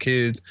dad to his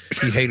kids.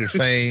 He hated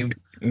fame.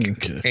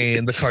 Okay.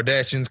 And the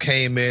Kardashians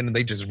came in and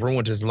they just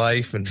ruined his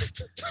life, and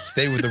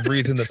they were the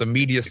reason that the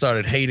media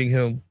started hating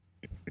him.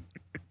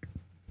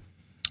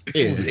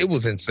 It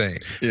was insane.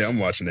 Yeah, I'm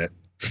watching that.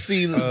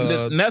 See,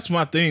 that's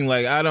my thing.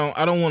 Like, I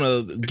don't want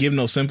to give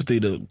no sympathy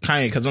to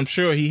Kanye because I'm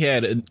sure he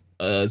had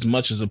as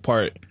much as a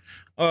part,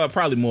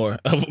 probably more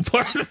of a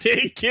part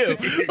than Kim.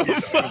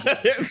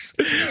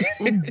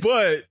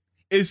 But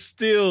it's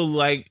still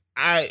like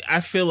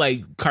I feel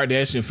like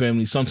Kardashian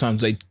family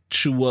sometimes they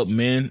chew up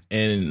men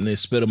and they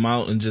spit them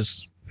out and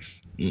just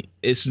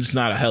it's just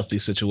not a healthy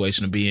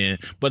situation to be in.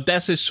 But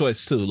that's his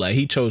choice too. Like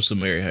he chose to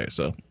marry her,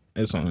 so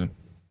it's on him.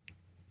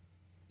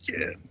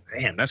 Yeah,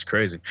 damn, that's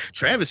crazy.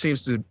 Travis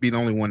seems to be the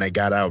only one that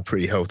got out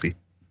pretty healthy.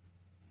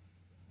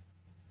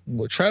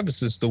 Well,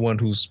 Travis is the one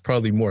who's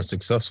probably more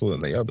successful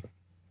than the other.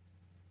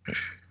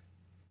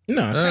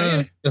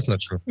 No, that's not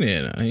true.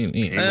 Yeah, no,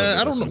 he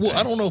I don't know. Well,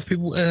 I don't know if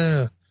people.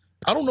 I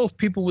don't know if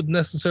people would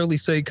necessarily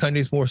say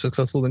Kanye's more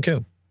successful than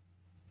Kim.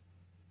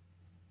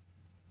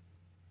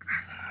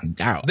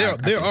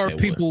 There are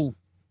people.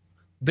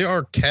 There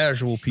are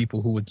casual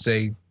people who would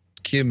say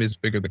Kim is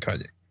bigger than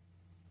Kanye.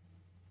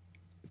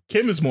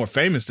 Kim is more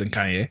famous than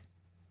Kanye.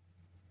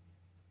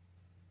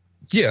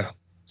 Yeah,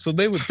 so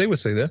they would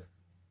say that.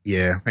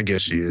 Yeah, I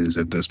guess she is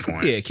at this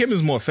point. Yeah, Kim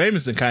is more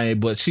famous than Kanye,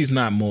 but she's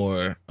not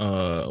more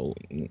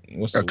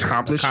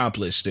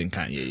accomplished than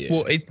Kanye. Yeah.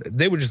 Well,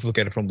 they would just look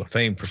at it from the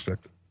fame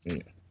perspective.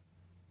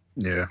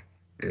 Yeah,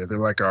 they're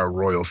like our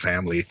royal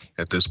family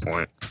at this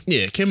point.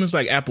 Yeah, Kim is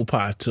like apple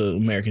pie to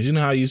Americans. You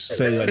know how you used to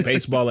say like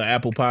baseball and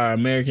apple pie are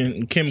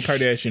American? Kim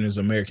Kardashian is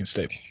American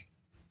staple.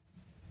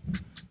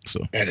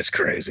 So that is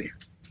crazy.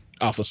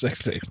 Off of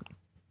sex tape.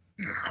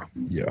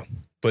 Yeah.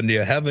 But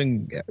yeah,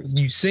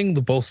 you seeing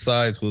the both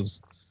sides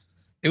was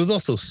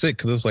also sick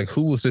because it was like,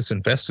 who was this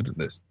invested in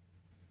this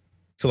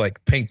to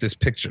like paint this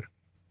picture?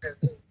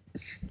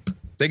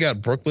 They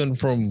got Brooklyn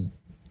from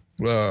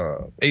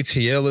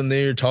ATL in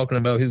there talking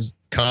about his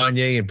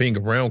Kanye and being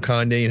around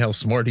Kanye and how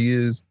smart he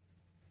is.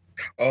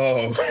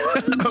 Oh,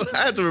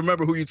 I had to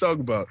remember who you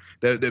talking about.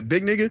 That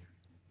big nigga?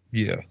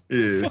 Yeah.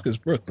 The fuck is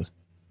Brooklyn?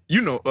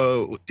 You know,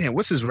 damn,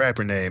 what's his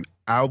rapper name?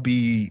 I'll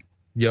be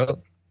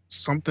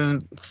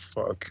something.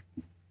 Fuck.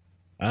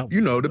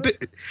 You know, the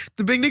big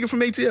nigga from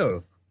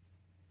ATL.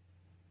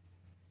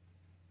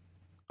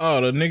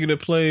 Oh, the nigga that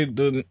played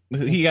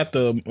he got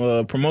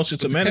the promotion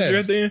to manager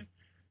at the end?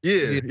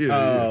 Yeah.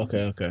 Oh,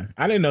 okay.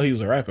 I didn't know he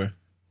was a rapper.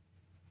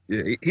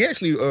 Yeah, he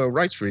actually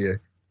writes for you.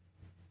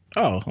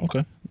 Oh,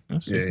 okay.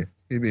 Yeah,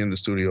 he be in the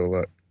studio a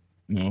lot.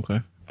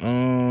 Okay.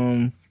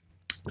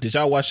 Did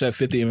y'all watch that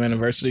 50th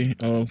anniversary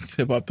of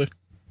hip hop thing?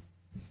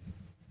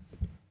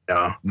 No,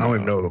 I don't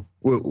even know.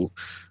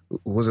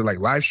 Was it like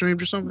live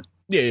streamed or something?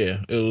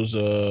 Yeah. It was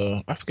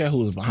I forgot who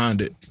was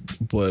behind it,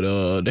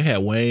 but they had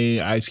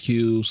Wayne, Ice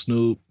Cube,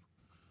 Snoop,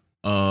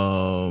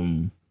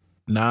 Nas.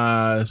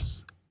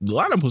 A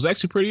lot of them was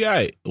actually pretty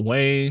alright.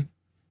 Wayne,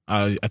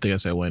 I think I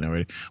said Wayne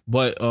already,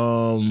 but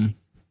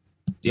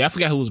yeah, I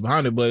forgot who was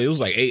behind it, but it was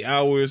like 8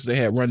 hours. They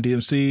had Run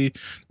DMC,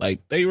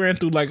 like they ran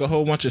through like a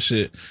whole bunch of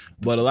shit.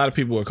 But a lot of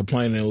people were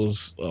complaining it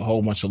was a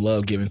whole bunch of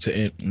love given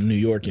to New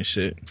York and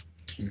shit.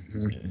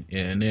 Mm-hmm.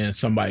 Yeah, and then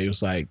somebody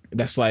was like,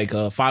 "That's like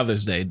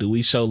Father's Day. Do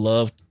we show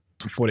love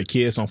for the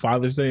kids on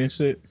Father's Day and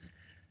shit?"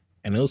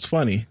 And it was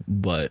funny,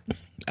 but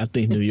I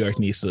think New York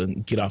needs to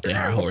get off their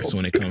high horse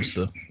when it comes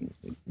to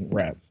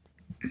rap.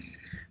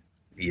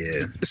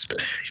 Yeah.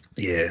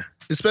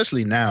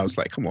 Especially now, it's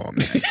like, come on,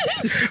 man.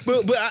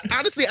 but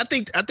honestly, I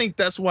think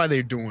that's why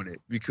they're doing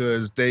it,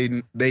 because they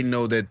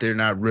know that they're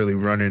not really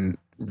running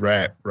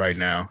rap right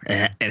now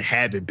and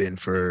haven't been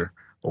for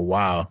a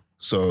while.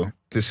 So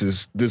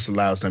this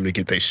allows them to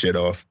get their shit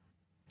off.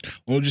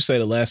 When would you say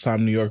the last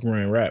time New York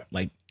ran rap?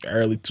 Like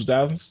early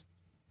 2000s?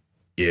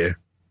 Yeah,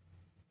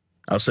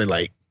 I'll say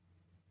like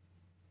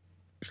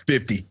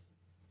 50.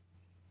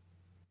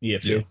 Yeah,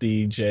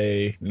 50.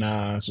 Jay,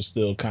 Nas was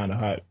still kind of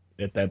hot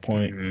at that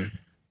point.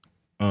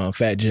 Mm-hmm.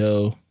 Fat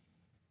Joe.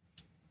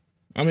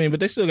 I mean, but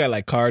they still got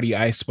like Cardi,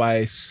 Ice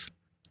Spice,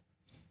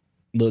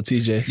 Lil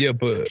TJ. Yeah,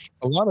 but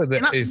a lot of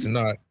that is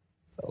not.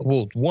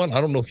 Well, one,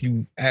 I don't know if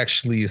you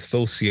actually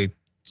associate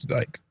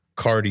like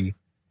Cardi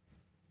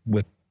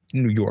with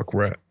New York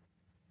rap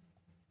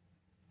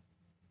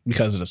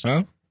because of the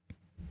sound.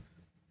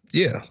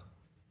 Yeah.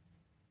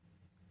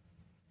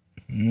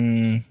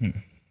 Mm-hmm.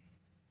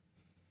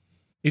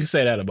 You can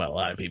say that about a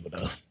lot of people,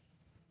 though.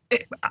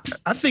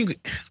 I think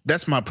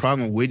that's my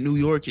problem with New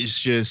York. It's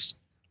just,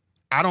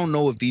 I don't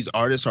know if these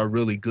artists are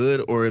really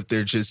good or if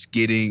they're just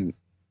getting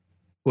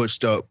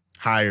pushed up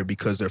higher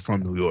because they're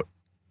from New York.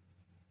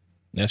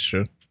 That's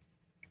true.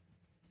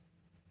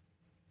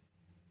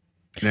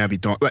 Now be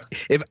doing like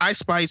if Ice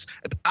Spice,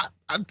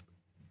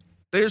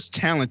 there's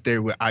talent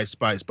there with Ice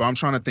Spice, but I'm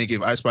trying to think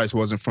if Ice Spice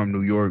wasn't from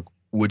New York,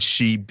 would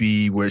she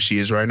be where she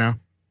is right now?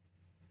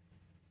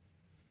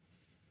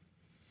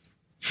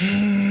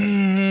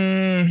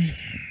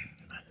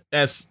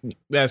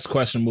 That's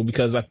questionable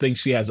because I think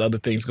she has other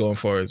things going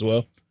for her as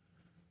well.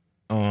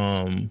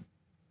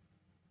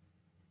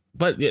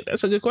 But yeah,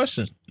 that's a good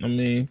question. I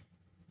mean,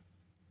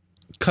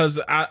 Cause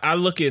I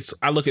look at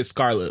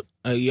Scarlet.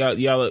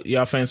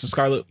 Y'all fans of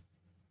Scarlet?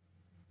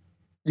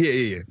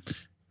 Yeah.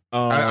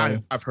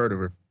 I've heard of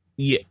her.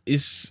 Yeah,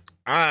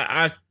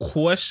 I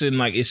question,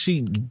 like, is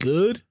she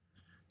good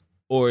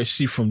or is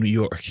she from New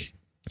York?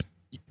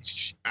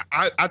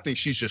 I think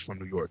she's just from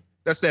New York.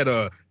 That's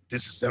that.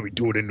 This is how we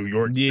do it in New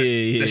York.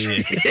 Yeah.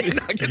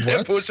 I get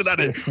that bullshit out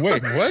of it.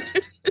 Wait,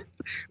 what?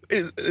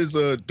 Is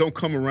don't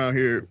come around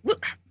here. What?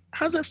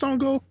 How's that song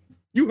go?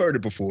 You heard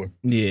it before.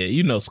 Yeah,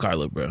 you know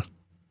Scarlet, bro.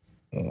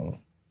 Oh.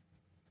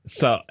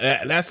 So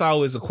that's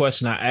always a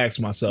question I ask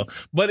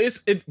myself. But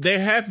there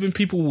have been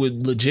people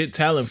with legit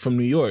talent from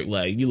New York.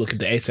 Like, you look at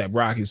the ASAP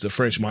Rockies, the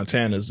French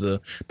Montanas,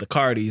 the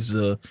Cardis,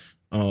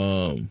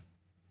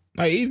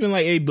 like even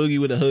like A Boogie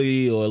with a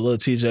hoodie or a little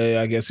TJ,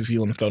 I guess, if you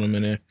want to throw them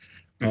in there.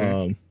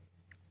 Mm-hmm.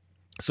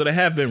 So there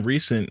have been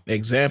recent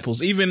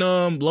examples. Even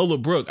Lola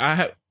Brooke.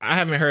 I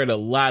haven't heard a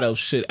lot of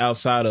shit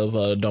outside of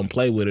Don't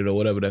Play With It or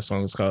whatever that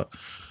song is called.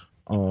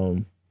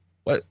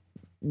 But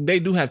they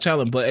do have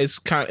talent, but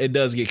it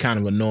does get kind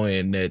of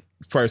annoying that,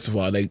 first of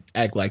all, they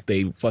act like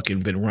they fucking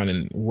been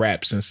running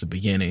rap since the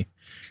beginning,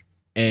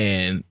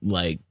 and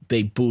like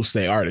they boost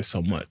their artists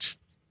so much.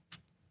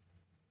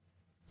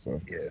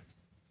 So yeah.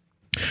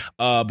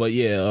 But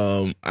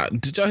yeah,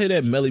 did y'all hear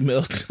that Melly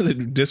Mel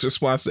diss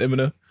response to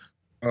Eminem?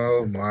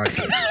 Oh my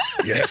goodness.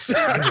 Yes.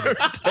 I heard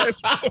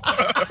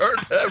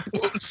that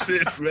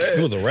bullshit, man.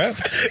 It was a rap?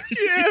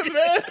 Yeah,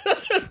 man.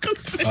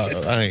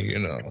 I ain't,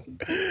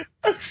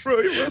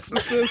 Bro, he must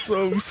have said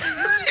something.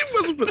 He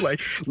must have been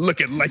like,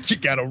 looking like you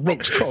got a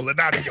roach crawling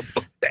out of your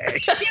book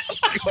bag.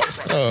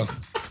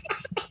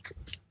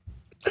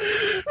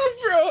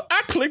 Bro,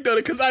 I clicked on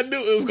it because I knew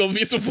it was gonna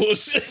be some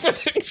bullshit. Bro,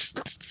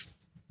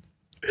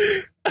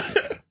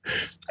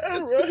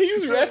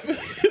 he's rapping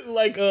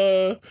like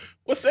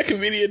what's that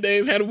comedian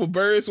name? Hannibal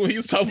Buress, when he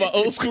was talking about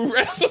old school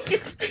rap.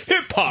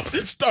 Hip hop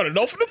started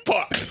off in the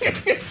pop.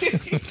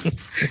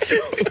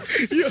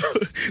 Yo,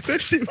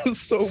 that shit was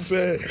so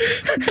bad.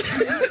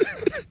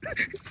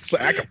 It's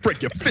like, I can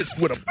break your fist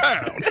with a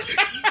pound.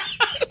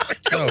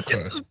 Like, yo,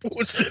 get this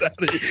bullshit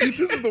out of here.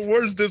 This is the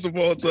worst diss of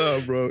all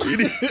time, bro.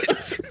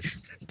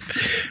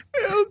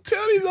 Yo,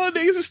 tell these old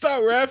niggas to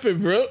stop rapping,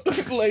 bro.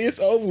 Like, it's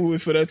over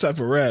with for that type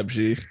of rap,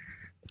 G.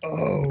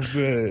 Oh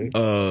man.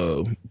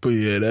 But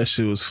yeah, that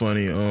shit was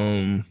funny.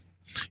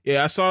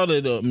 Yeah, I saw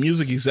that the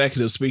music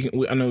executive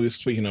speaking. I know we were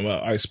speaking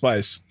about Ice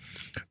Spice.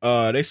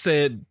 They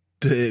said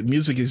the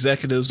music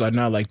executives are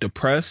now like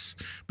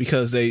depressed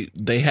because they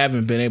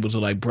haven't been able to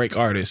like break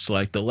artists.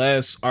 Like the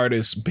last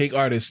big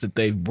artists that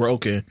they've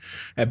broken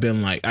have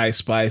been like Ice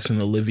Spice and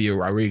Olivia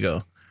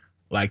Rodrigo.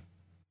 Like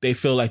they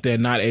feel like they're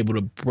not able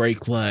to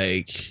break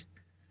like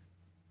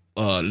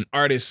an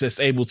artist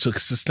that's able to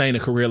sustain a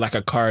career like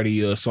a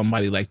Cardi or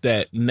somebody like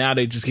that. Now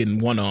they just getting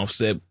one-offs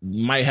that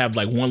might have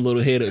like one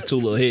little hit or two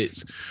little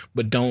hits,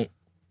 but don't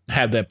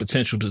have that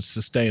potential to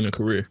sustain a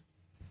career.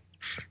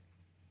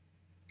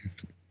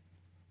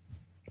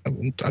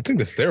 I think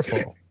that's their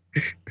fault.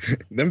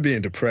 Them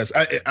being depressed.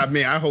 I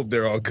mean, I hope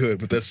they're all good,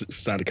 but that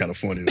sounded kind of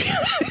funny.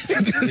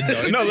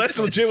 No, that's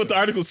legit what the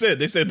article said.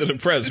 They said they're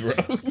depressed, bro.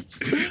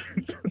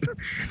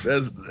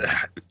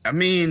 I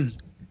mean,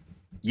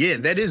 yeah,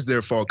 that is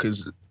their fault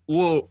because,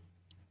 well,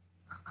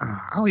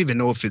 I don't even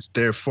know if it's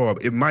their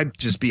fault. It might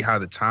just be how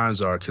the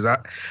times are because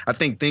I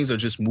think things are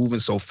just moving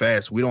so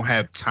fast. We don't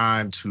have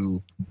time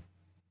to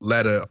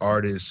let an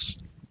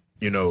artist,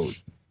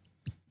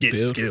 get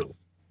skilled.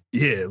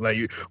 Yeah, like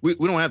we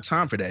don't have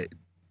time for that.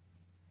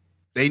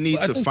 They need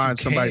to find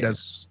somebody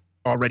that's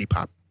already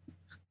popping.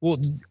 Well,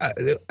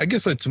 I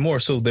guess it's more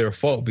so their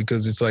fault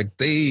because it's like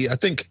I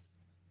think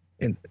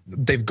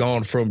they've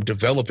gone from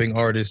developing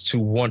artists to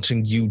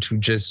wanting you to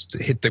just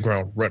hit the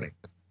ground running.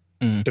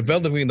 Mm.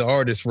 Developing the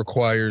artist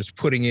requires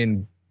putting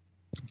in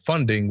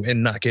funding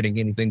and not getting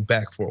anything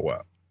back for a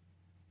while,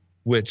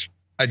 which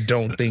I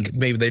don't think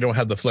maybe they don't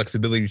have the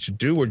flexibility to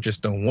do or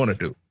just don't want to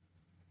do.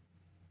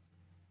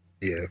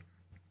 Yeah.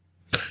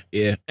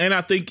 Yeah, and I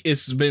think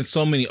it's been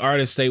so many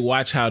artists, they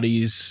watch how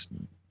these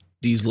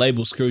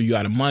labels screw you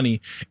out of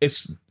money.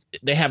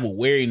 They have a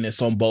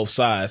wariness on both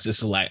sides.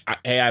 It's like,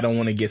 hey, I don't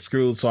want to get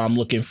screwed, so I'm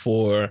looking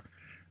for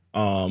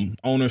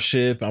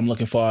ownership. I'm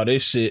looking for all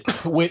this shit.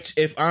 Which,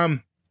 if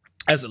I'm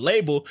as a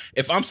label,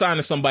 if I'm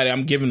signing somebody,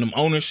 I'm giving them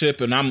ownership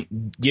and I'm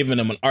giving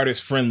them an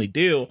artist friendly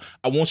deal.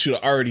 I want you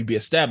to already be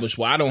established.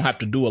 Well, I don't have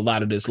to do a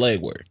lot of this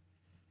legwork.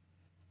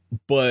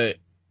 But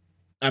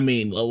I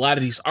mean, a lot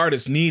of these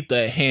artists need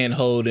the hand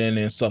holding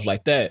and stuff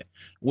like that,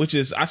 which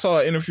is, I saw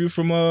an interview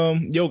from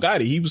Yo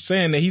Gotti. He was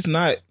saying that he's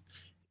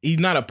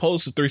not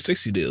opposed to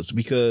 360 deals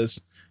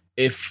because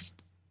if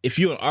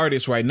you're an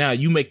artist right now,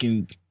 you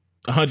making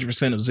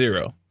 100% of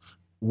zero.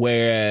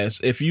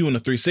 Whereas if you in a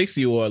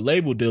 360 or a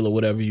label deal or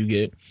whatever you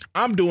get,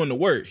 I'm doing the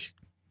work.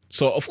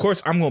 So of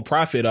course I'm going to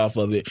profit off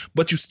of it,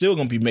 but you're still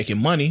going to be making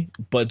money,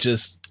 but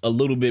just a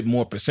little bit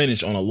more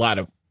percentage on a lot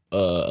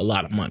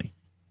of money.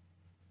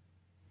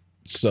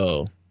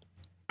 So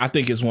I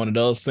think it's one of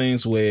those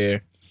things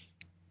where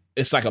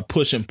it's like a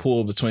push and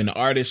pull between the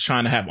artist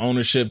trying to have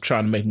ownership,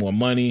 trying to make more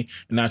money,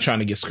 and not trying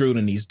to get screwed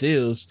in these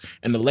deals.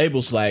 And the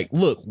label's like,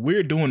 look,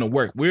 we're doing the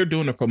work. We're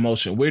doing the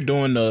promotion. We're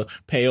doing the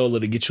payola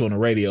to get you on the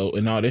radio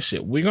and all this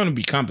shit. We're going to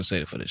be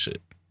compensated for this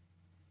shit.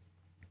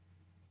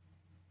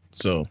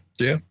 So,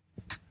 yeah.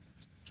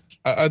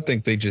 I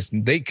think they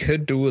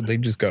could do it. They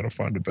just got to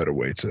find a better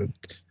way to.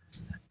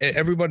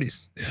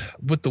 Everybody's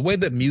with the way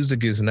that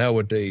music is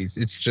nowadays.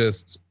 It's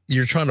just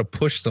you're trying to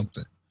push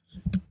something,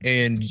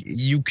 and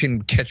you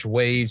can catch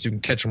waves, you can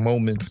catch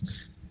moments,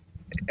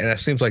 and it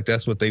seems like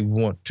that's what they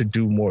want to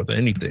do more than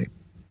anything.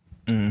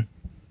 Mm-hmm.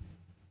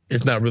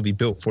 It's not really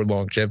built for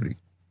longevity.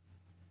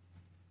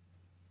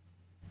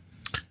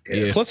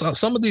 Yeah. Plus,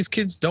 some of these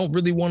kids don't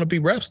really want to be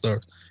rap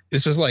stars.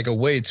 It's just like a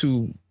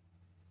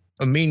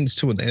means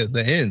to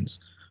the ends,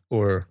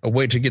 or a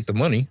way to get the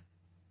money,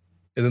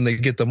 and then they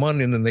get the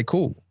money and then they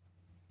cool.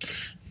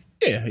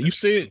 Yeah, you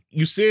seeing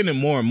it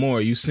more and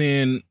more. You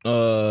seeing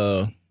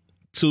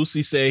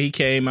Tusi say he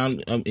came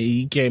out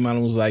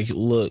and was like,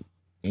 look,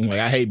 like,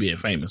 I hate being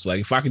famous. Like,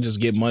 if I could just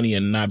get money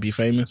and not be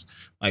famous,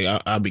 like,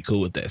 I'll be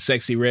cool with that.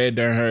 Sexy Red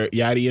during her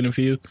Yachty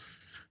interview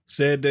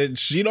said that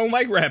she don't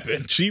like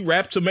rapping. She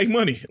rapped to make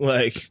money.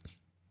 Like,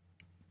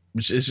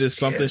 it's just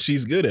something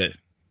she's good at.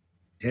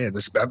 Yeah,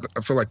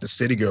 I feel like the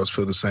City Girls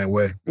feel the same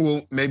way.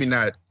 Well, maybe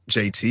not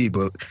JT,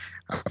 but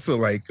I feel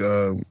like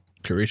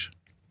Carisha.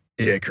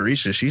 Yeah,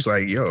 Carisha. She's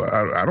like, yo,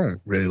 I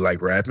don't really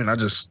like rapping. I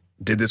just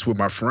did this with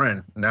my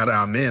friend. Now that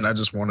I'm in, I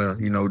just want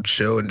to,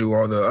 chill and do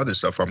all the other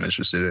stuff I'm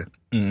interested in.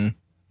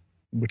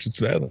 Mm-hmm. Which is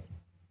valid.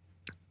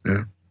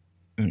 Yeah.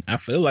 I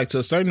feel like to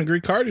a certain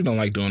degree, Cardi don't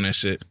like doing that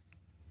shit.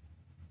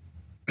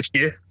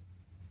 Yeah.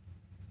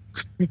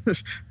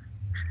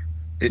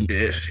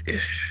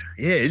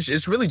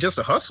 It's really just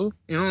a hustle.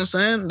 You know what I'm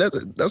saying?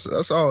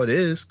 That's all it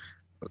is.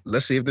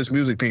 Let's see if this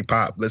music thing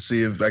pop. Let's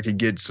see if I can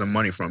get some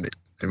money from it.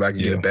 If I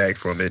can get a bag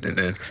from it, and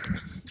then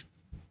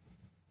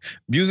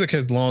music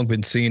has long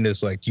been seen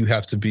as like you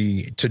have to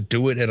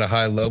do it at a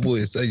high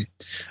level.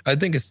 I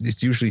think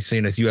it's usually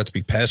seen as you have to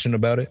be passionate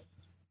about it,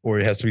 or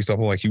it has to be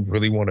something like you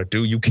really want to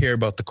do. You care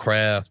about the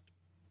craft,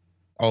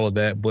 all of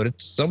that. But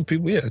some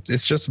people,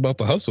 it's just about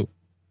the hustle.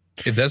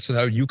 If that's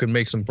how you can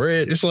make some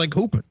bread, it's like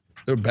hooping.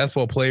 There are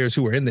basketball players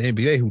who are in the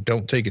NBA who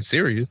don't take it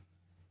serious,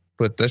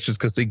 but that's just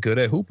because they're good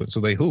at hooping. So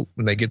they hoop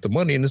and they get the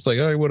money, and it's like,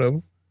 all right,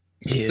 whatever.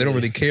 Yeah. They don't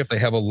really care if they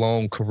have a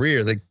long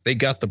career. They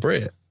got the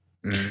bread.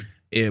 Mm-hmm.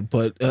 Yeah,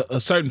 but a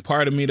certain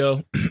part of me,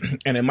 though,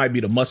 and it might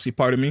be the musty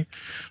part of me,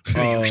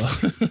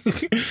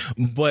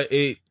 but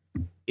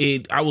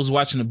I was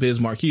watching a Biz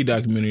Marquee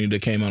documentary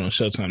that came out on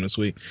Showtime this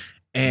week,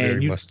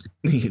 and very musty.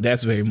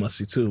 That's very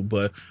musty too.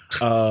 But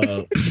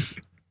I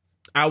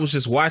was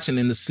just watching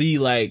and to see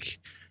like.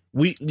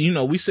 We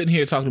sitting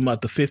here talking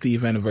about the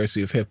 50th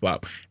anniversary of hip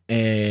hop,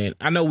 and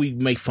I know we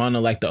make fun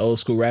of like the old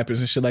school rappers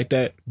and shit like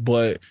that,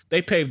 but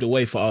they paved the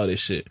way for all this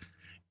shit.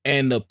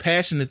 And the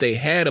passion that they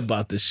had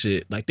about this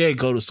shit, like they'd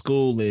go to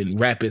school and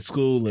rap at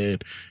school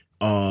and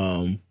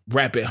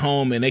rap at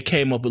home, and they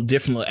came up with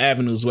different little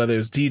avenues, whether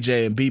it's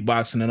DJ and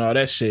beatboxing and all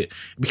that shit,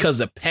 because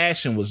the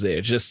passion was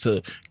there just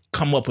to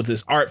come up with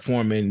this art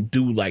form and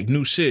do like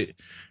new shit.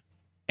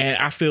 And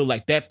I feel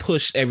like that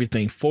pushed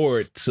everything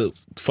forward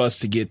for us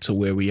to get to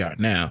where we are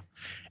now.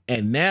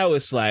 And now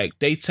it's like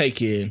they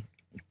taking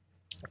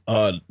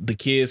the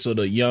kids or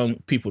the young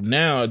people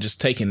now are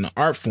just taking the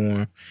art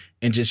form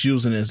and just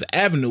using it as an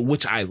avenue,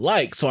 which I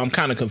like. So I'm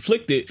kind of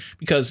conflicted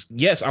because,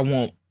 yes, I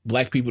want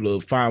black people to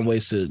find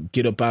ways to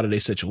get up out of their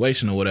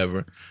situation or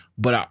whatever.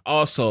 But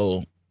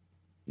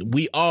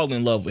we all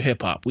in love with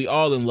hip hop. We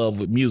all in love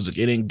with music.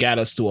 It didn't got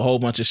us through a whole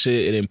bunch of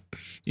shit. It didn't,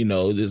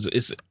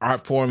 it's an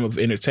art form of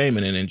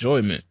entertainment and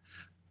enjoyment.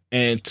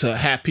 And to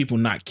have people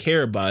not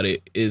care about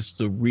it is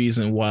the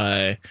reason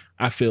why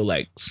I feel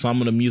like some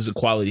of the music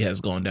quality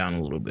has gone down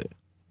a little bit.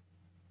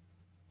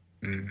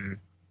 Mm-hmm.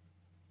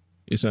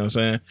 You see what I'm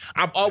saying?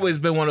 I've always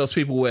been one of those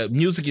people where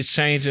music is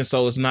changing,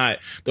 so it's not,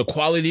 the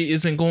quality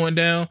isn't going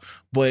down.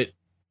 But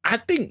I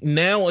think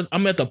now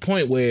I'm at the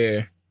point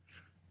where,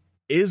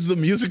 is the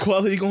music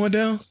quality going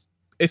down?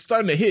 It's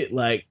starting to hit.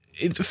 Like,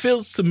 it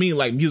feels to me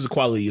like music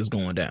quality is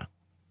going down.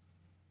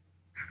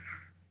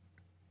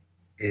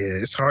 Yeah,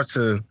 it's hard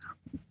to.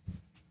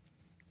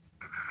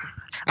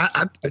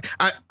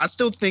 I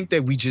still think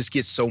that we just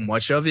get so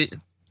much of it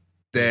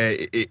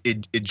that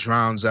it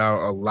drowns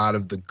out a lot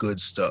of the good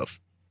stuff.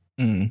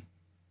 Mm.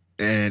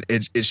 And I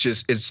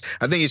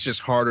think it's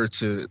just harder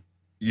to,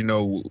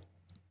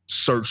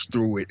 search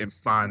through it and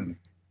find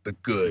the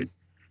good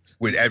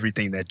with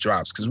everything that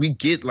drops, because we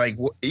get like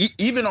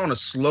even on a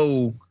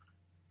slow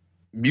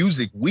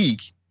music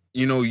week,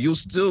 you'll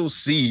still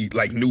see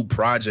like new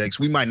projects.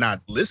 We might not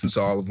listen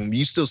to all of them.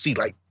 You still see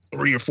like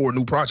 3 or 4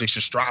 new projects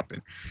just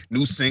dropping,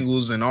 new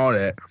singles and all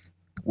that.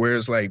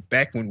 Whereas like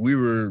back when we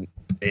were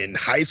in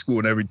high school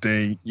and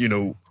everything,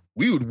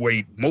 we would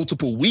wait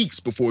multiple weeks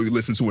before we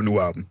listened to a new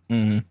album.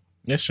 Mm-hmm.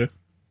 Yeah, sure.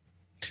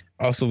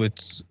 Also,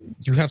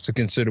 you have to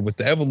consider with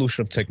the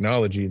evolution of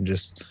technology and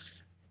just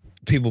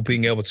people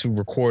being able to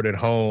record at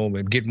home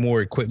and get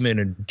more equipment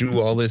and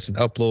do all this and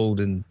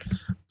upload, and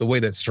the way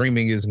that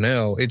streaming is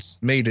now, it's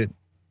made it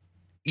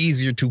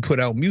easier to put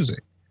out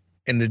music,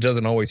 and it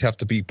doesn't always have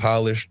to be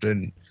polished.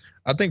 And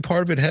I think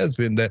part of it has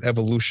been that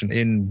evolution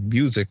in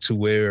music to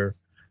where,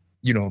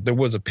 you know, there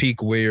was a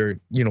peak where,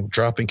 you know,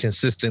 dropping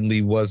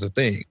consistently was a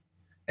thing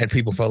and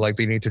people felt like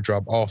they need to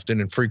drop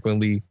often and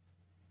frequently.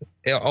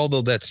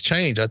 Although that's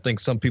changed, I think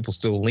some people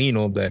still lean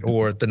on that,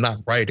 or they're not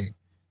writing.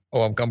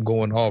 Oh, I'm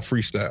going all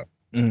freestyle.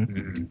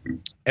 Mm-hmm.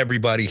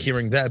 Everybody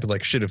hearing that, be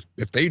like, shit,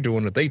 if they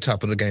doing it, they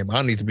top of the game,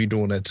 I need to be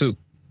doing that too.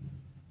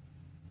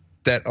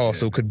 That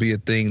also could be a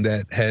thing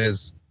that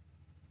has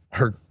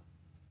hurt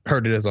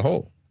it as a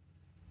whole.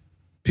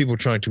 People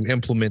trying to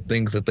implement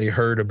things that they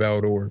heard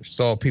about or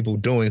saw people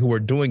doing who are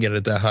doing it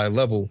at that high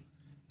level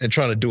and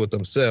trying to do it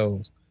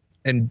themselves.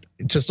 And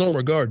to some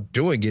regard,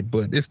 doing it,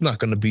 but it's not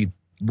going to be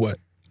what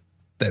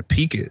that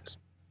peak is.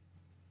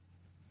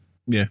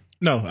 Yeah.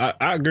 No,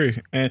 I agree.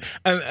 And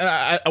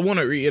I want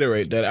to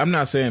reiterate that I'm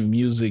not saying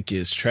music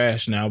is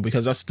trash now,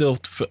 because I still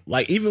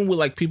like, even with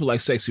like people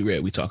like Sexy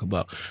Red we talk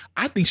about,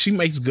 I think she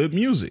makes good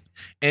music,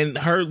 and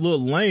her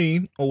little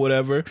lane or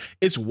whatever,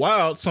 it's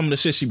wild some of the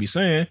shit she be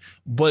saying,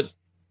 but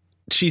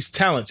she's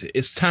talented.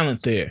 It's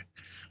talent there.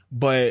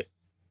 But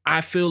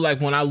I feel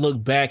like when I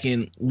look back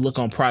and look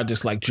on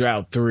projects like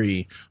Drought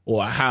 3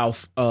 or How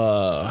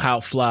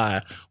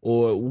Fly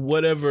or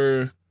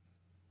whatever,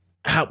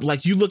 how,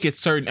 like, you look at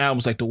certain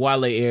albums like the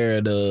Wale era,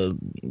 the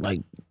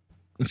like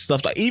and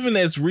stuff, like even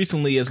as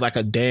recently as like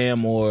a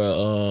Damn or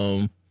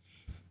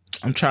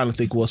I'm trying to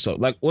think what's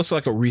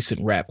like a recent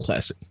rap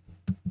classic.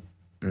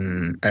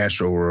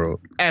 Astro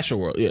World.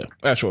 Yeah.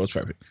 Astro World's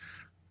perfect.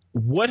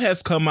 What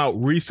has come out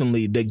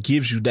recently that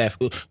gives you that?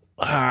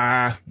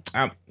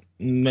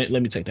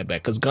 Let me take that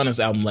back, because Gunna's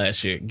album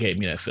last year gave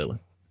me that feeling.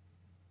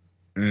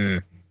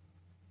 And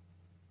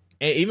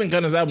even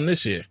Gunna's album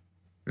this year.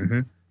 Mm-hmm.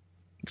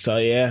 So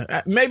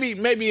yeah,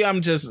 maybe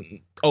I'm just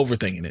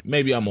overthinking it.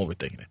 Maybe I'm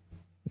overthinking it.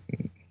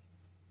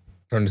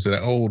 Turn into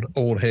that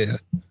old hair.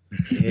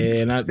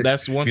 Yeah, and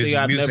that's one thing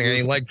I never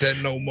ain't like that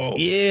no more.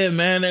 Yeah,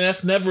 man, and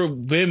that's never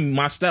been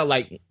my style.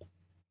 Like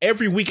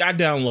every week I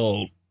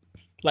download.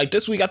 Like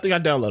this week, I think I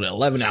downloaded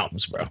 11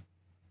 albums, bro.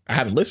 I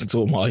haven't listened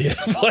to them all yet,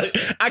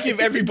 but I give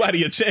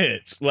everybody a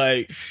chance.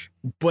 Like,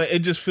 but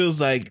it just feels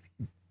like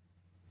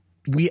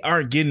we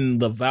aren't getting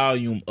the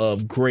volume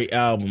of great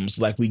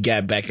albums like we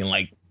got back in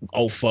like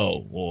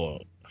 2004 or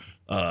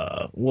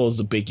what was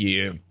the big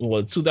year?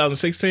 What,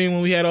 2016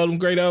 when we had all them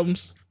great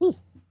albums? Whew.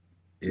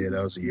 Yeah,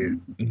 that was a year.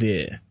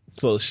 Yeah,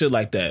 so shit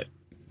like that.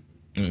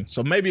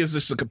 So maybe it's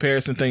just a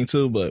comparison thing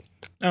too, but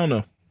I don't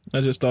know. I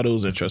just thought it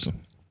was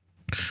interesting.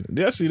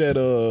 Did I see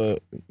that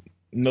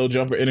No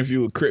Jumper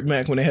interview with Crip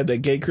Mac when they had that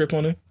gay Crip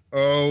on it?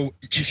 Oh,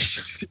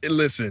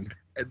 listen,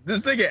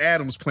 this nigga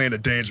Adam's playing a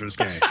dangerous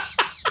game.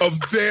 A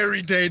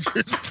very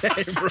dangerous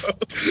game, bro.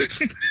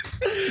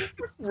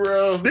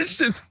 Bro, this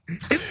shit's,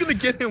 it's gonna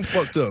get him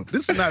fucked up.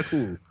 This is not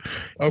cool.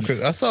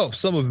 Okay, I saw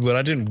some of it, but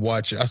I didn't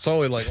watch it. I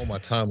saw it like on my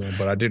timeline,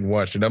 but I didn't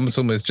watch it. I'm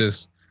assuming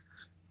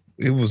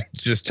it was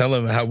just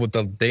telling how what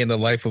the day in the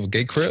life of a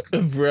gay Crip.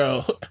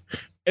 Bro,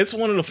 it's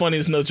one of the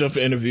funniest No Jumper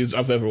interviews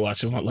I've ever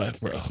watched in my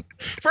life, bro.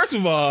 First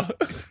of all,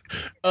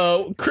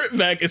 Crip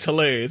Mac is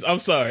hilarious. I'm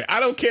sorry. I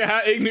don't care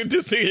how ignorant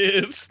this thing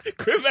is.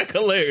 Crip Mac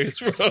hilarious,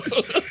 bro.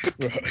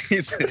 Bro,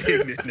 he's an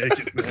ignorant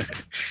naked man.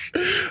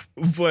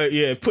 But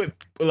yeah,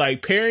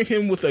 pairing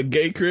him with a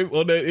gay Crip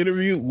on that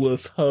interview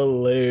was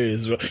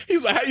hilarious, bro.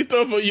 He's like, how you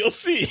throw up on your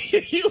seat?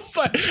 He was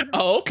like,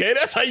 oh, okay,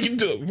 that's how you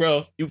do it,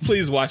 bro. You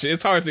please watch it.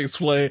 It's hard to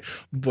explain,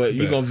 but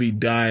you're going to be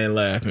dying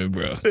laughing,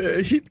 bro.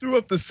 Yeah, he threw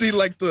up the C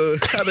like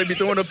how they be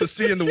throwing up the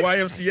C in the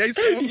YMCA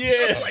song.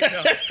 Yeah. Like,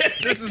 no,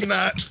 this is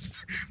not,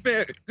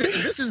 man,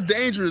 this is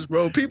dangerous,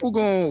 bro.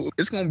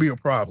 It's going to be a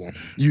problem.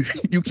 You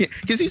can't,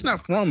 because he's not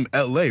from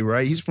LA,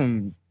 right? He's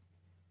from,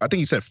 I think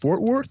he said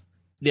Fort Worth.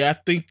 Yeah, I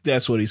think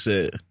that's what he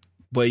said.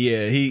 But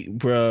yeah,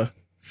 bro,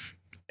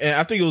 and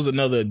I think it was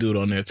another dude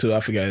on there too. I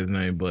forgot his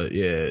name, but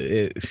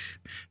yeah,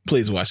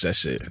 please watch that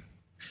shit.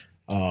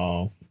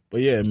 But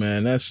yeah,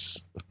 man,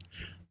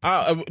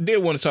 I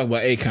did want to talk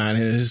about Akon and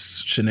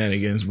his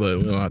shenanigans, but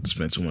we don't have to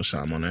spend too much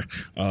time on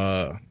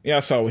there. Yeah,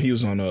 I saw when he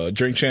was on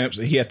Drink Champs,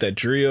 and he had that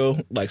drill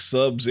like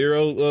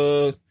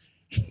Sub-Zero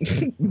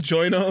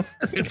joint on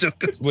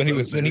when he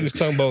was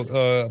talking about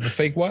the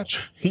fake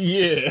watch.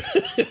 Yeah.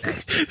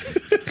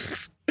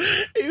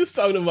 He was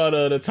talking about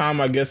the time,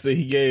 I guess, that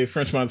he gave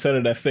French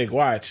Montana that fake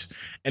watch,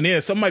 and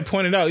then somebody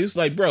pointed out, he was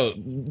like, "Bro,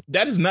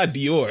 that is not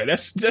Dior.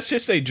 That's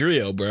just a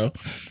drill, bro."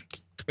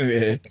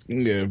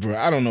 Yeah, bro.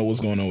 I don't know what's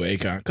going on with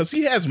Akon, because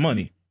he has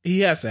money. He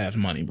has to have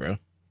money, bro.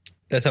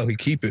 That's how he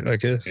keep it, I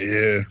guess.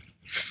 Yeah.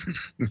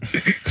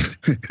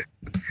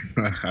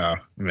 Oh,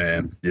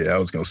 man. Yeah, I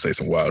was gonna say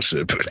some wild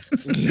shit, but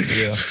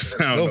yeah,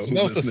 that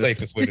was the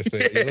safest way to say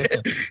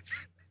it.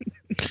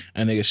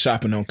 And niggas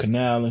shopping on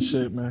Canal and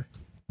shit, man.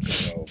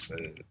 Oh,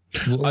 man.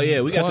 Oh yeah,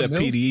 we got Quan that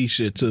Millz? PDE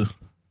shit too.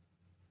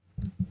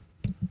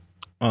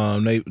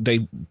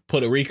 They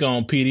put Erykah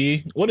on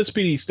PDE. What does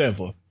PDE stand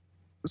for?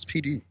 What's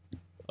PD?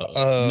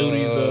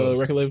 Nudi's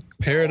record label.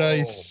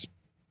 Paradise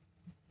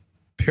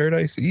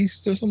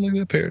East or something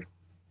like that.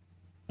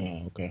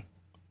 Oh, okay.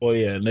 Oh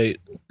yeah,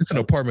 it's an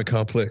apartment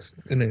complex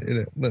in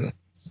Atlanta.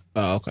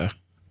 Oh, okay.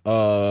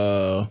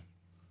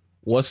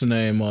 What's the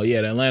name?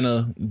 Yeah, the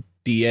Atlanta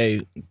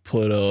DA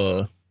put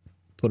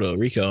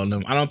Erykah on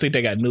them. I don't think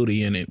they got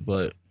Nudie in it,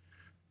 but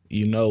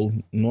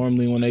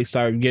normally when they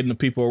start getting the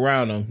people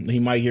around him, he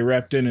might get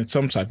wrapped in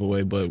some type of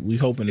way. But we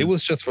hoping it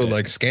was just for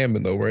like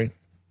scamming though, right?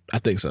 I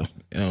think so.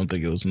 I don't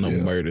think it was no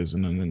murders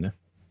and nothing in there.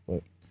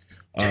 But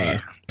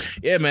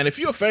yeah, man. If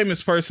you're a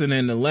famous person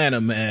in Atlanta,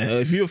 man,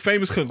 if you're a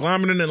famous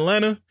conglomerate in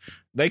Atlanta,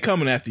 they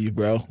coming after you,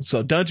 bro.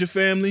 So Dungeon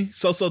Family,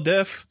 So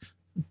Def,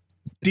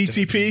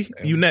 DTP,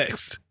 you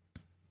next.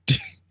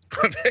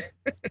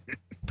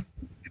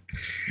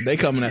 They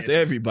coming after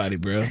everybody,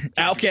 bro.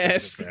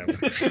 Outkast.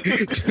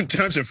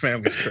 Dungeon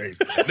Family's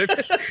crazy. They've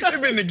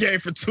been in the game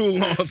for too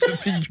long to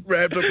be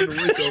wrapped up in the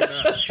Rico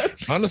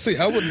now. Honestly,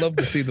 I would love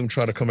to see them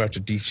try to come after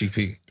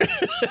DCP.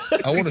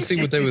 I want to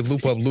see what they would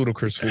loop up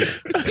Ludacris for.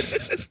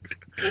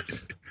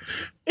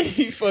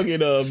 He fucking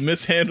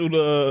mishandled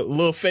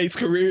Lil Fate's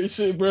career and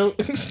shit, bro.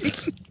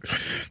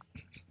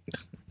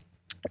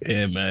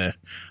 Yeah, man.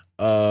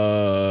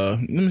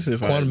 Let me see if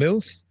Quan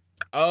Millz?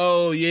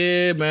 Oh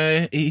yeah,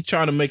 man. He's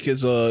trying to make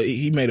his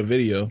he made a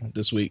video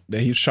this week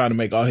that he's trying to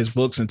make all his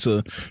books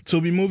into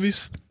Tubi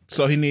movies.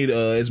 So he need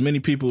as many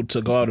people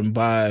to go out and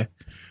buy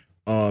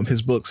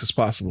his books as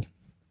possible.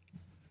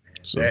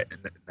 So.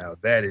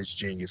 That is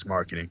genius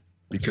marketing,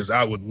 because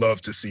I would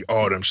love to see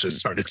all them shit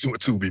turn into a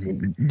Tubi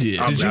movie.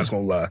 Yeah, I'm not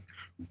gonna lie.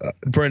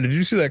 Brandon, did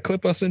you see that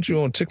clip I sent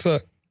you on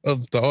TikTok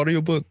of the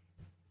audiobook?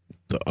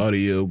 The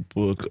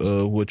audiobook,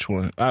 which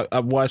one? I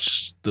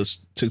watched the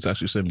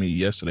TikTok you sent me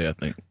yesterday, I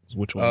think.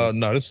 Which one?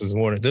 No, this is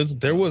morning.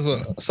 There was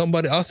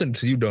somebody, I'll send it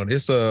to you, Don.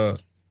 It's a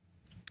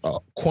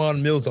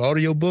Quan Millz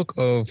audiobook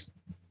of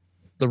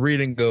the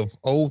reading of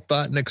Old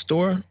Thought Next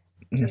Door.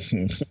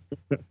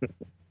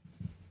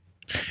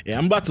 Yeah,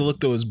 I'm about to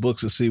look through his books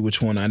to see which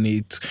one I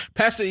need.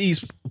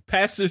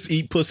 Pastors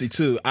Eat Pussy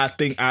too. I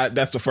think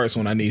that's the first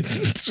one I need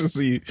to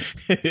see.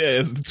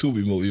 Yeah, it's the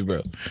Tubi movie, bro.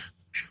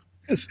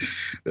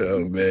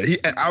 Oh man,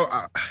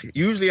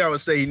 usually I would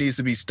say he needs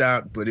to be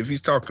stopped, but if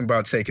he's talking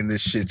about taking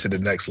this shit to the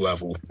next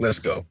level, let's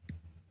go.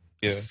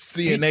 Yeah,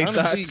 CNA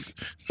thoughts.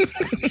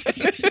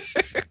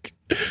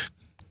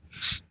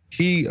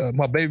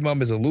 My baby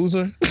mom is a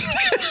loser.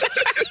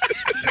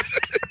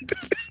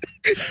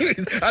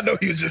 I know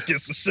he was just getting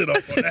some shit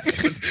off on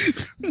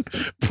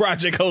that.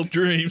 Project Hope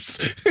Dreams.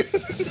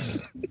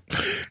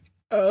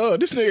 Oh,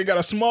 this nigga got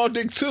a small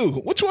dick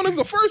too. Which one is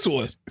the first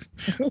one?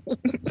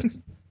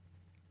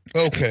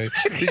 Okay.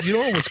 You know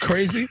what was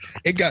crazy?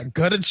 It got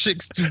gutter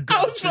chicks do gutter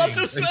I was about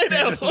to say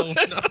that one.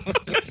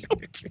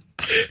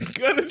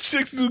 Gutter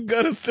chicks do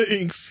gutter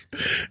things.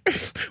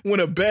 When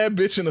a bad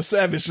bitch and a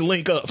savage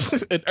link up.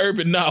 An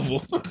urban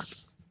novel.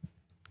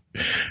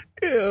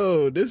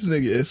 Yo, this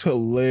nigga is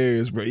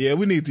hilarious, bro. Yeah,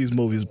 we need these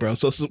movies, bro.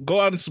 So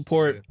go out and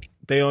support.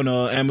 They on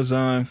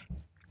Amazon.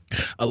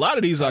 A lot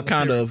of these are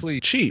kind of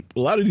cheap. A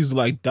lot of these are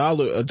like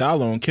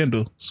 $1 on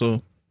Kindle.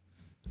 So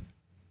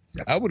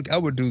I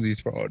would do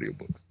these for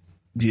audiobooks.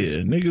 Yeah,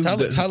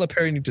 niggas. Tyler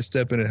Perry need to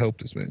step in and help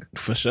this man.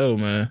 For sure,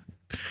 man.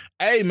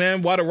 Hey,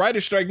 man, while the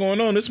writer's strike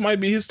going on, this might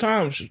be his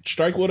time.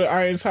 Strike with the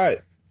iron's hot.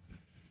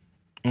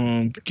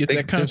 Get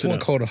that content. There's one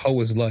called A Hoe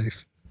Is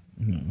Life.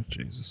 No,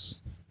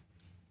 Jesus.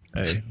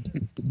 Hey,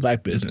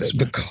 black business.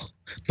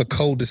 The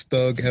coldest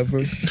thug ever.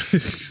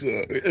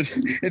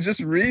 And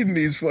just reading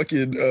these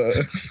fucking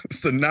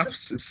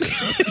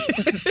synopsis.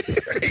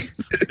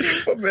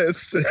 My man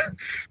said,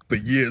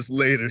 but years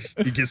later,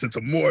 he gets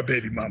into more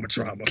baby mama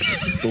drama.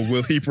 But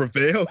will he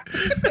prevail?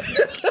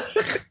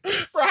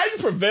 Bro, how you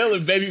prevail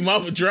in baby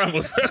mama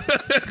drama?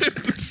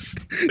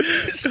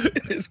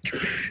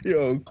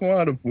 Yo,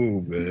 Quan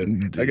fool,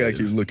 man. I gotta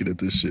keep looking at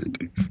this shit.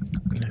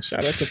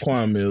 Shout out to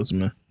Quan Millz,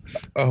 man.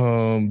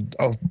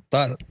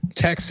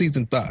 Tax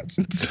season thoughts.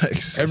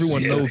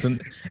 Everyone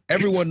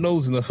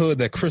knows in the hood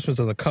that Christmas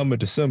doesn't come in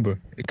December.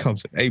 It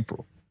comes in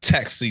April.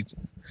 Tax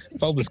season.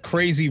 It's all this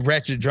crazy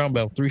ratchet drama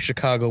about 3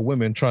 Chicago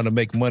women trying to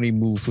make money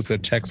moves with their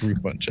tax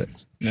refund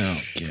checks.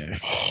 Okay.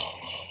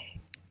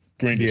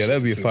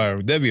 That'd be a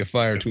fire. That'd be a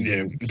fire too.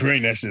 Yeah,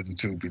 bring that shit to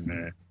Tubi,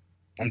 man.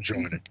 I'm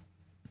joining.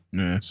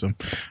 Yeah. So, all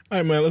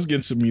right, man. Let's get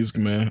into some music,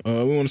 man.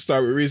 We want to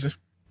start with Reason.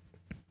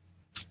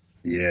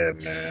 Yeah,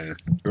 man.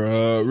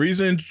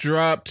 Reason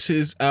dropped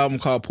his album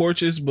called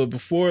Porches, but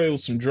before it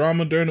was some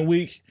drama during the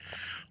week.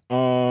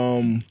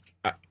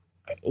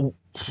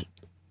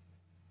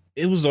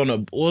 It was on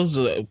what was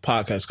a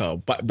podcast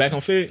called? Back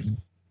on Fig?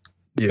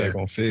 Yeah. Back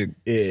on Fig.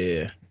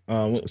 Yeah.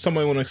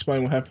 Somebody want to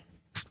explain what happened?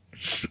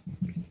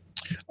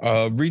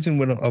 Reason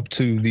went up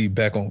to the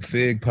Back on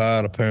Fig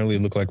pod. Apparently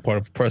it looked like part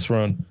of a press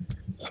run.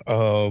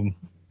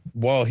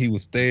 While he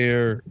was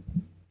there,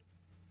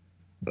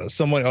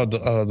 somebody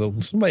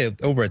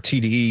over at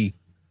TDE,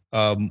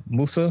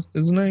 Musa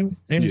is his name?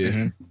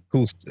 Yeah.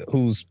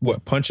 Who's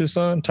what, Punch's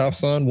son, Top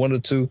son, one or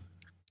two.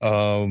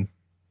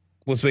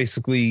 was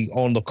basically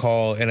on the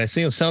call, and it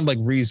sounded like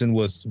Reason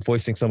was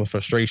voicing some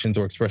frustrations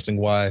or expressing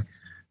why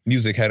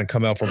music hadn't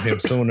come out from him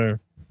sooner.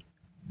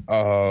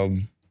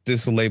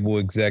 This label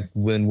exec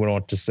went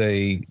on to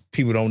say,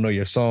 people don't know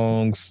your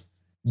songs.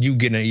 You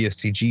getting an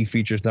ESTG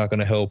feature is not going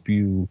to help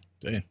you.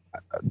 Damn.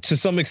 To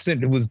some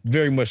extent, it was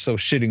very much so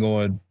shitting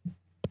on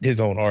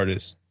his own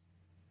artist.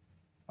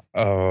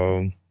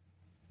 And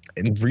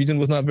Reason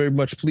was not very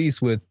much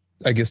pleased with,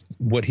 I guess,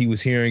 what he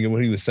was hearing and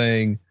what he was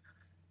saying,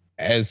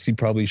 as he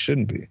probably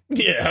shouldn't be.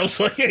 Yeah, I was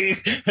like, hey,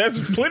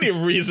 that's plenty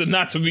of reason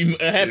not to be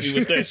happy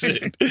with that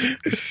shit.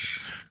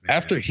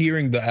 After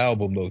hearing the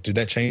album, though, did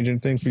that change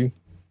anything for you?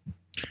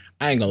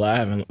 I ain't gonna lie, I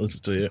haven't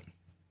listened to it.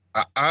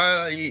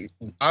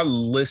 I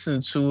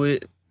listened to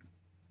it.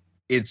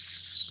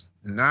 It's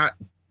not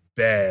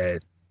bad.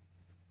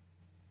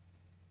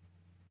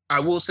 I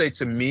will say,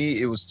 to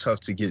me, it was tough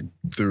to get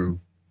through.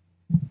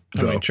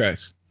 How many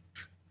tracks?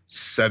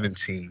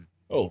 17.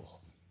 Oh.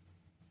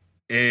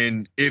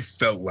 And it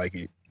felt like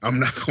it. I'm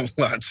not gonna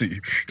lie to you,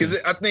 because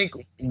I think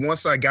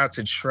once I got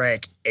to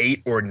track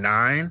 8 or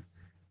 9,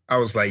 I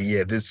was like,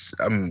 yeah, this.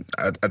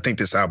 I think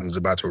this album is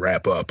about to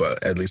wrap up.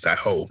 At least I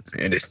hope.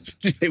 And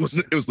it was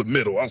the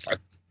middle. I was like,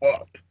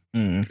 fuck.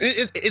 Mm.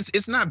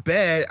 It's not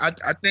bad.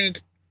 I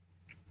think.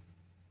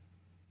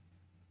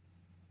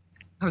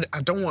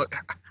 I don't want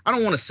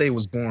to say it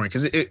was boring,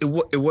 because it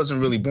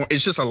wasn't really boring.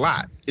 It's just a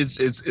lot.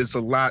 It's a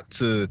lot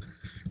to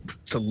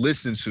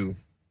listen to,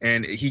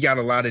 and he got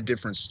a lot of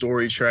different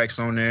story tracks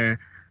on there.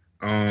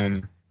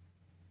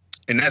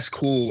 And that's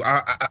cool.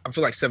 I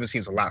feel like 17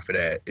 is a lot for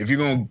that. If you're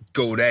gonna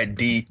go that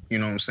deep, you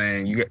know what I'm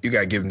saying, you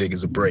got to give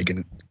niggas a break,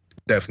 and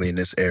definitely in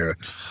this era.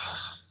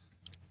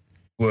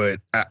 But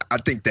I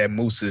think that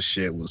Musa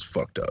shit was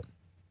fucked up.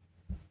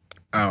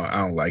 I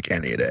don't like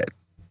any of that.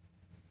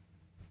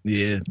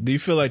 Yeah. Do you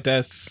feel like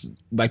that's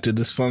like the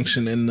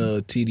dysfunction in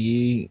the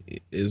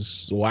TDE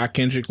is why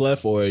Kendrick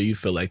left, or you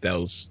feel like that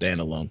was a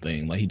standalone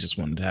thing, like he just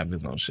wanted to have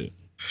his own shit?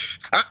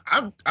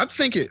 I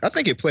think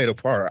it played a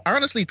part. I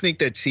honestly think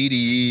that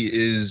TDE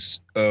is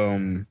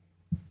in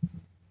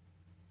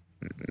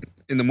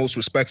the most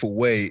respectful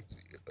way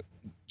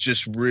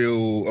just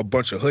a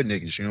bunch of hood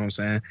niggas, you know what I'm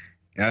saying?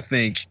 And I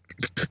think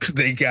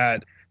they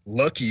got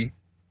lucky,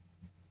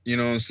 you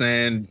know what I'm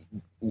saying,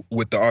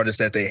 with the artists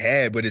that they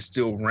had, but it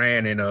still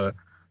ran in a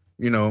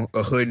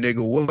hood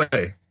nigga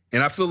way.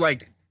 And I feel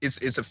like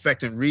it's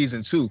affecting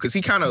Reason too, because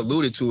he kind of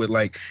alluded to it,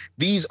 like,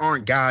 these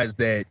aren't guys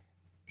that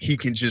he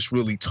can just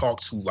really talk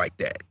to like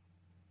that.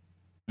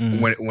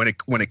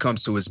 When it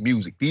comes to his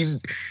music,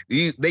 these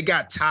they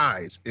got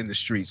ties in the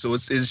street. So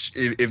it's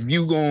if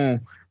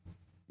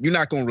you're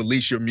not gonna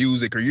release your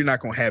music, or you're not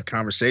gonna have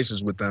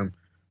conversations with them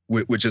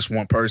with just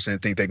one person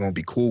and think they're gonna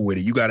be cool with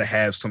it. You got to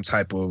have some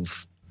type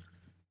of,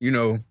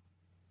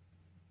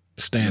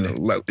 standard.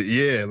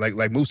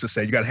 Like Musa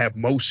said, you got to have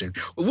motion.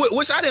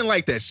 Which I didn't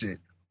like that shit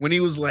when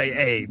he was like,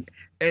 hey,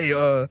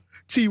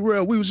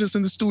 T-Rail, we was just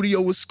in the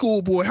studio with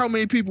Schoolboy. How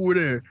many people were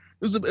there? It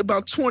was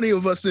about 20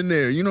 of us in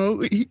there.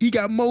 He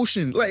got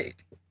motion.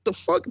 Like, the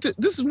fuck?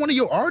 This is one of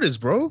your artists,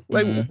 bro.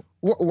 Like,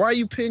 why are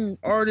you pitting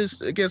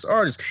artists against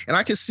artists? And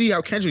I can see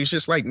how Kendrick's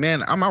just like,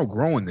 man, I'm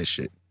outgrowing this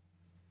shit.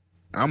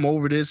 I'm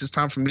over this. It's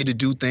time for me to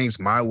do things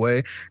my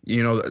way.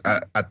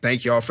 I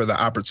thank y'all for the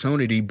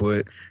opportunity,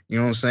 but you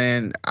know what I'm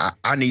saying?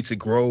 I need to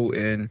grow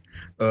and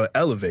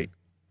elevate.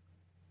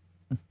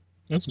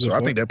 So I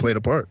think that played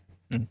a part.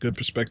 Good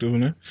perspective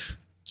on that.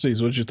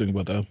 Cease, what did you think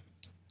about that?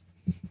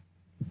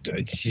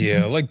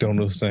 Yeah, like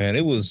Donald was saying,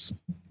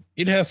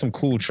 it has some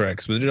cool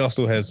tracks, but it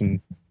also has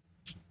some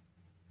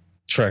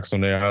tracks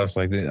on there. I was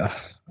like,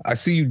 I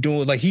see you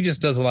doing, like, he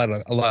just does a lot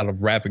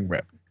of rapping.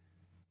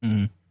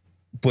 Mm-hmm.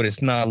 But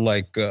it's not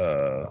like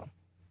I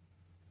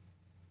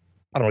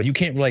don't know, you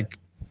can't, like,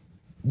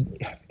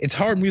 it's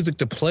hard music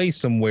to play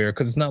somewhere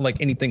because it's not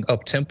like anything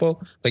up tempo.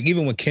 Like,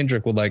 even when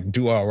Kendrick would like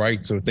do All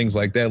Rights or things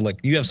like that, like,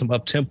 you have some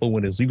up tempo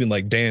when you can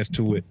like dance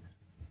to it,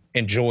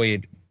 enjoy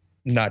it,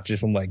 not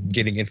just from like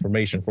getting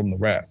information from the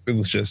rap. It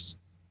was just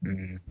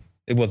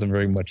it wasn't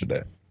very much of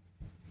that,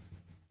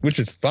 which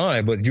is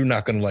fine, but you're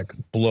not gonna like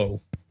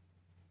blow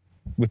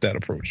with that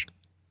approach,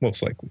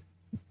 most likely.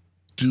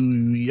 Do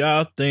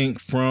y'all think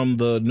from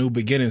the New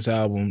Beginnings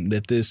album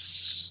that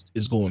this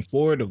is going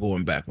forward or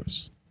going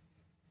backwards?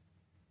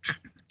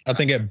 I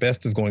think at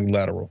best is going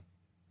lateral.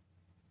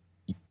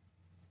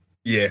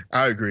 Yeah,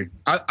 I agree.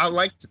 I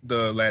liked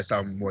the last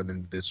album more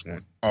than this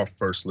one off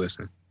first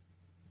listen.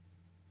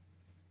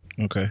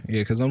 Okay,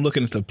 yeah, because I'm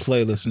looking at the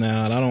playlist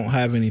now, and I don't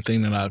have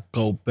anything that I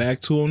go back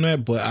to on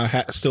that, but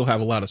I still have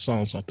a lot of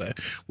songs on that,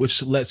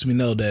 which lets me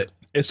know that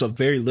it's a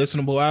very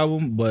listenable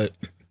album, but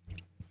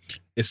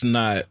it's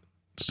not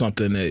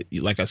something that,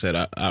 like I said,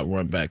 I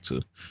run back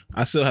to.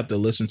 I still have to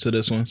listen to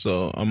this one,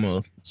 so I'm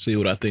gonna see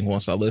what I think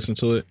once I listen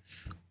to it.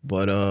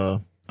 But I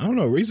don't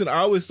know. Reason I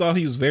always thought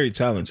he was very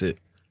talented.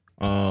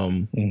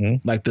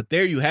 Like the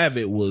There You Have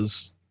It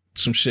was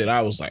some shit.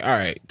 I was like, all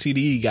right,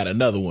 TDE got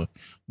another one.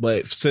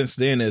 But since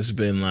then, it's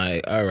been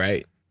like, all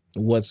right,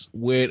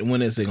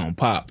 when is it gonna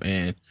pop?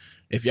 And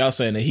if y'all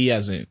saying that he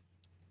hasn't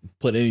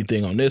put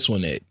anything on this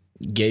one that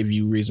gave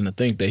you reason to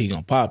think that he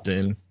gonna pop,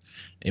 then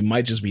it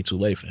might just be too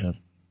late for him.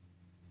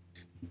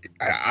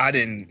 I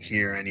didn't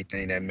hear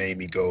anything that made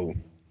me go,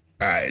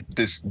 all right,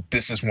 this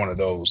is one of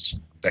those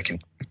that can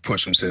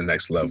push him to the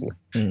next level.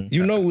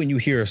 You know, when you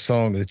hear a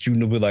song that you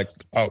know, be like,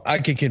 oh, I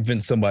can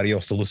convince somebody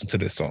else to listen to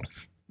this song.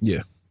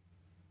 Yeah.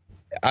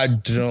 I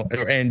don't,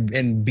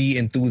 and be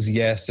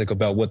enthusiastic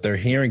about what they're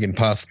hearing and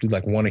possibly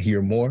like want to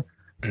hear more.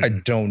 I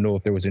don't know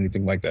if there was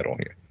anything like that on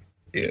here.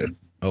 Yeah.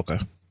 Okay.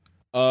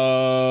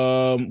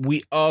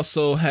 We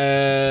also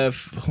have,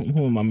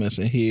 who am I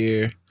missing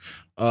here?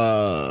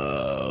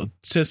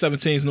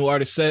 1017's new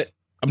artist set.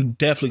 I'm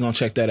definitely gonna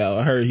check that out.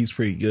 I heard he's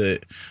pretty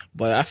good,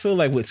 but I feel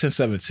like with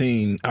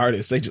 1017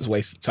 artists, they just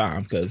waste the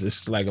time because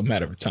it's like a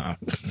matter of time.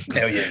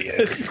 Hell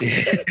yeah.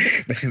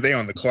 They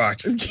on the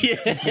clock.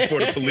 Yeah. Before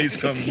the police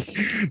come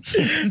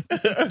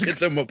get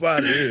them up out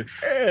of here.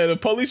 Yeah, the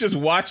police just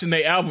watching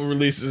their album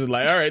releases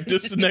like, all right,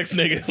 this the next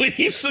nigga we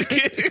need to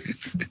get.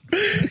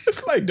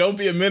 It's like Don't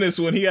Be a Menace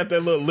when he had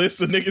that little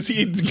list of niggas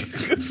he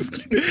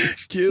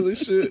killing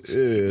shit.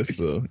 Yeah,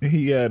 so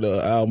he had an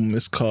album.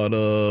 It's called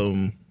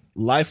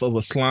Life of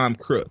a Slime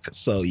Crook.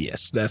 So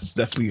yes, that's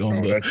definitely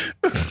on the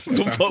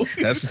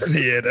police.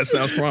 That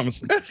sounds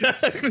promising.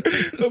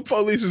 The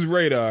police's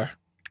radar.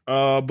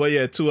 But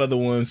yeah, two other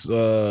ones.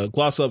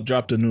 Gloss Up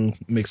dropped a new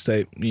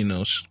mixtape, you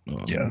know,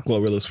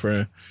 Glorilla's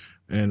friend.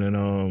 And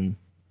then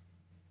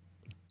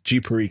G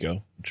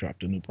Perico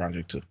dropped a new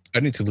project too. I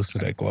need to listen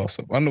to that Gloss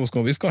Up. I know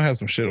it's gonna have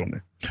some shit on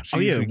there.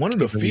 One of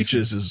the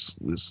features is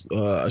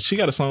she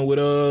got a song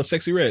with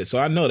Sexy Red, so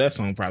I know that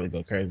song probably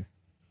go crazy.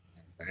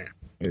 Man.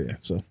 Yeah,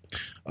 so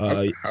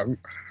I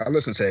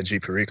listened to that G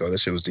Perico. That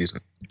shit was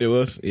decent. It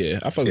was, yeah.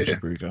 I fuck with G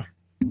Perico.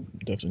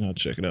 Definitely have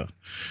to check it out.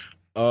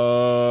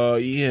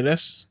 Yeah,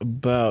 that's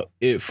about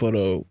it for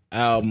the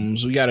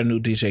albums. We got a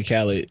new DJ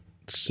Khaled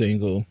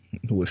single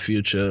with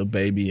Future,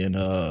 Baby, and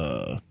who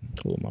am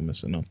I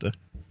missing up there?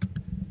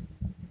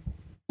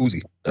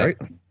 Uzi, right?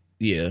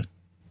 Yeah,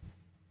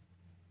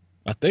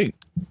 I think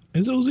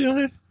is Uzi on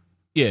here.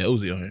 Yeah,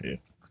 Uzi on here.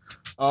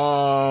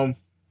 Yeah.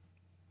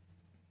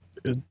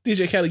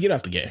 DJ Khaled, get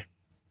off the game.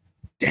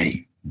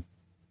 Dang.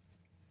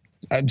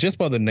 Just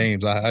by the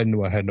names, I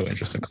knew I had no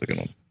interest in clicking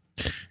on them.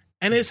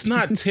 And it's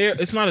not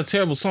it's not a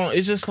terrible song.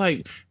 It's just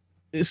like,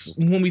 it's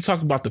when we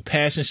talked about the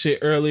passion shit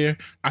earlier,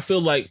 I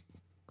feel like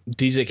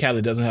DJ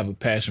Khaled doesn't have a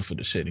passion for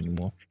the shit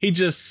anymore. He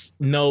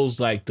just knows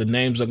like the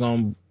names are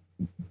gonna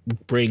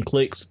bring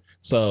clicks,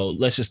 so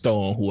let's just throw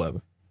on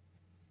whoever.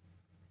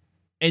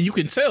 And you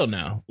can tell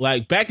now,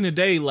 like back in the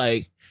day,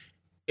 like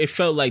it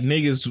felt like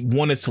niggas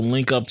wanted to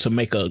link up to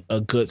make a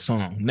good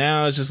song.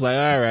 Now it's just like,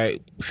 all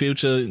right,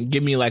 Future,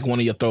 give me like one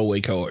of your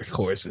throwaway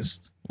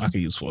choruses I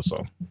could use for a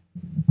song.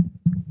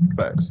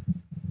 Facts.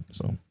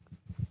 So,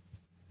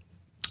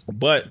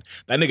 but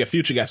that nigga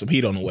Future got some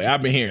heat on the way.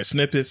 I've been hearing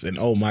snippets, and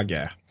oh my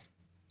god,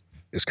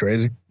 it's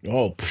crazy.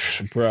 Oh,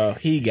 bro,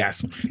 he got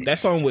some. That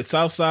song with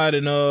Southside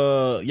and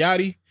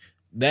Yachty,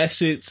 that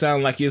shit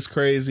sound like it's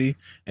crazy.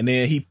 And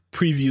then he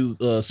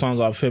previewed a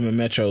song off him and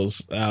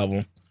Metro's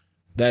album.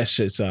 That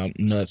shit sound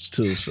nuts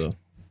too. So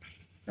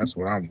that's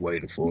what I'm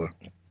waiting for.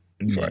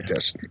 Yeah. Like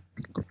that shit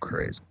go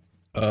crazy.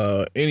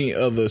 Any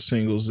other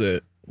singles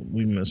that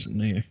we missing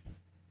here?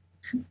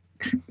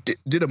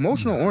 Did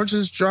Emotional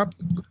Oranges drop?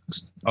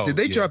 Did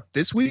they drop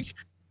this week?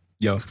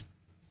 Yo,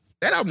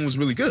 that album was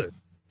really good.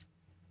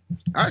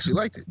 I actually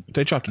liked it.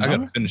 They dropped an I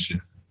album? gotta finish it.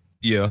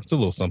 Yeah, it's a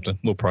little something,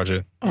 little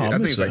project. Yeah, I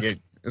think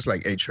it's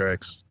like 8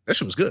 tracks. That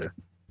shit was good.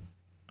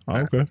 Oh,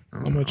 okay,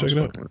 I'm gonna check it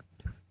out.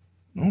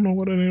 I don't know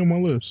what that ain't on my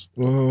list.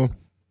 But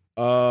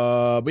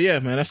yeah,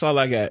 man, that's all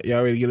I got.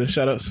 Y'all ready to get in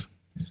shout outs?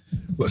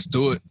 Let's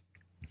do it.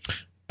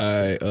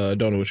 I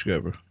don't know what you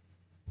got, bro.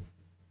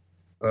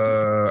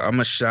 I'm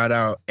gonna shout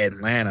out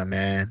Atlanta,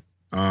 man.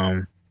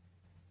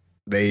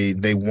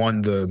 They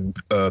won the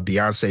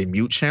Beyonce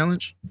Mute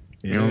Challenge.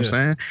 You know what I'm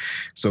saying?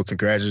 So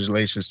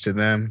congratulations to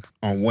them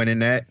on winning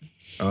that.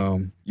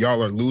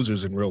 Y'all are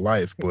losers in real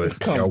life,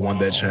 but y'all won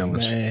that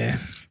challenge. Man.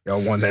 Y'all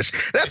won that.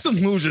 That's some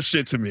loser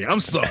shit to me.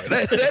 I'm sorry.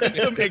 That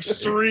is some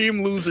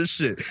extreme loser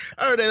shit.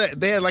 I heard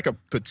they had like a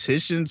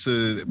petition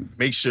to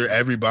make sure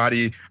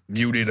everybody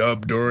muted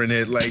up during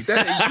it. Like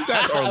that, you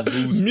guys are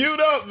losers. Mute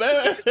up,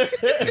 man.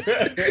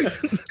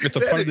 It's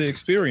a part of the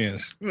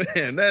experience.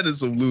 Man, that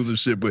is some loser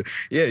shit. But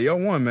yeah, y'all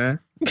won, man.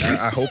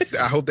 I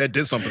hope that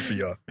did something for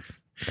y'all.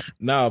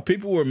 No,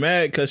 people were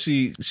mad because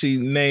she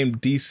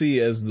named DC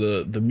as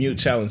the Mute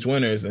Challenge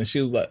winners, and she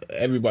was like,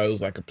 everybody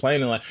was like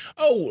complaining, like,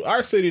 oh,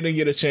 our city didn't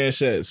get a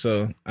chance yet.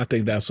 So I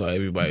think that's why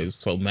everybody's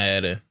so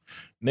mad, and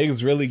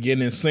niggas really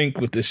getting in sync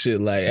with this shit.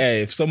 Like,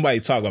 hey, if somebody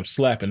talk, I'm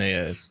slapping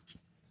their ass.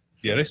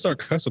 Yeah, they start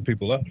cussing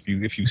people out if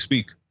you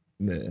speak.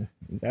 Yeah, you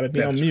gotta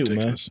be on mute,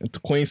 ridiculous, man. If the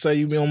queen say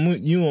you be on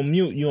mute, you on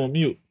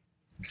mute.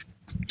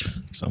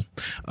 So,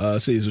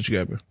 see what you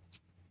got, bro.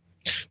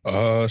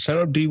 Shout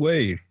out D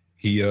Wade.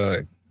 He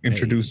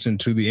introduced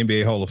into the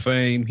NBA Hall of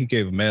Fame. He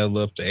gave a mad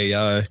love to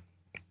AI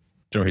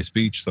during his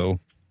speech. So,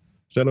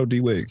 shout out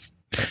D Wade.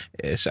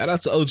 Yeah, shout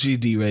out to OG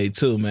D-Ray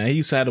too, man. He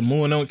used to have the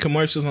moving on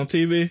commercials on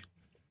TV.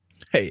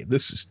 Hey,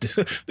 this is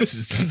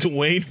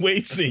Dwayne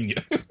Wade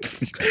Sr.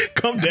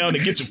 Come down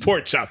and get your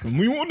pork chops.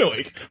 Move it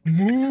on.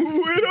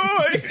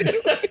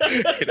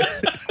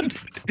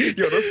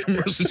 Yo, those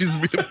commercials used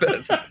to be the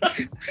best.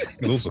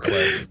 Those were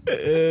classic.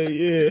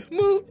 Yeah.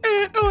 Move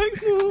and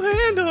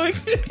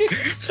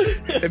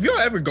oink. Have y'all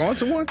ever gone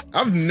to one?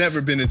 I've never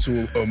been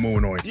into a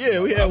moving on. Yeah,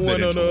 we had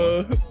one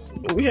on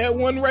we had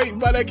one right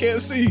by that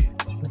KFC.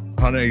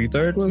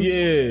 183rd was?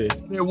 Yeah.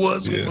 There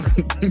was one.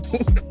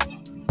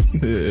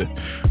 Yeah.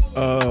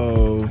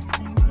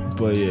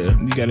 But yeah,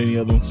 you got any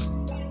other ones?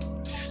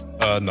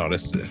 No,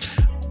 that's it.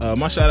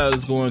 My shout out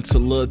is going to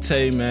Lil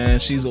Tay, man.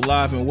 She's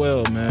alive and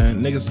well,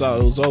 man. Niggas thought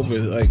it was over.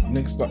 Like,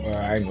 niggas thought,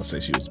 I ain't gonna say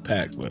she was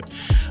packed, but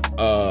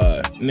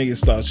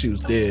niggas thought she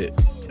was dead.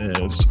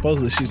 And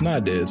supposedly she's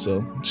not dead.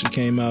 So she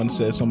came out and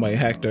said somebody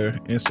hacked her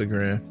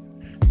Instagram.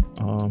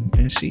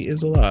 And she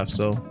is alive.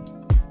 So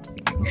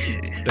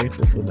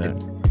thankful for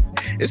that.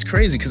 It's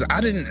crazy because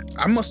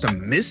I must have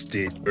missed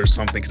it or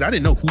something because I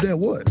didn't know who that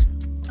was.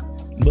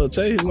 Lil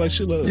Tay is like,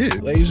 she look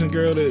Asian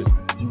girl that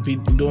be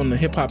doing the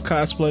hip hop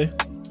cosplay.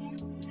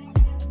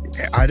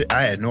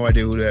 I had no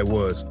idea who that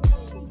was.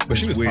 But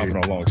she was popping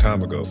a long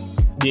time ago.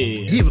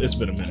 Yeah, it's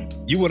been a minute.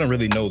 You wouldn't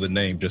really know the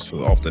name just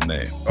off the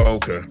name. Oh,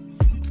 okay.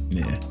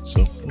 Yeah,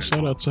 so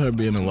shout out to her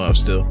being alive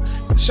still.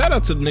 Shout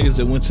out to the niggas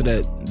that went to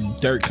that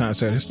Dirt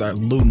concert and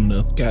started looting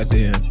the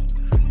goddamn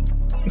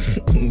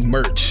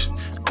merch.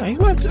 Like,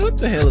 what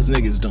the hell is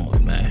niggas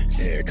doing, man?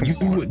 Yeah, come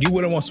on. You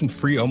wouldn't want some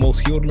free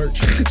almost healed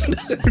merch?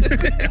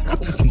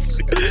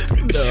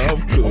 No, I'm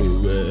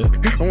cool, man.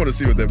 I want to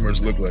see what that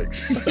merch look like.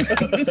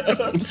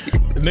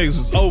 The niggas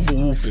was over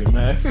whooping,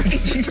 man.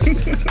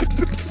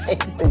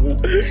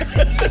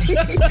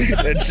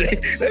 that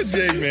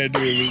J man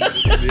dude was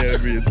had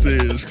me in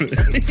tears.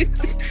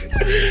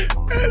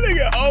 That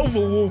nigga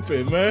over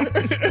whooping, man.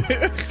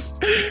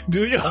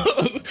 Dude,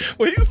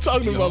 when he was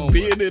talking about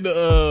being in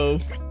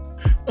the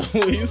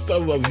when he was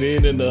talking about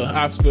being in the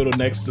hospital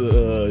next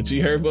to G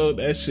Herbo,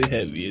 that shit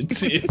had me in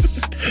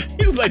tears.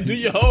 He was like, do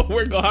your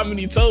homework on how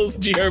many toes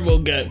G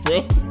Herbo got,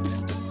 bro.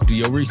 Do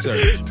your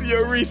research. Do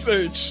your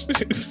research.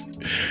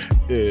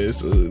 Yeah,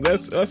 so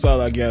that's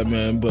all I got,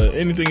 man. But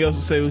anything else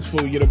to say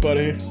before we get up out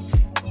of here?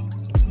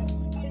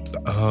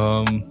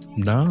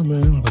 Nah,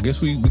 man. I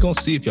guess we gonna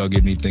see if y'all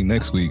get anything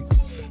next week.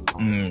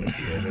 Yeah,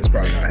 that's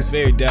probably not. It's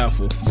very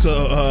doubtful.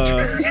 So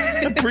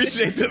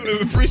appreciate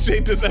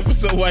this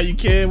episode while you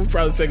can. We'll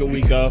probably take a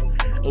week off.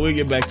 We'll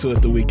get back to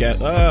it the week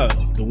after.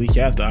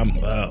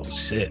 Oh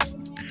shit.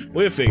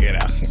 We'll figure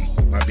it out.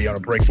 Might be on a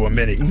break for a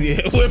minute.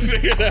 Yeah, we'll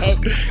figure it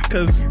out.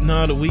 Cause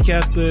the week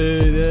after,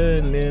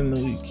 and then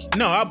the week.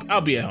 No,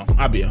 I'll be at home.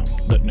 I'll be at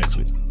home next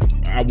week.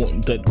 I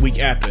won't. The week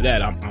after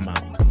that, I'm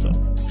out. So.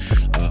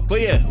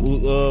 But yeah,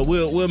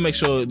 we'll make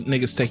sure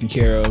niggas taken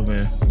care of,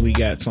 and we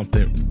got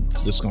something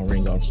that's gonna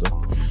ring off. So,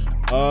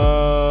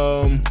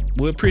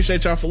 we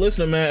appreciate y'all for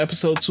listening, man.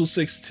 Episode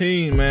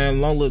 216,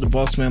 man. Long live the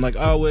boss, man, like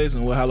always,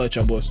 and we'll holler at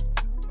y'all boys.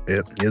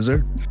 Yep, yes,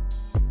 sir.